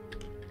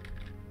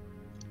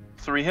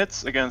 3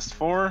 hits against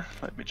 4.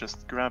 Let me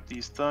just grab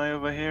these die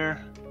over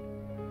here.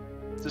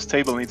 This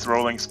table needs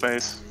rolling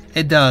space.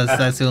 It does,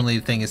 that's the only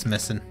thing it's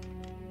missing.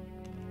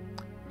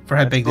 For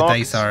how It's big the blocked.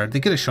 dice are, they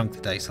could have shrunk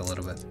the dice a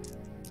little bit.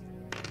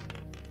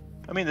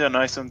 I mean, they're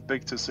nice and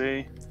big to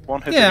see.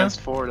 1 hit Yeah.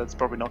 against 4, that's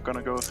probably not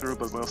gonna go through,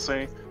 but we'll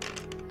see.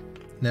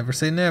 Never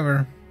say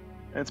never.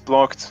 It's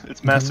blocked.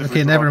 It's massively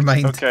Okay, never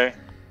blocked. mind. Okay.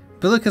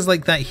 Bullock is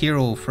like that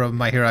hero from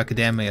My Hero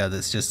Academia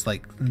that's just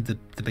like the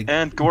big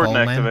And Gordon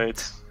ball man.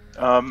 activates.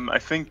 I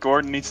think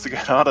Gordon needs to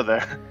get out of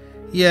there.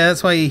 Yeah,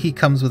 that's why he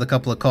comes with a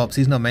couple of cops.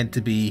 He's not meant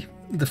to be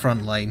the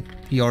front line.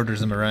 He orders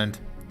them around.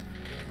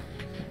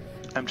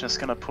 I'm just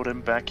gonna put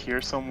him back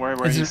here somewhere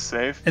where Is he's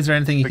safe. Is there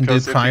anything you can do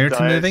Because if he prior to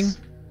dies- moving?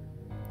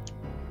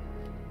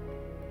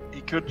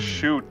 He could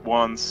shoot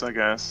once, I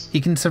guess. He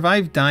can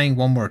survive dying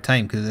one more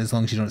time because as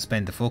long as you don't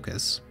spend the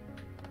focus.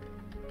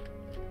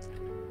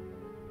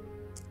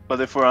 But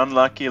if we're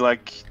unlucky,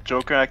 like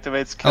Joker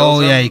activates, kills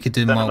Oh him, yeah, you could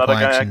do then multiple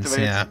another guy actions. activates.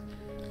 Yeah.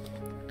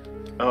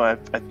 Oh,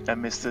 I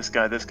missed this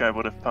guy. This guy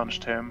would have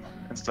punched him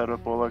instead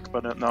of Bullock,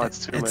 but now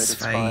it's too late. It's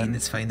It's fine. fine.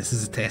 It's fine. This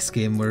is a test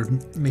game. We're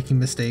making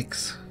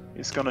mistakes.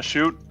 He's gonna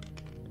shoot.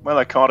 Well,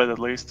 I caught it at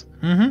least.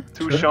 Mm-hmm.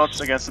 2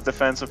 shots against the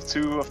defense of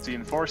 2 of the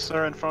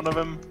enforcer in front of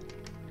him.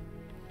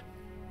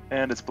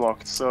 And it's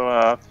blocked.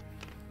 So,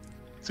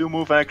 2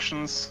 move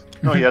actions.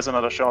 No, he has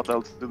another shot.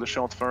 I'll do the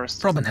shot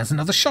first. Robin has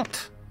another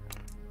shot.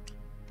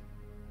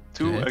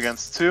 2 Good.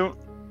 against 2.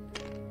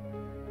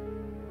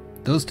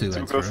 Those two 2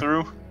 went go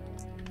through. through.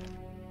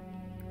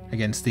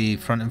 Against the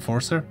front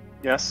enforcer.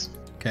 Yes.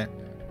 Okay.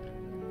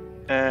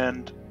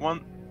 And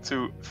 1,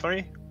 2,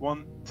 3.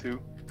 1, 2,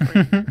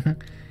 3.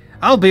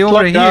 I'll be over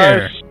Look, here.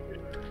 guys.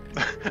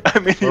 I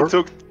mean, he Or-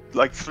 took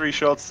like 3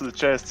 shots to the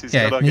chest. He's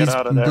Yeah, gotta he's get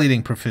out of there.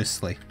 bleeding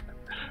profusely.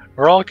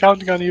 We're all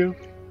counting on you.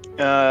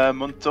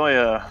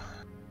 Montoya.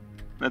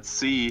 Let's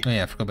see. Oh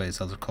yeah, I forgot about his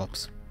other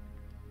cops.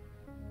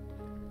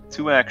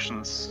 2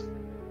 actions.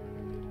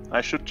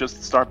 I should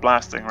just start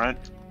blasting, right?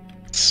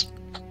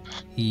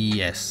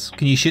 Yes.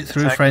 Can you shoot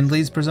through Attack.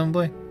 friendlies,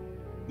 presumably?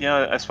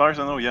 Yeah, as far as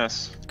I know,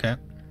 yes. Okay.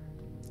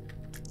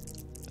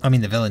 I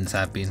mean, the villains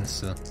have been,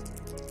 so...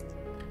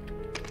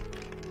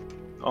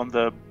 on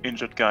the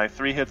injured guy.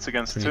 3 hits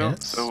against 3 2,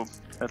 hits. so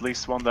at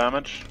least 1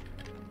 damage.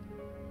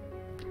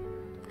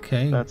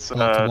 Okay, That's,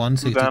 blocked 1,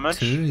 so 2 he took damage.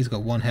 2. He's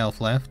got 1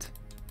 health left.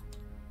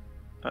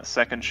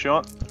 Second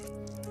shot.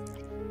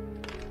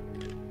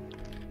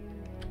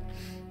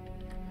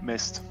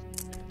 Missed.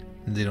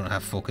 They don't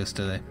have focus,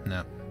 do they?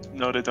 No.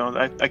 No, they don't.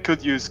 I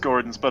could use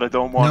Gordon's, but I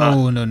don't want to.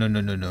 No, no, no,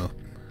 no, no, no.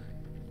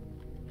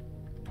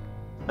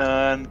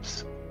 And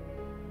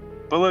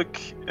Bullock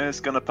is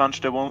going to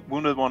punch the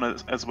wounded one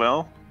as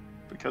well,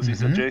 because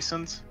he's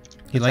adjacent.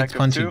 He likes Attack of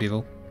punching 2.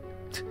 people.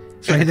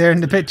 It's right there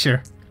in the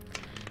picture.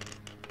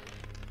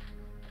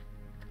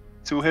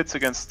 2 hits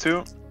against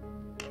 2.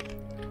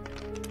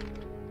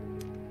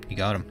 You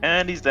got him.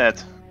 And he's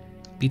dead.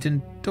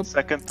 Beaten. Dope.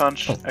 Second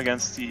punch Oh.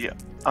 against the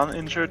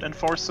uninjured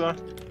enforcer.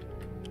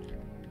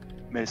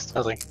 Missed.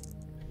 Nothing.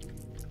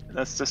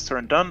 That's this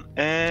turn done.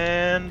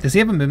 And Does he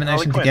have a movement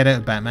Harley action to Quinn. get out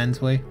of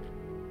Batman's way?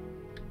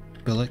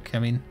 Bullock, I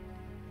mean.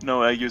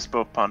 No, I used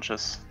both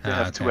punches. They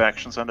have 2 okay.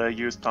 actions and I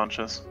used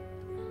punches.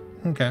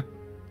 Okay.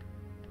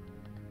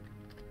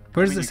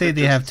 Where does mean, it you say could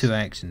they have just- 2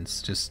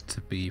 actions, just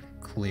to be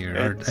clear?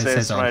 Or It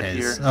says on right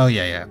his. here. Oh,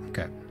 yeah, yeah,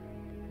 okay.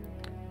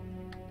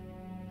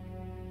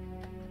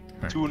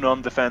 2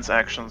 non-defense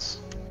actions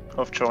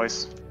of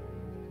choice.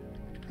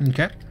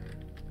 Okay.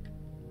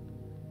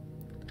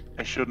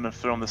 I shouldn't have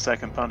thrown the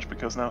second punch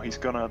because now he's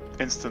gonna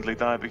instantly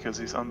die because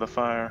he's under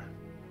fire.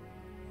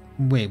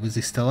 Wait, was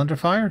he still under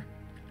fire?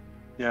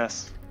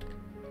 Yes,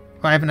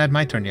 Well, I haven't had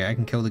my turn yet. I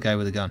can kill the guy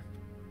with a gun.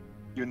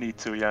 you need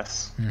to,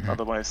 yes. Mhm.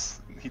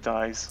 Otherwise, he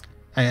dies.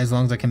 As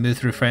long as I can move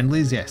through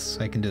friendlies, yes,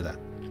 I can do that.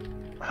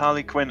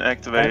 Harley Quinn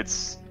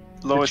activates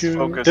lowest Didn't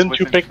focus. you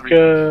within pick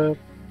 3.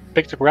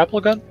 pick the grapple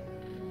gun?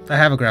 I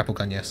have a grapple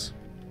gun, yes.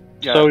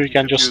 Yeah, So you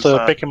can could just use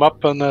that. pick him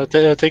up and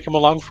take him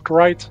along for the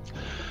ride.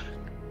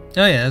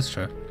 Oh, yeah, that's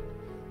true.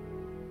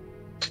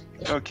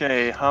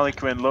 Okay, Harley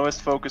Quinn,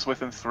 lowest focus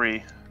within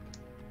 3.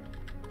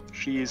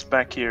 She's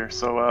back here,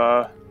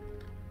 so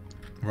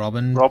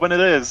Robin. Robin it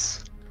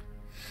is.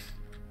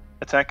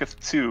 Attack of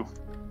 2.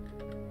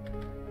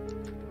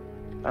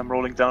 I'm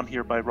rolling down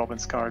here by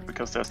Robin's card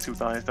because there's 2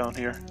 dice down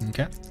here.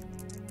 Okay.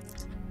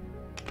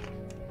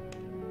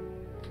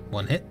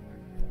 1 hit.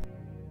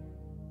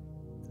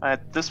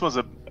 This was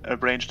a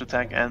ranged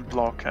attack and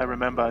block. I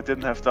remember I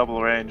didn't have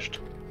double ranged.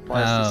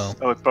 Why is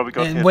this? Oh. Oh, it probably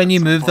got hit When at you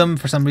some move point. them,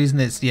 for some reason,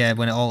 it's, yeah,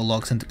 when it all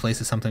locks into place,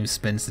 it sometimes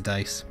spins the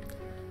dice.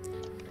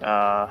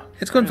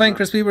 It's going fine,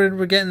 Crispy.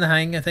 We're getting the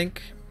hang, I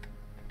think.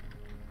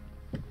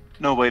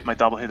 No, wait, my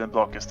double hit and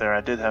block is there.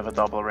 I did have a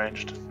double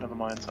ranged. Never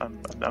mind,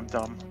 I'm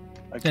dumb.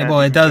 I Yeah, can't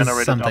well, it even does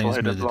generate a double sometimes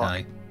hit move and the block.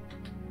 die.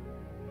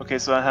 Okay,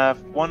 so I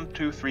have 1,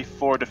 2, 3,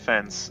 4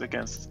 defense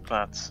against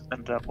that,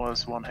 and that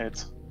was 1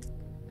 hit.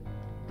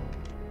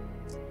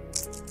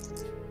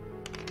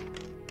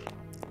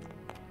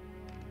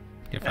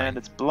 You're fine. And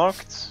it's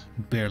blocked.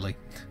 Barely.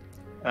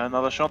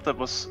 Another shot that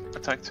was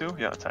attack 2.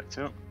 Yeah, attack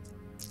 2.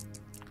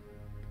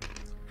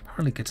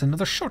 Harley gets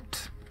another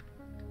shot.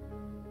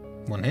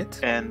 1 hit.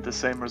 And the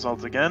same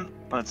result again.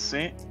 Let's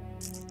see.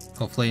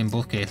 Hopefully in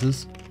both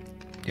cases.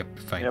 Yep,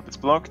 fine. Yep, it's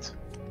blocked.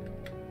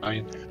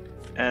 Fine.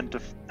 And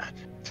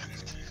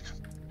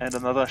and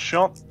another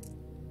shot.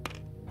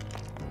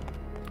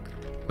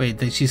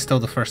 Wait, she's still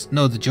the first.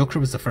 No, the Joker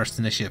was the first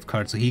initiative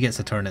card, so he gets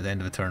a turn at the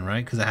end of a turn,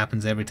 right? Because it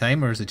happens every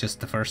time, or is it just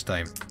the first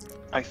time?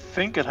 I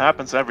think it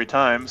happens every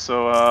time,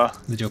 so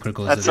The Joker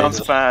goes that at the end.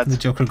 sounds bad. The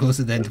Joker goes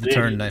at the end of the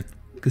turn then,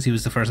 because he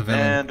was the first villain.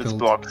 And it's killed.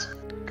 blocked.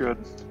 Good.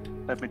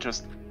 Let me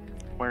just...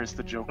 Where's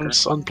the Joker?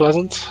 It's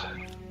unpleasant.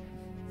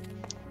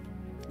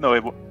 No,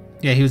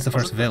 Yeah, he was the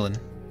Was first it? villain.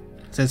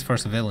 It says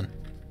first villain.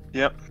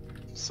 Yep.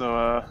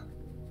 So,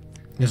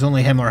 There's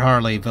only him or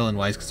Harley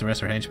villain-wise, because the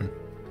rest are henchmen.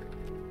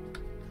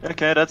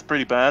 okay, that's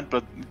pretty bad,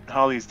 but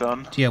Harley's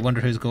done. Gee, I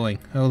wonder who's going.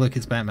 Oh, look,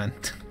 it's Batman.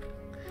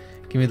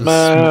 Give me those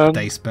Man. smoke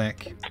dice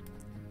back.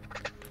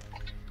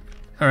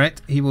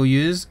 Alright, he will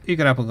use a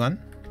grapple gun,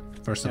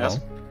 first of Yes.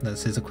 all.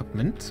 That's his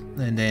equipment.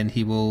 And then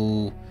he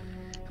will...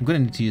 I'm going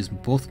to need to use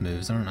both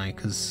moves, aren't I?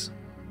 Because...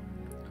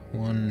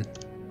 1,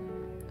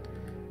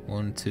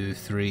 2,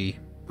 3...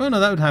 Well, no,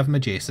 that would have him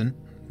adjacent.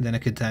 Then I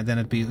could... then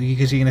it'd be...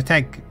 Because you can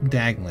attack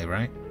diagonally,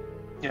 right?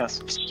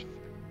 Yes.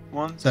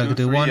 1, So 2, I could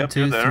do 3, 1, yep, 2,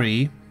 you're there.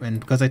 3, and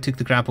because I took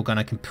the grapple gun,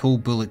 I can pull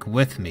Bullock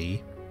with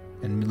me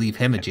and leave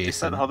him Is that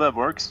adjacent. how that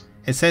works?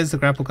 It says the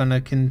grapple gun I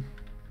can...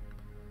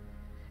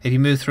 If you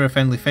move through a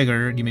friendly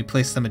figure, you may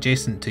place them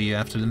adjacent to you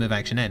after the move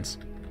action ends.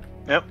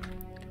 Yep.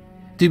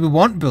 Do we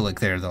want Bullock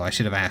there, though? I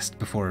should have asked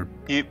before.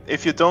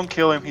 If you don't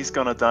kill him, he's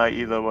gonna die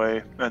either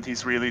way, and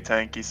he's really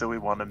tanky, so we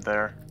want him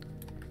there.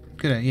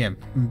 Good, yeah,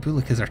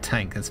 Bullock is our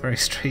tank. That's very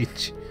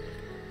strange.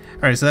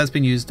 Alright, so that's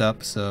been used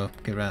up, so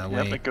get rid of that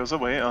Yep, away. it goes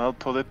away. I'll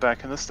put it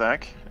back in the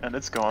stack, and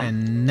it's gone.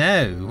 And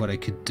now, what I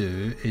could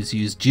do is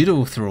use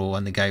judo throw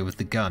on the guy with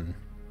the gun.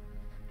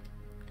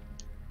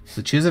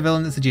 So choose a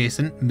villain that's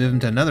adjacent, move him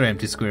to another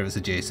empty square that's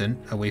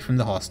adjacent, away from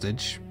the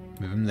hostage,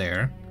 move him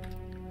there.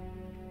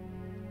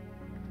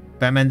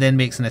 Batman then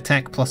makes an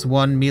attack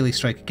 +1 melee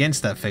strike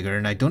against that figure,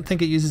 and I don't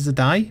think it uses a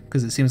die,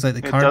 because it seems like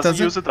the card does it. It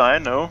doesn't use a die,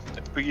 no.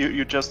 But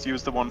you just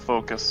use the 1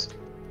 focus.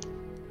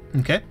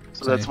 Okay.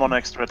 So that's 1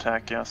 extra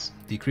attack, yes.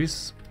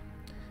 Decrease.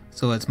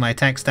 So it's my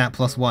attack stat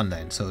 +1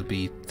 then, so it'd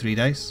be 3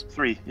 dice?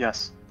 3,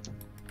 yes.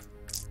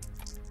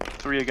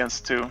 3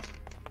 against 2.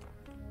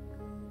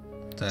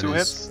 That 2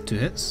 is hits? 2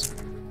 hits.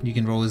 You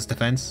can roll his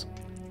defense.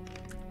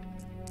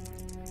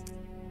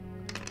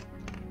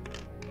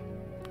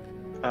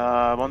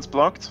 One's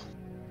blocked.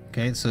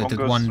 Okay, so it did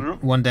goes through.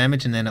 one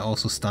damage, and then it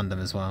also stunned him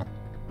as well.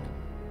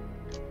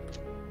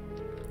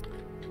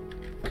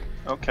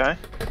 Okay.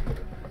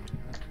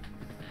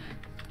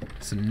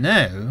 So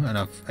now, and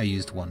I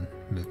used 1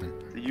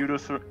 movement.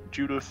 The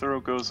judo throw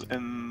goes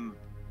in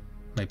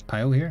My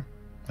pile here?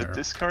 the Or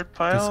discard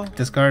pile.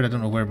 discard? I don't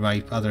know where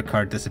my other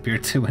card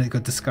disappeared to when it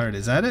got discarded.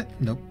 Is that it?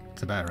 Nope,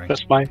 it's a battering.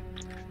 That's mine.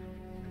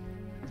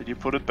 Did you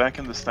put it back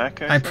in the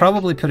stack? I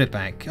probably put it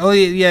back. Oh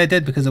yeah, I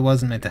did, because I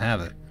wasn't meant to have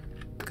it.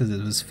 Because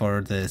it was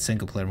for the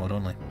single player mode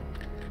only.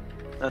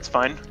 That's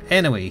fine.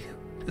 Anyway,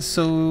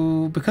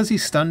 so because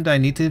he's stunned, I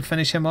need to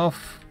finish him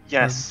off?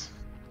 Yes.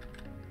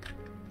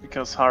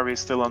 Because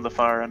Harvey's still on the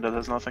fire and that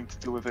has nothing to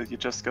do with it. You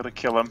just gotta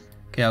kill him.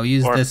 Okay, I'll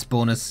use Or this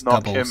bonus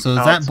knock double. him So does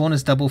out. that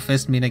bonus double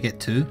fist mean I get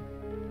 2?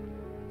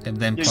 And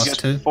then You plus get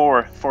 2?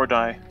 4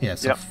 die. Yeah,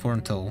 so Yep. 4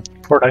 in total.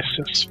 4 dice,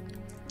 yes.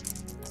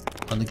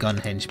 On the gun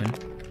henchman.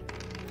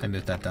 I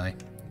moved that die.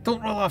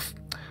 Don't roll off!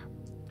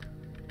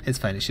 It's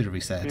fine, it should have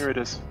reset. Here it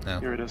is. No.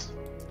 Here it is.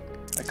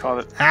 I caught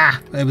it. Ah!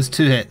 It was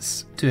 2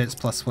 hits. 2 hits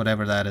plus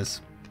whatever that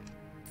is.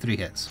 3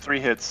 hits. 3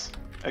 hits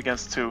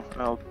against 2.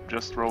 I'll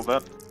just roll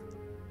that.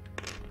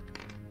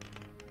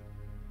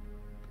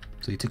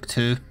 So he took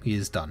 2, he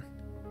is done.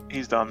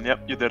 He's done.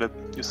 Yep, you did it.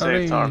 You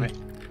Hooray. saved Harvey.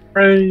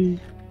 Hooray!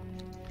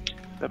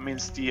 That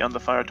means the under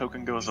fire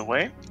token goes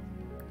away.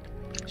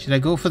 Should I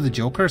go for the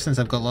Joker since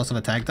I've got lots of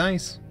attack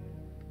dice?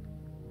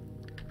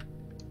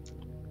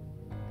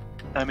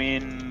 I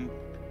mean,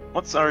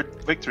 what's our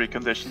victory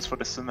conditions for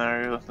this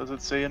scenario? Does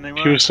it say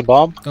anywhere? Fuse the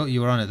bomb. Oh,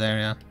 you were on it there,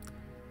 yeah.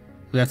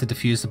 We have to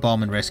defuse the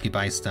bomb and rescue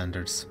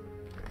bystanders.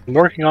 I'm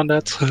working on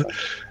that.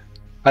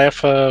 I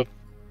have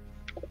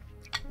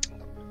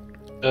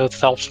it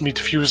helps me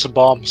to fuse the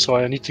bomb, so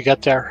I need to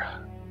get there.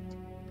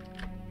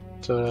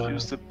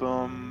 Use the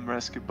bomb,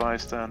 rescue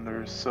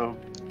bystanders. So,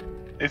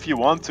 if you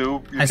want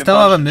to, you I can still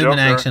have a punch the movement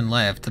Joker. action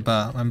left,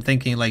 but I'm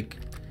thinking like,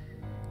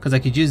 because I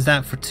could use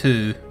that for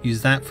 2,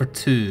 use that for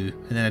 2,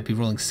 and then I'd be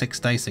rolling 6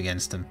 dice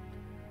against him.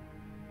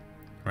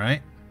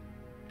 Right?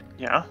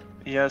 Yeah,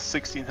 he has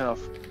 16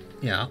 health.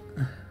 Yeah.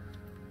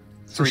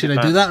 So 3 should I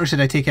do defense. that, or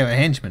should I take out a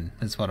henchman?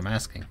 That's what I'm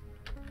asking.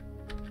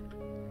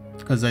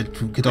 Because I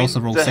could also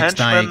roll the 6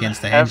 die henchmen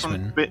against the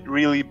haven't henchman.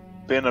 really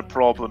been a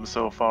problem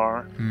so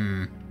far.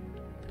 Hmm.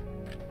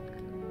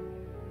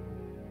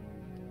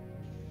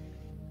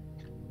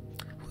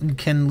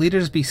 Can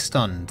leaders be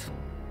stunned?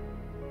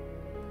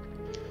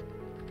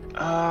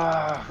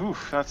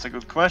 That's a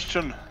good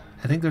question.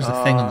 I think there's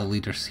a thing on the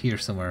leaders here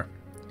somewhere.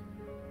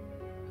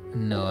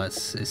 No, it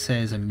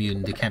says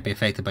immune. They can't be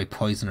affected by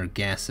poison or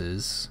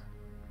gases.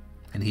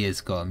 And he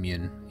has got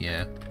immune,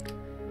 yeah.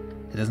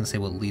 It doesn't say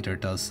what leader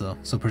does though.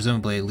 So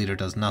presumably leader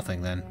does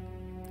nothing then.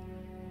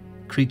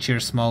 Creature,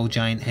 small,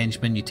 giant,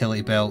 henchman,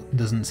 utility belt.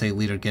 Doesn't say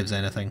leader gives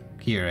anything.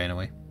 Here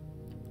anyway.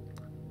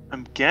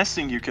 I'm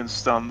guessing you can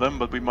stun them,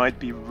 but we might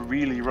be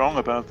really wrong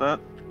about that.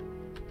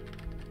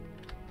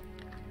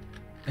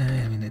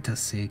 I mean, it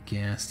does say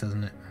gas,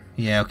 doesn't it?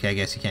 Yeah, okay, I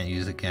guess you can't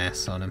use the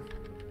gas on him.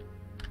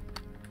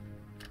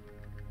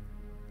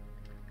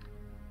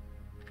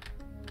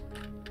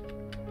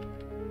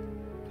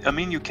 I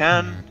mean, you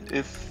can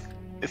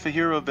if a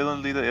hero or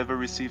villain leader ever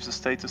receives a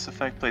status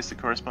effect, place the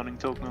corresponding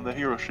token on the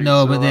hero sheet.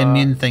 No, so, but the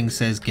immune thing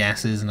says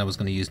gases, and I was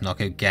going to use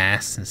knockout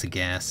gas, and it's a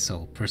gas,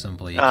 so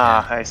presumably you can.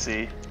 I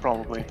see.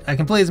 Probably. I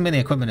can play as many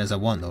equipment as I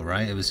want though,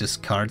 right? It was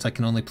just cards I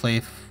can only play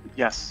if...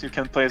 Yes, you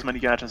can play as many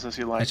gadgets as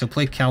you like. I shall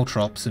play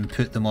Caltrops and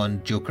put them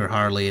on Joker,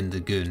 Harley, and the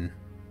Goon.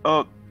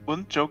 Oh,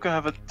 wouldn't Joker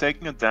have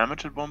taken a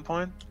damage at one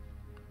point?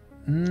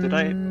 Did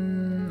I? I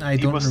don't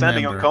He was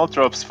standing on remember.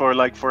 Caltrops for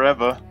like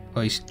forever.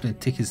 Well, he should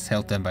take his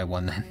health down by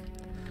 1 then.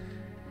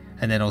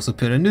 And then also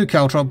put a new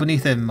Caltrop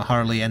beneath him,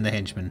 Harley and the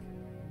henchman.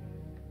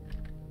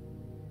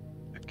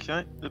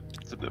 Okay.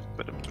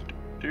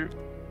 There.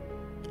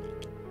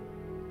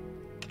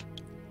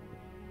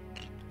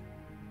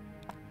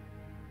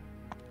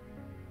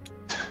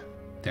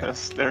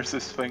 Yes, there's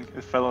this thing.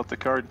 It fell out the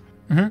card.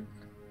 Mm-hmm.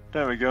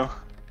 There we go.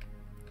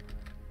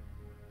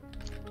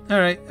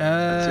 Alright,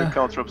 So your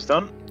Caltrop's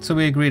done. so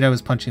we agreed I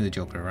was punching the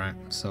Joker, right?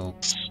 So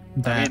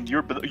that... I mean,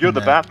 you're the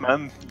no.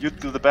 Batman. You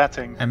do the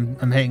batting.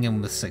 I'm hitting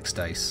him with 6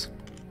 dice.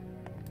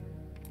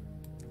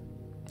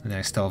 And then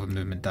I still have a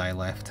movement die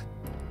left.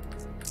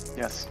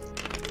 Yes.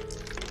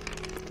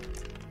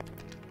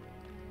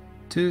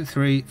 2,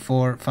 3,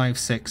 4, 5,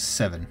 6,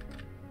 7.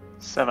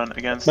 7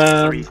 against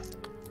Man. 3.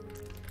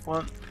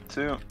 1,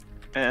 2,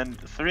 and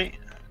 3.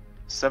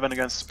 7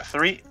 against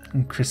 3.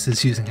 And Chris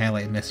is using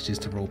highlighted messages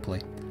to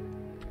roleplay.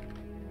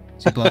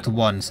 So you blocked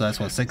 1, so that's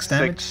what, 6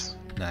 damage? 6.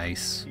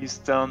 Nice. He's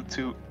down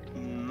to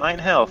 9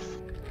 health.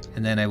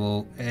 And then I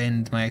will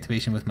end my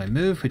activation with my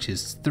move, which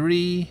is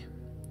 3.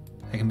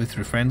 I can move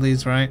through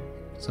friendlies, right?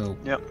 So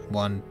Yep.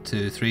 1,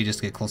 2, 3, just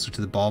to get closer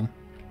to the bomb.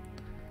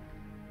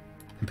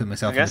 And put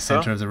myself in the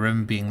center of the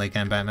room, being like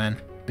I'm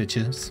Batman.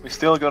 Bitches. We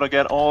still gotta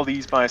get all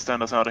these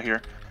bystanders out of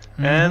here.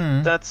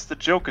 And that's the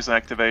Joker's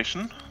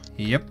activation.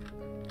 Yep.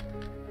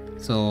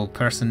 So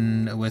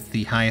person with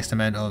the highest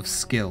amount of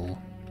skill,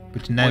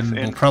 which now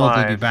Within will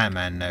probably 5. be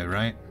Batman now,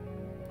 right?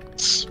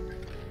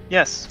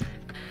 Yes.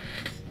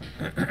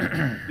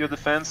 Your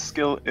defense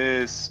skill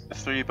is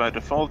 3 by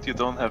default. You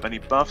don't have any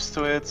buffs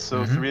to it,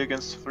 so 3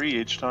 against 3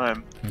 each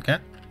time. Okay.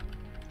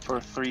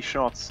 For 3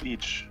 shots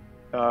each.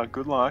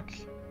 Good luck.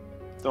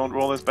 Don't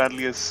roll as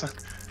badly as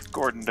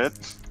Gordon did.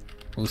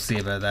 We'll see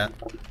about that.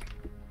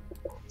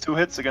 2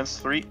 hits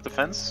against 3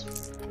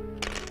 defense.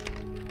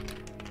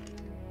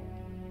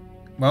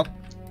 Well,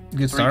 good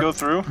 3 start. go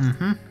through.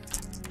 Mm-hmm.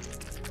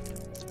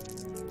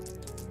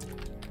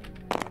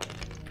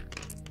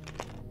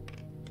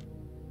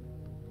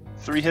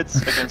 Three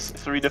hits against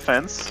 3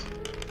 defense.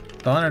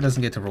 Donner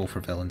doesn't get to roll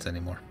for villains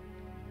anymore.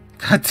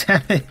 God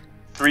damn it.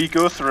 3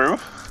 go through.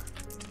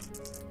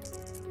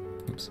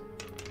 Oops.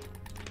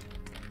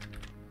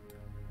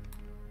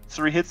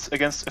 3 hits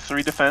against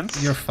 3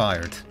 defense. You're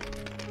fired.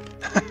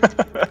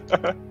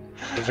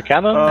 With a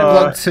cannon? I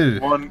blocked 2.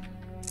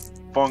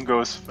 One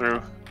goes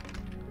through.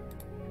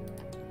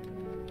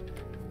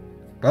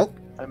 Well,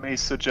 I may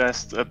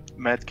suggest a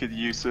medkit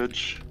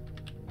usage.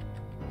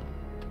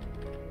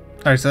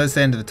 alright, so that's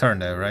the end of the turn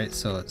now, right?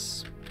 So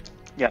it's...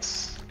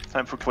 Yes,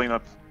 time for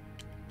cleanup.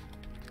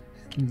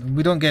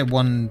 We don't get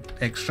 1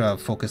 extra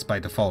focus by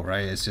default,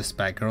 right? It's just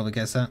Batgirl that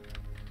gets that?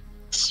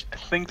 I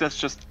think that's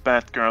just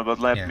Batgirl, but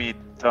let me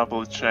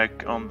double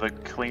check on the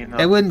cleanup.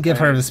 It wouldn't give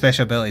her the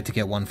special ability to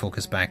get 1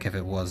 focus back if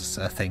it was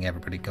a thing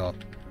everybody got.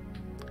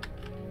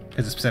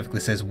 Because it specifically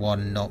says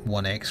 1, not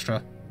 1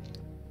 extra.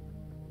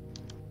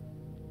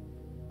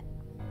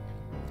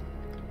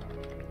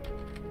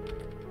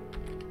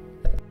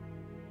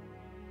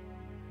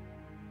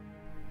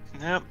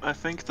 Yep, I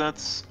think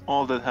that's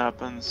all that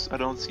happens. I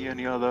don't see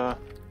any other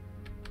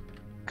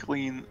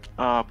clean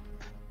up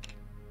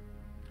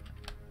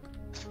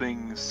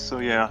things. So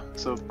yeah,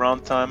 so brown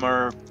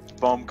timer,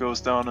 bomb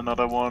goes down,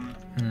 another one.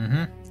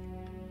 Mm-hmm.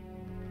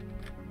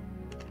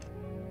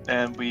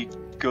 And we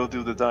go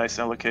do the dice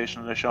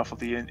allocation and I shuffle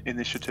the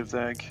initiative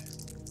deck.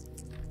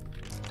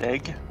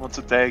 Deck? What's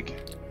a deck?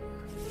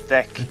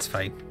 Deck. It's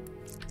fine.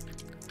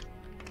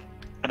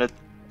 And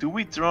do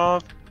we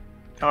draw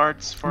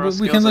cards for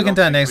us? We can look into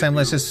that next time.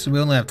 We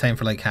only have time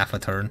for like half a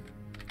turn.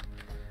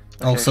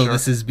 Okay, also,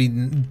 this has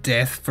been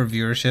death for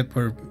viewership.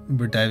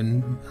 We're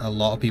down a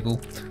lot of people.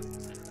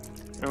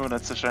 Oh,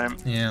 that's a shame.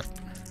 Yeah.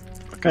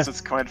 Because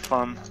it's quite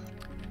fun.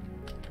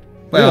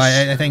 Well,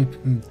 yes. I think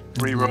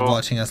Reroll.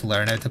 Watching us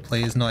learn how to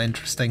play is not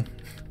interesting.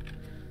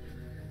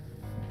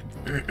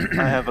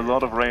 I have a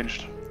lot of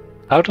ranged.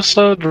 How does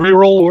the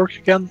reroll work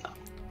again?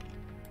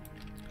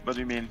 What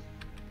do you mean?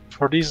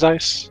 For these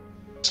dice?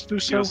 Do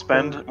so, you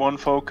spend 1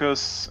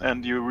 focus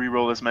and you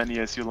reroll as many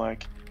as you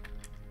like.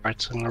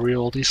 Right, so I'm gonna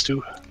reroll these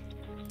 2.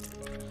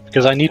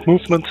 Because I need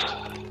movement.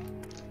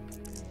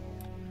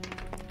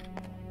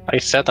 I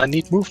said I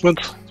need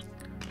movement.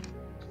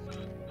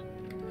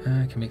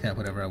 I can make that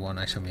whatever I want.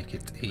 I shall make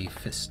it a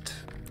fist.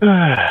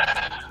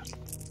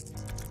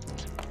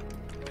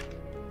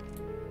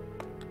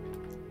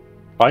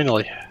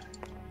 Finally.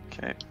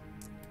 Okay.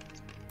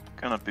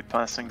 Gonna be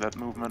passing that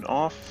movement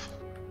off.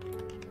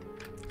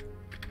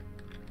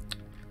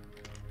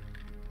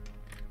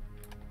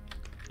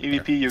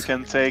 EVP, you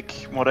can take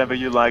whatever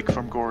you like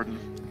from Gordon.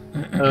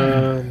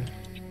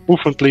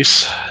 Movement,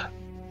 please.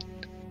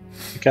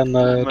 You can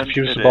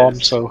defuse the bomb,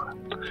 so...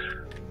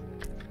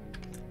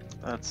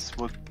 That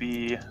would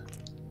be...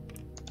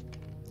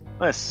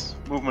 Nice.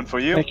 Movement for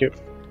you. Thank you.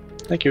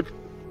 Thank you.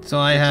 So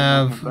I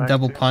have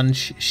double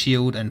punch,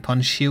 shield, and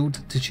punch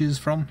shield to choose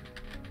from.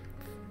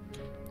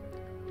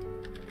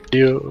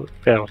 Yeah,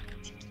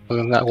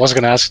 I was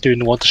gonna ask, do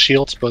you want the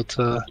shields, but...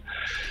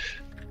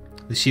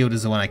 The shield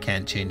is the one I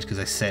can't change because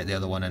I set the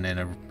other one and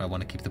then I want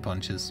to keep the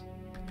punches.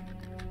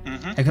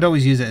 I could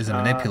always use it as a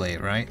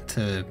manipulate, right?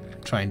 To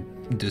try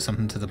and do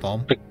something to the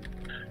bomb.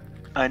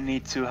 I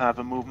need to have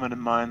a movement in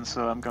mind,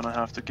 so I'm gonna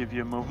have to give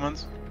you a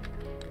movement.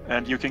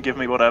 And you can give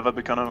me whatever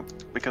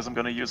because I'm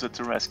gonna use it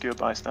to rescue a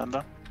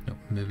bystander. No,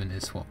 movement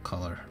is what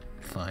color?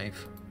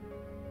 5.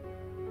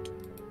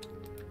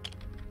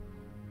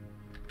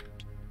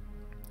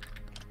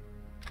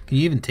 Can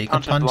you even take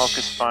punch a punch? And block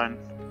is fine.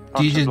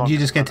 Do you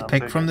just get to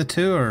pick from the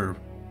 2, or?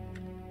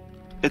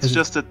 It's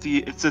just that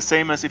it's the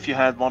same as if you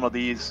had one of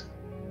these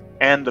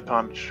and a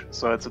punch,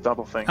 so it's a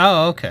double thing.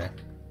 Oh, okay.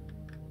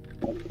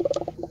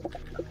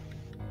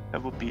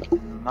 That would be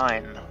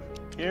 9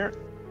 here,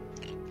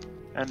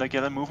 and I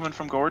get a movement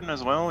from Gordon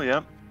as well.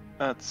 Yep,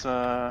 that's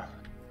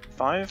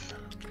 5.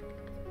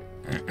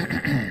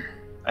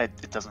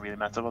 It doesn't really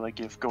matter what I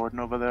give Gordon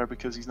over there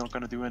because he's not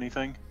going to do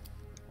anything.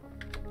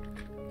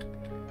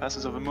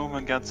 Passes over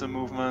movement, gets a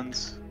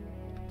movement.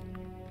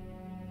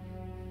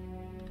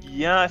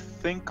 Yeah, I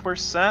think we're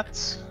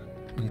set.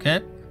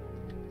 Okay.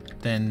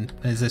 Then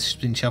has this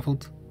been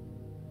shuffled?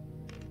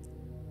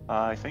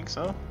 I think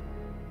so.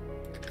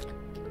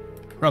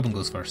 Robin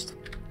goes first.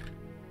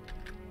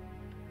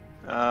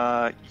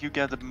 You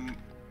get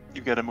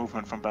a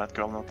movement from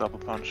Batgirl, not double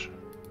punch.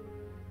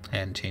 I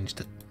hadn't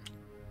changed it.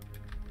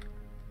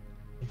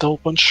 Double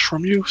punch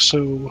from you,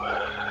 so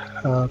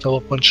double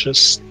punch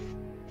is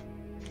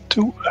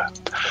 2.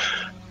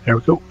 There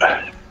we go.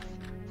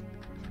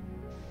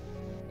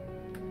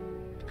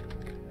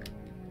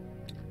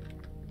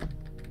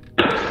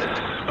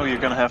 Oh, you're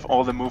gonna have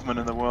all the movement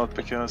in the world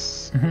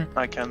because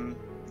I can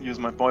use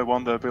my Boy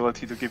Wonder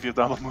ability to give you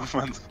double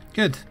movement.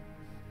 Good.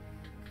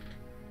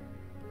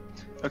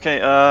 Okay,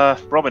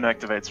 Robin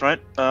activates, right?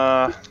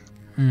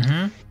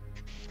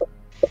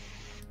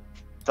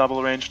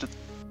 Double ranged,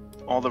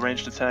 all the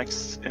ranged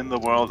attacks in the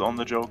world on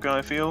the Joker,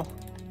 I feel.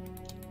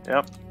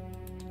 Yep.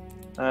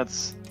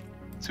 That's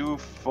 2,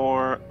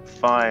 4,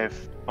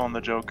 5 on the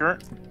Joker.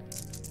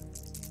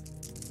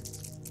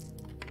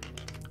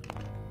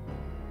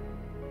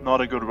 Not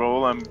a good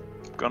roll, I'm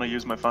gonna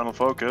use my final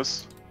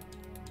focus.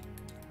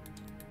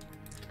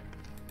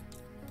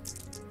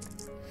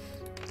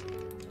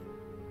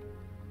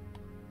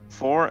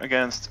 Four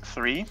against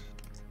 3.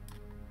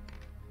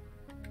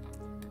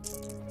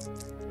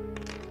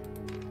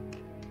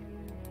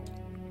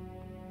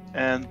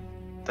 And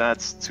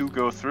that's 2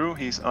 go through,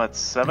 he's at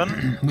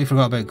 7. We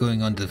forgot about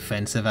going on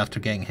defensive after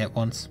getting hit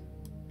once.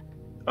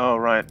 Oh,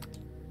 right.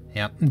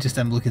 Yeah, just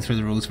I'm looking through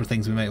the rules for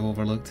things we might have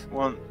overlooked.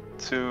 1,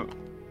 2,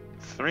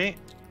 3.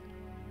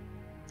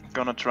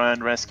 Gonna try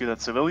and rescue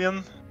that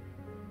civilian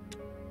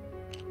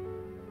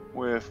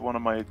with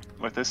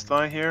with this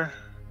die here.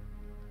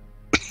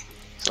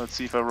 So let's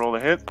see if I roll a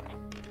hit.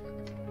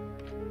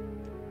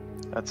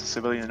 That's a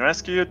civilian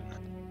rescued.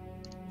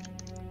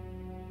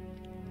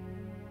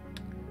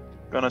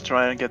 Gonna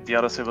try and get the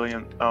other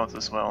civilian out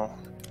as well.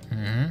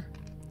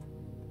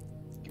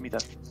 Give me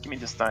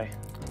this die.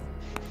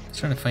 I was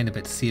trying to find a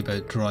bit to see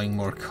about drawing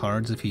more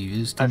cards if you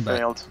used them, I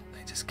failed. but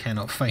I just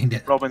cannot find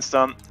it. Robin's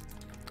done.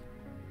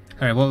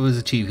 Alright, what was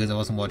achieved because I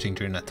wasn't watching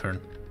during that turn?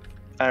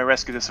 I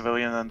rescued the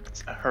civilian and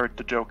hurt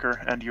the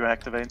Joker, and you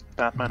activate.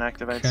 Batman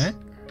activates. Okay.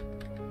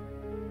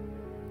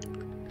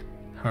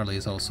 Harley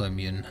is also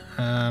immune.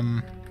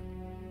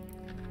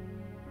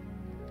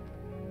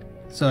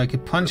 So I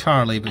could punch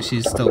Harley, but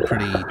she's still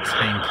pretty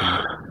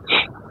tanky.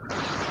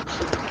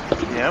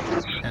 Yep.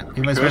 Yeah,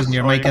 you Vice President,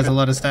 your mic has a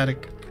lot of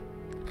static.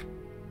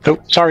 Oh,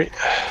 sorry.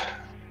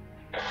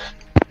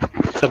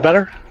 Is that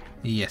better?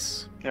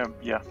 Yes.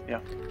 Yeah.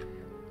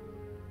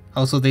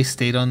 Also, they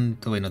stayed on...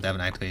 Oh wait, no, they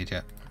haven't activated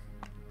yet.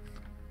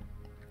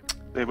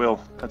 They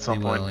will at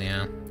some point. They will,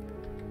 yeah.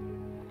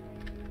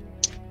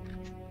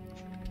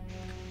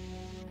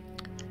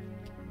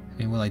 I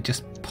mean, will I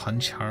just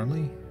punch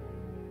Harley?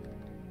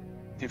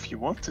 If you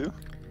want to.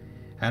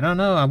 I don't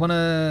know. I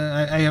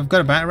wanna... I have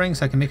got a batarang,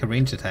 so I can make a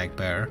ranged attack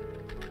better.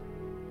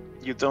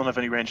 You don't have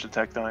any ranged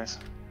attack dice.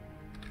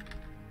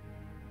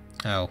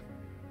 Oh.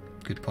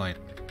 Good point.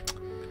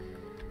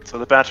 So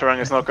the Batarang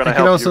is not going to I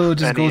help could you. also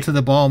just go to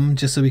the bomb,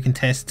 just so we can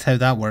test how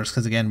that works,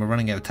 because again, we're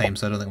running out of time,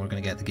 so I don't think we're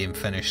going to get the game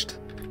finished.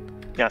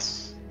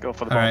 Yes, go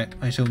for the bomb. Alright,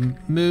 I shall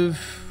move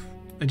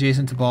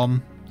adjacent to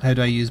bomb. How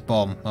do I use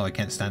bomb? Oh, I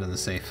can't stand on the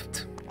safe.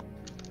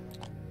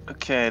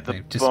 Okay, the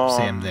Right, just bomb.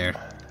 say I'm there.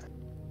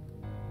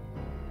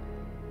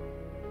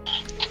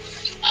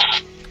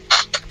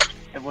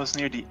 It was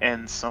near the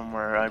end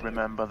somewhere. I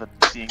remember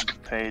seeing the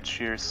page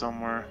here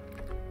somewhere.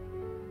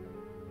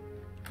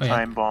 Oh, yeah.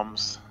 Time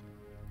bombs.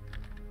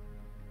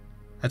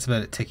 That's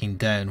about it ticking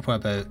down. What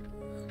about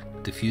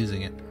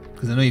diffusing it?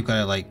 Because I know you've got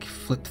to like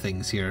flip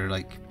things here.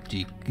 Like,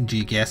 do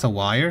you guess a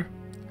wire?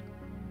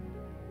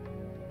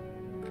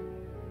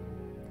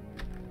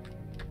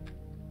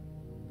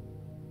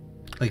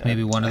 Like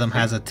maybe one of them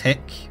has a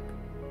tick.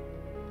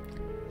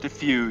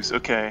 Diffuse.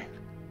 Okay.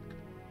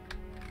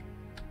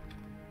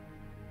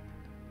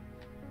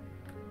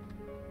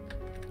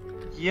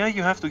 Yeah,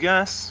 you have to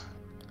guess.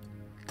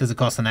 Does it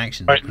cost an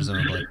action, Right.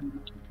 presumably?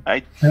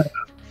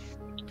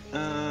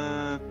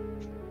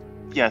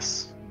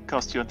 Yes.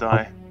 Cost you a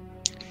die.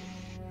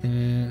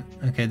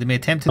 Okay, they may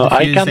attempt to Well,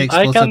 I defuse can- the I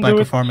explosive can by do it.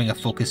 performing a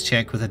focus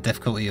check with a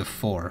difficulty of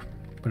 4.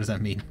 What does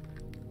that mean?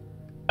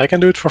 I can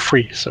do it for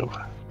free, so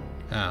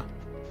Ah,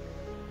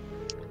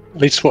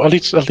 at least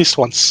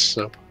once.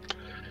 So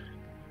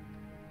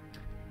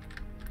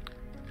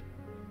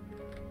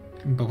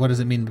but what does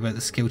it mean about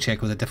the skill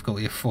check with a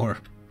difficulty of 4?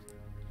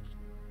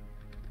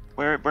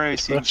 Where are you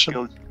seeing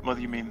Expression. skill? What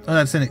do you mean? Oh,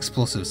 that's an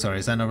explosive. Sorry,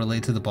 is that not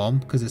related to the bomb?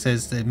 Because it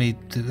says it may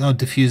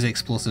diffuse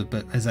explosive,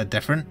 but is that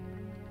different?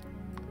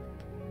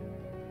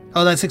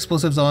 Oh, that's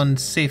explosives on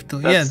safe. Yeah,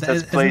 That's isn't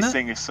that?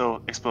 placing is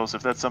so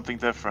explosive. That's something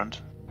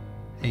different.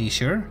 Are you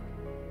sure?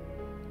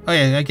 Oh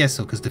yeah, I guess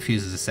so. Because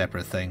diffuse is a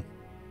separate thing.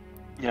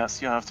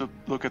 Yes, you have to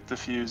look at the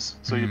fuse.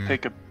 So you Hmm.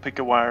 pick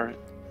a wire.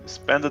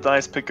 Spend the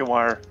dice, pick a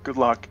wire. Good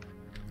luck.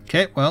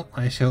 Okay, well,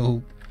 I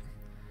shall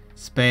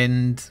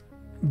spend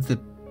the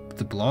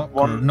block.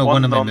 One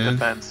one of my moves.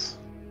 defense.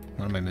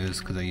 One of my moves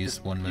because I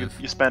used one move.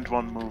 You spent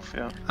one move,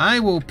 yeah. I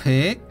will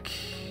pick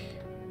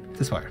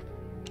this fire.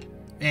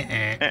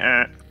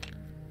 Yeah,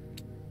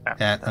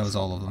 that was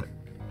all of them.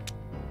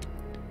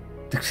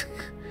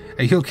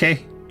 Are you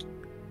okay?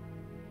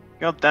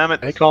 God damn it!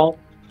 Stay calm.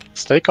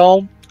 Stay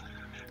calm.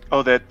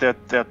 Oh, they're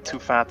too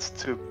fat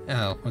to.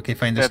 Oh, okay,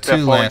 fine. There's They're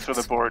two falling left. through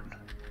the board.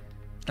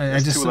 I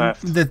just two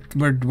left.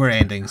 we're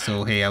ending,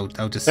 so hey, I'll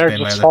just They're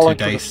spend my just other two falling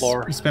to the dice.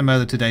 floor. Spend my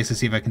other two dice to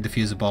see if I can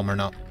defuse a bomb or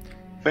not.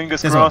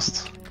 Fingers This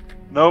crossed.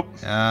 Nope.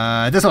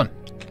 This one.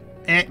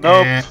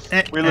 Nope.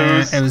 We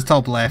lose. It was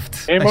top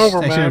left. Game I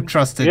over, should have man.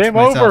 trusted Game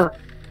myself. over.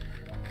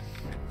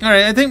 All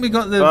right, I think we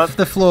got But-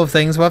 the flow of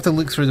things. We'll have to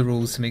look through the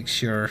rules to make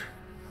sure.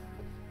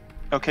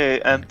 Okay,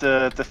 and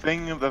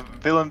the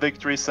villain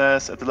victory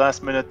says at the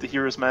last minute the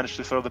heroes managed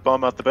to throw the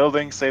bomb out the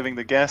building, saving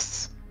the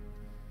guests.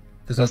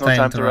 There's no There's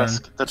time to run.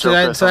 rest. The So,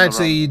 Joker is so on the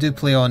actually, run. you do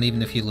play on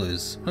even if you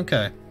lose.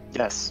 Okay.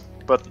 Yes,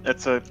 but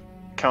it's a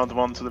count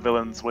one to the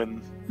villain's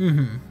win.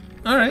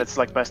 All right. It's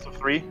like best of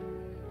 3.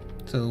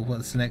 So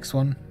what's the next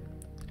one?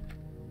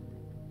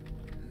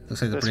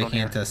 Looks like they're This one breaking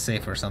here. into a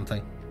safe or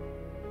something.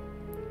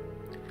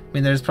 I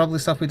mean, there's probably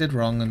stuff we did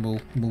wrong, and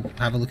we'll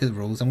have a look at the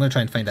rules. I'm going to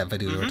try and find that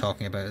video we were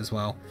talking about as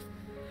well.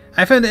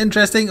 I found it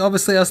interesting.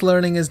 Obviously, us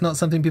learning is not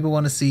something people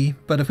want to see,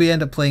 but if we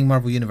end up playing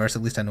Marvel Universe,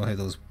 at least I know how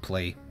those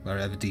play. Or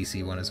I have a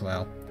DC one as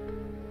well.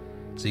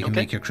 So you can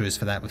Okay. make your crews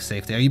for that with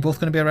safety. Are you both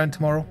going to be around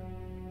tomorrow?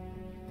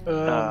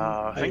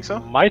 I think so.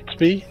 Might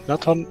be.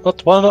 Not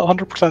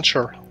 100%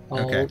 sure.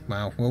 Okay,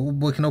 well,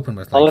 we can open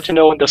with I'll like... let you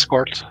know in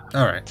Discord.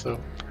 Alright. So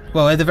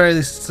Well, at the very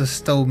least, to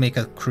still make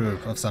a crew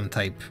of some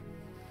type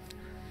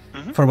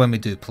for when we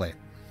do play.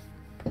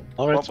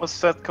 all right. What was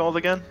that called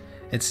again?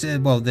 It's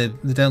well, the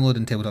download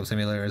in Tabletop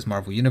Simulator is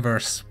Marvel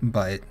Universe,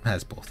 but it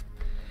has both.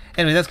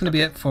 Anyway, that's going to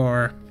be it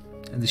for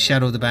the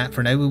Shadow of the Bat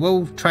for now. We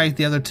will try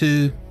the other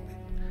two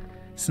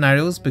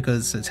scenarios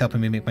because it's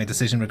helping me make my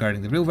decision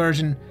regarding the real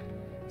version.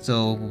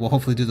 So we'll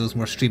hopefully do those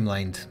more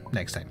streamlined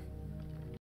next time.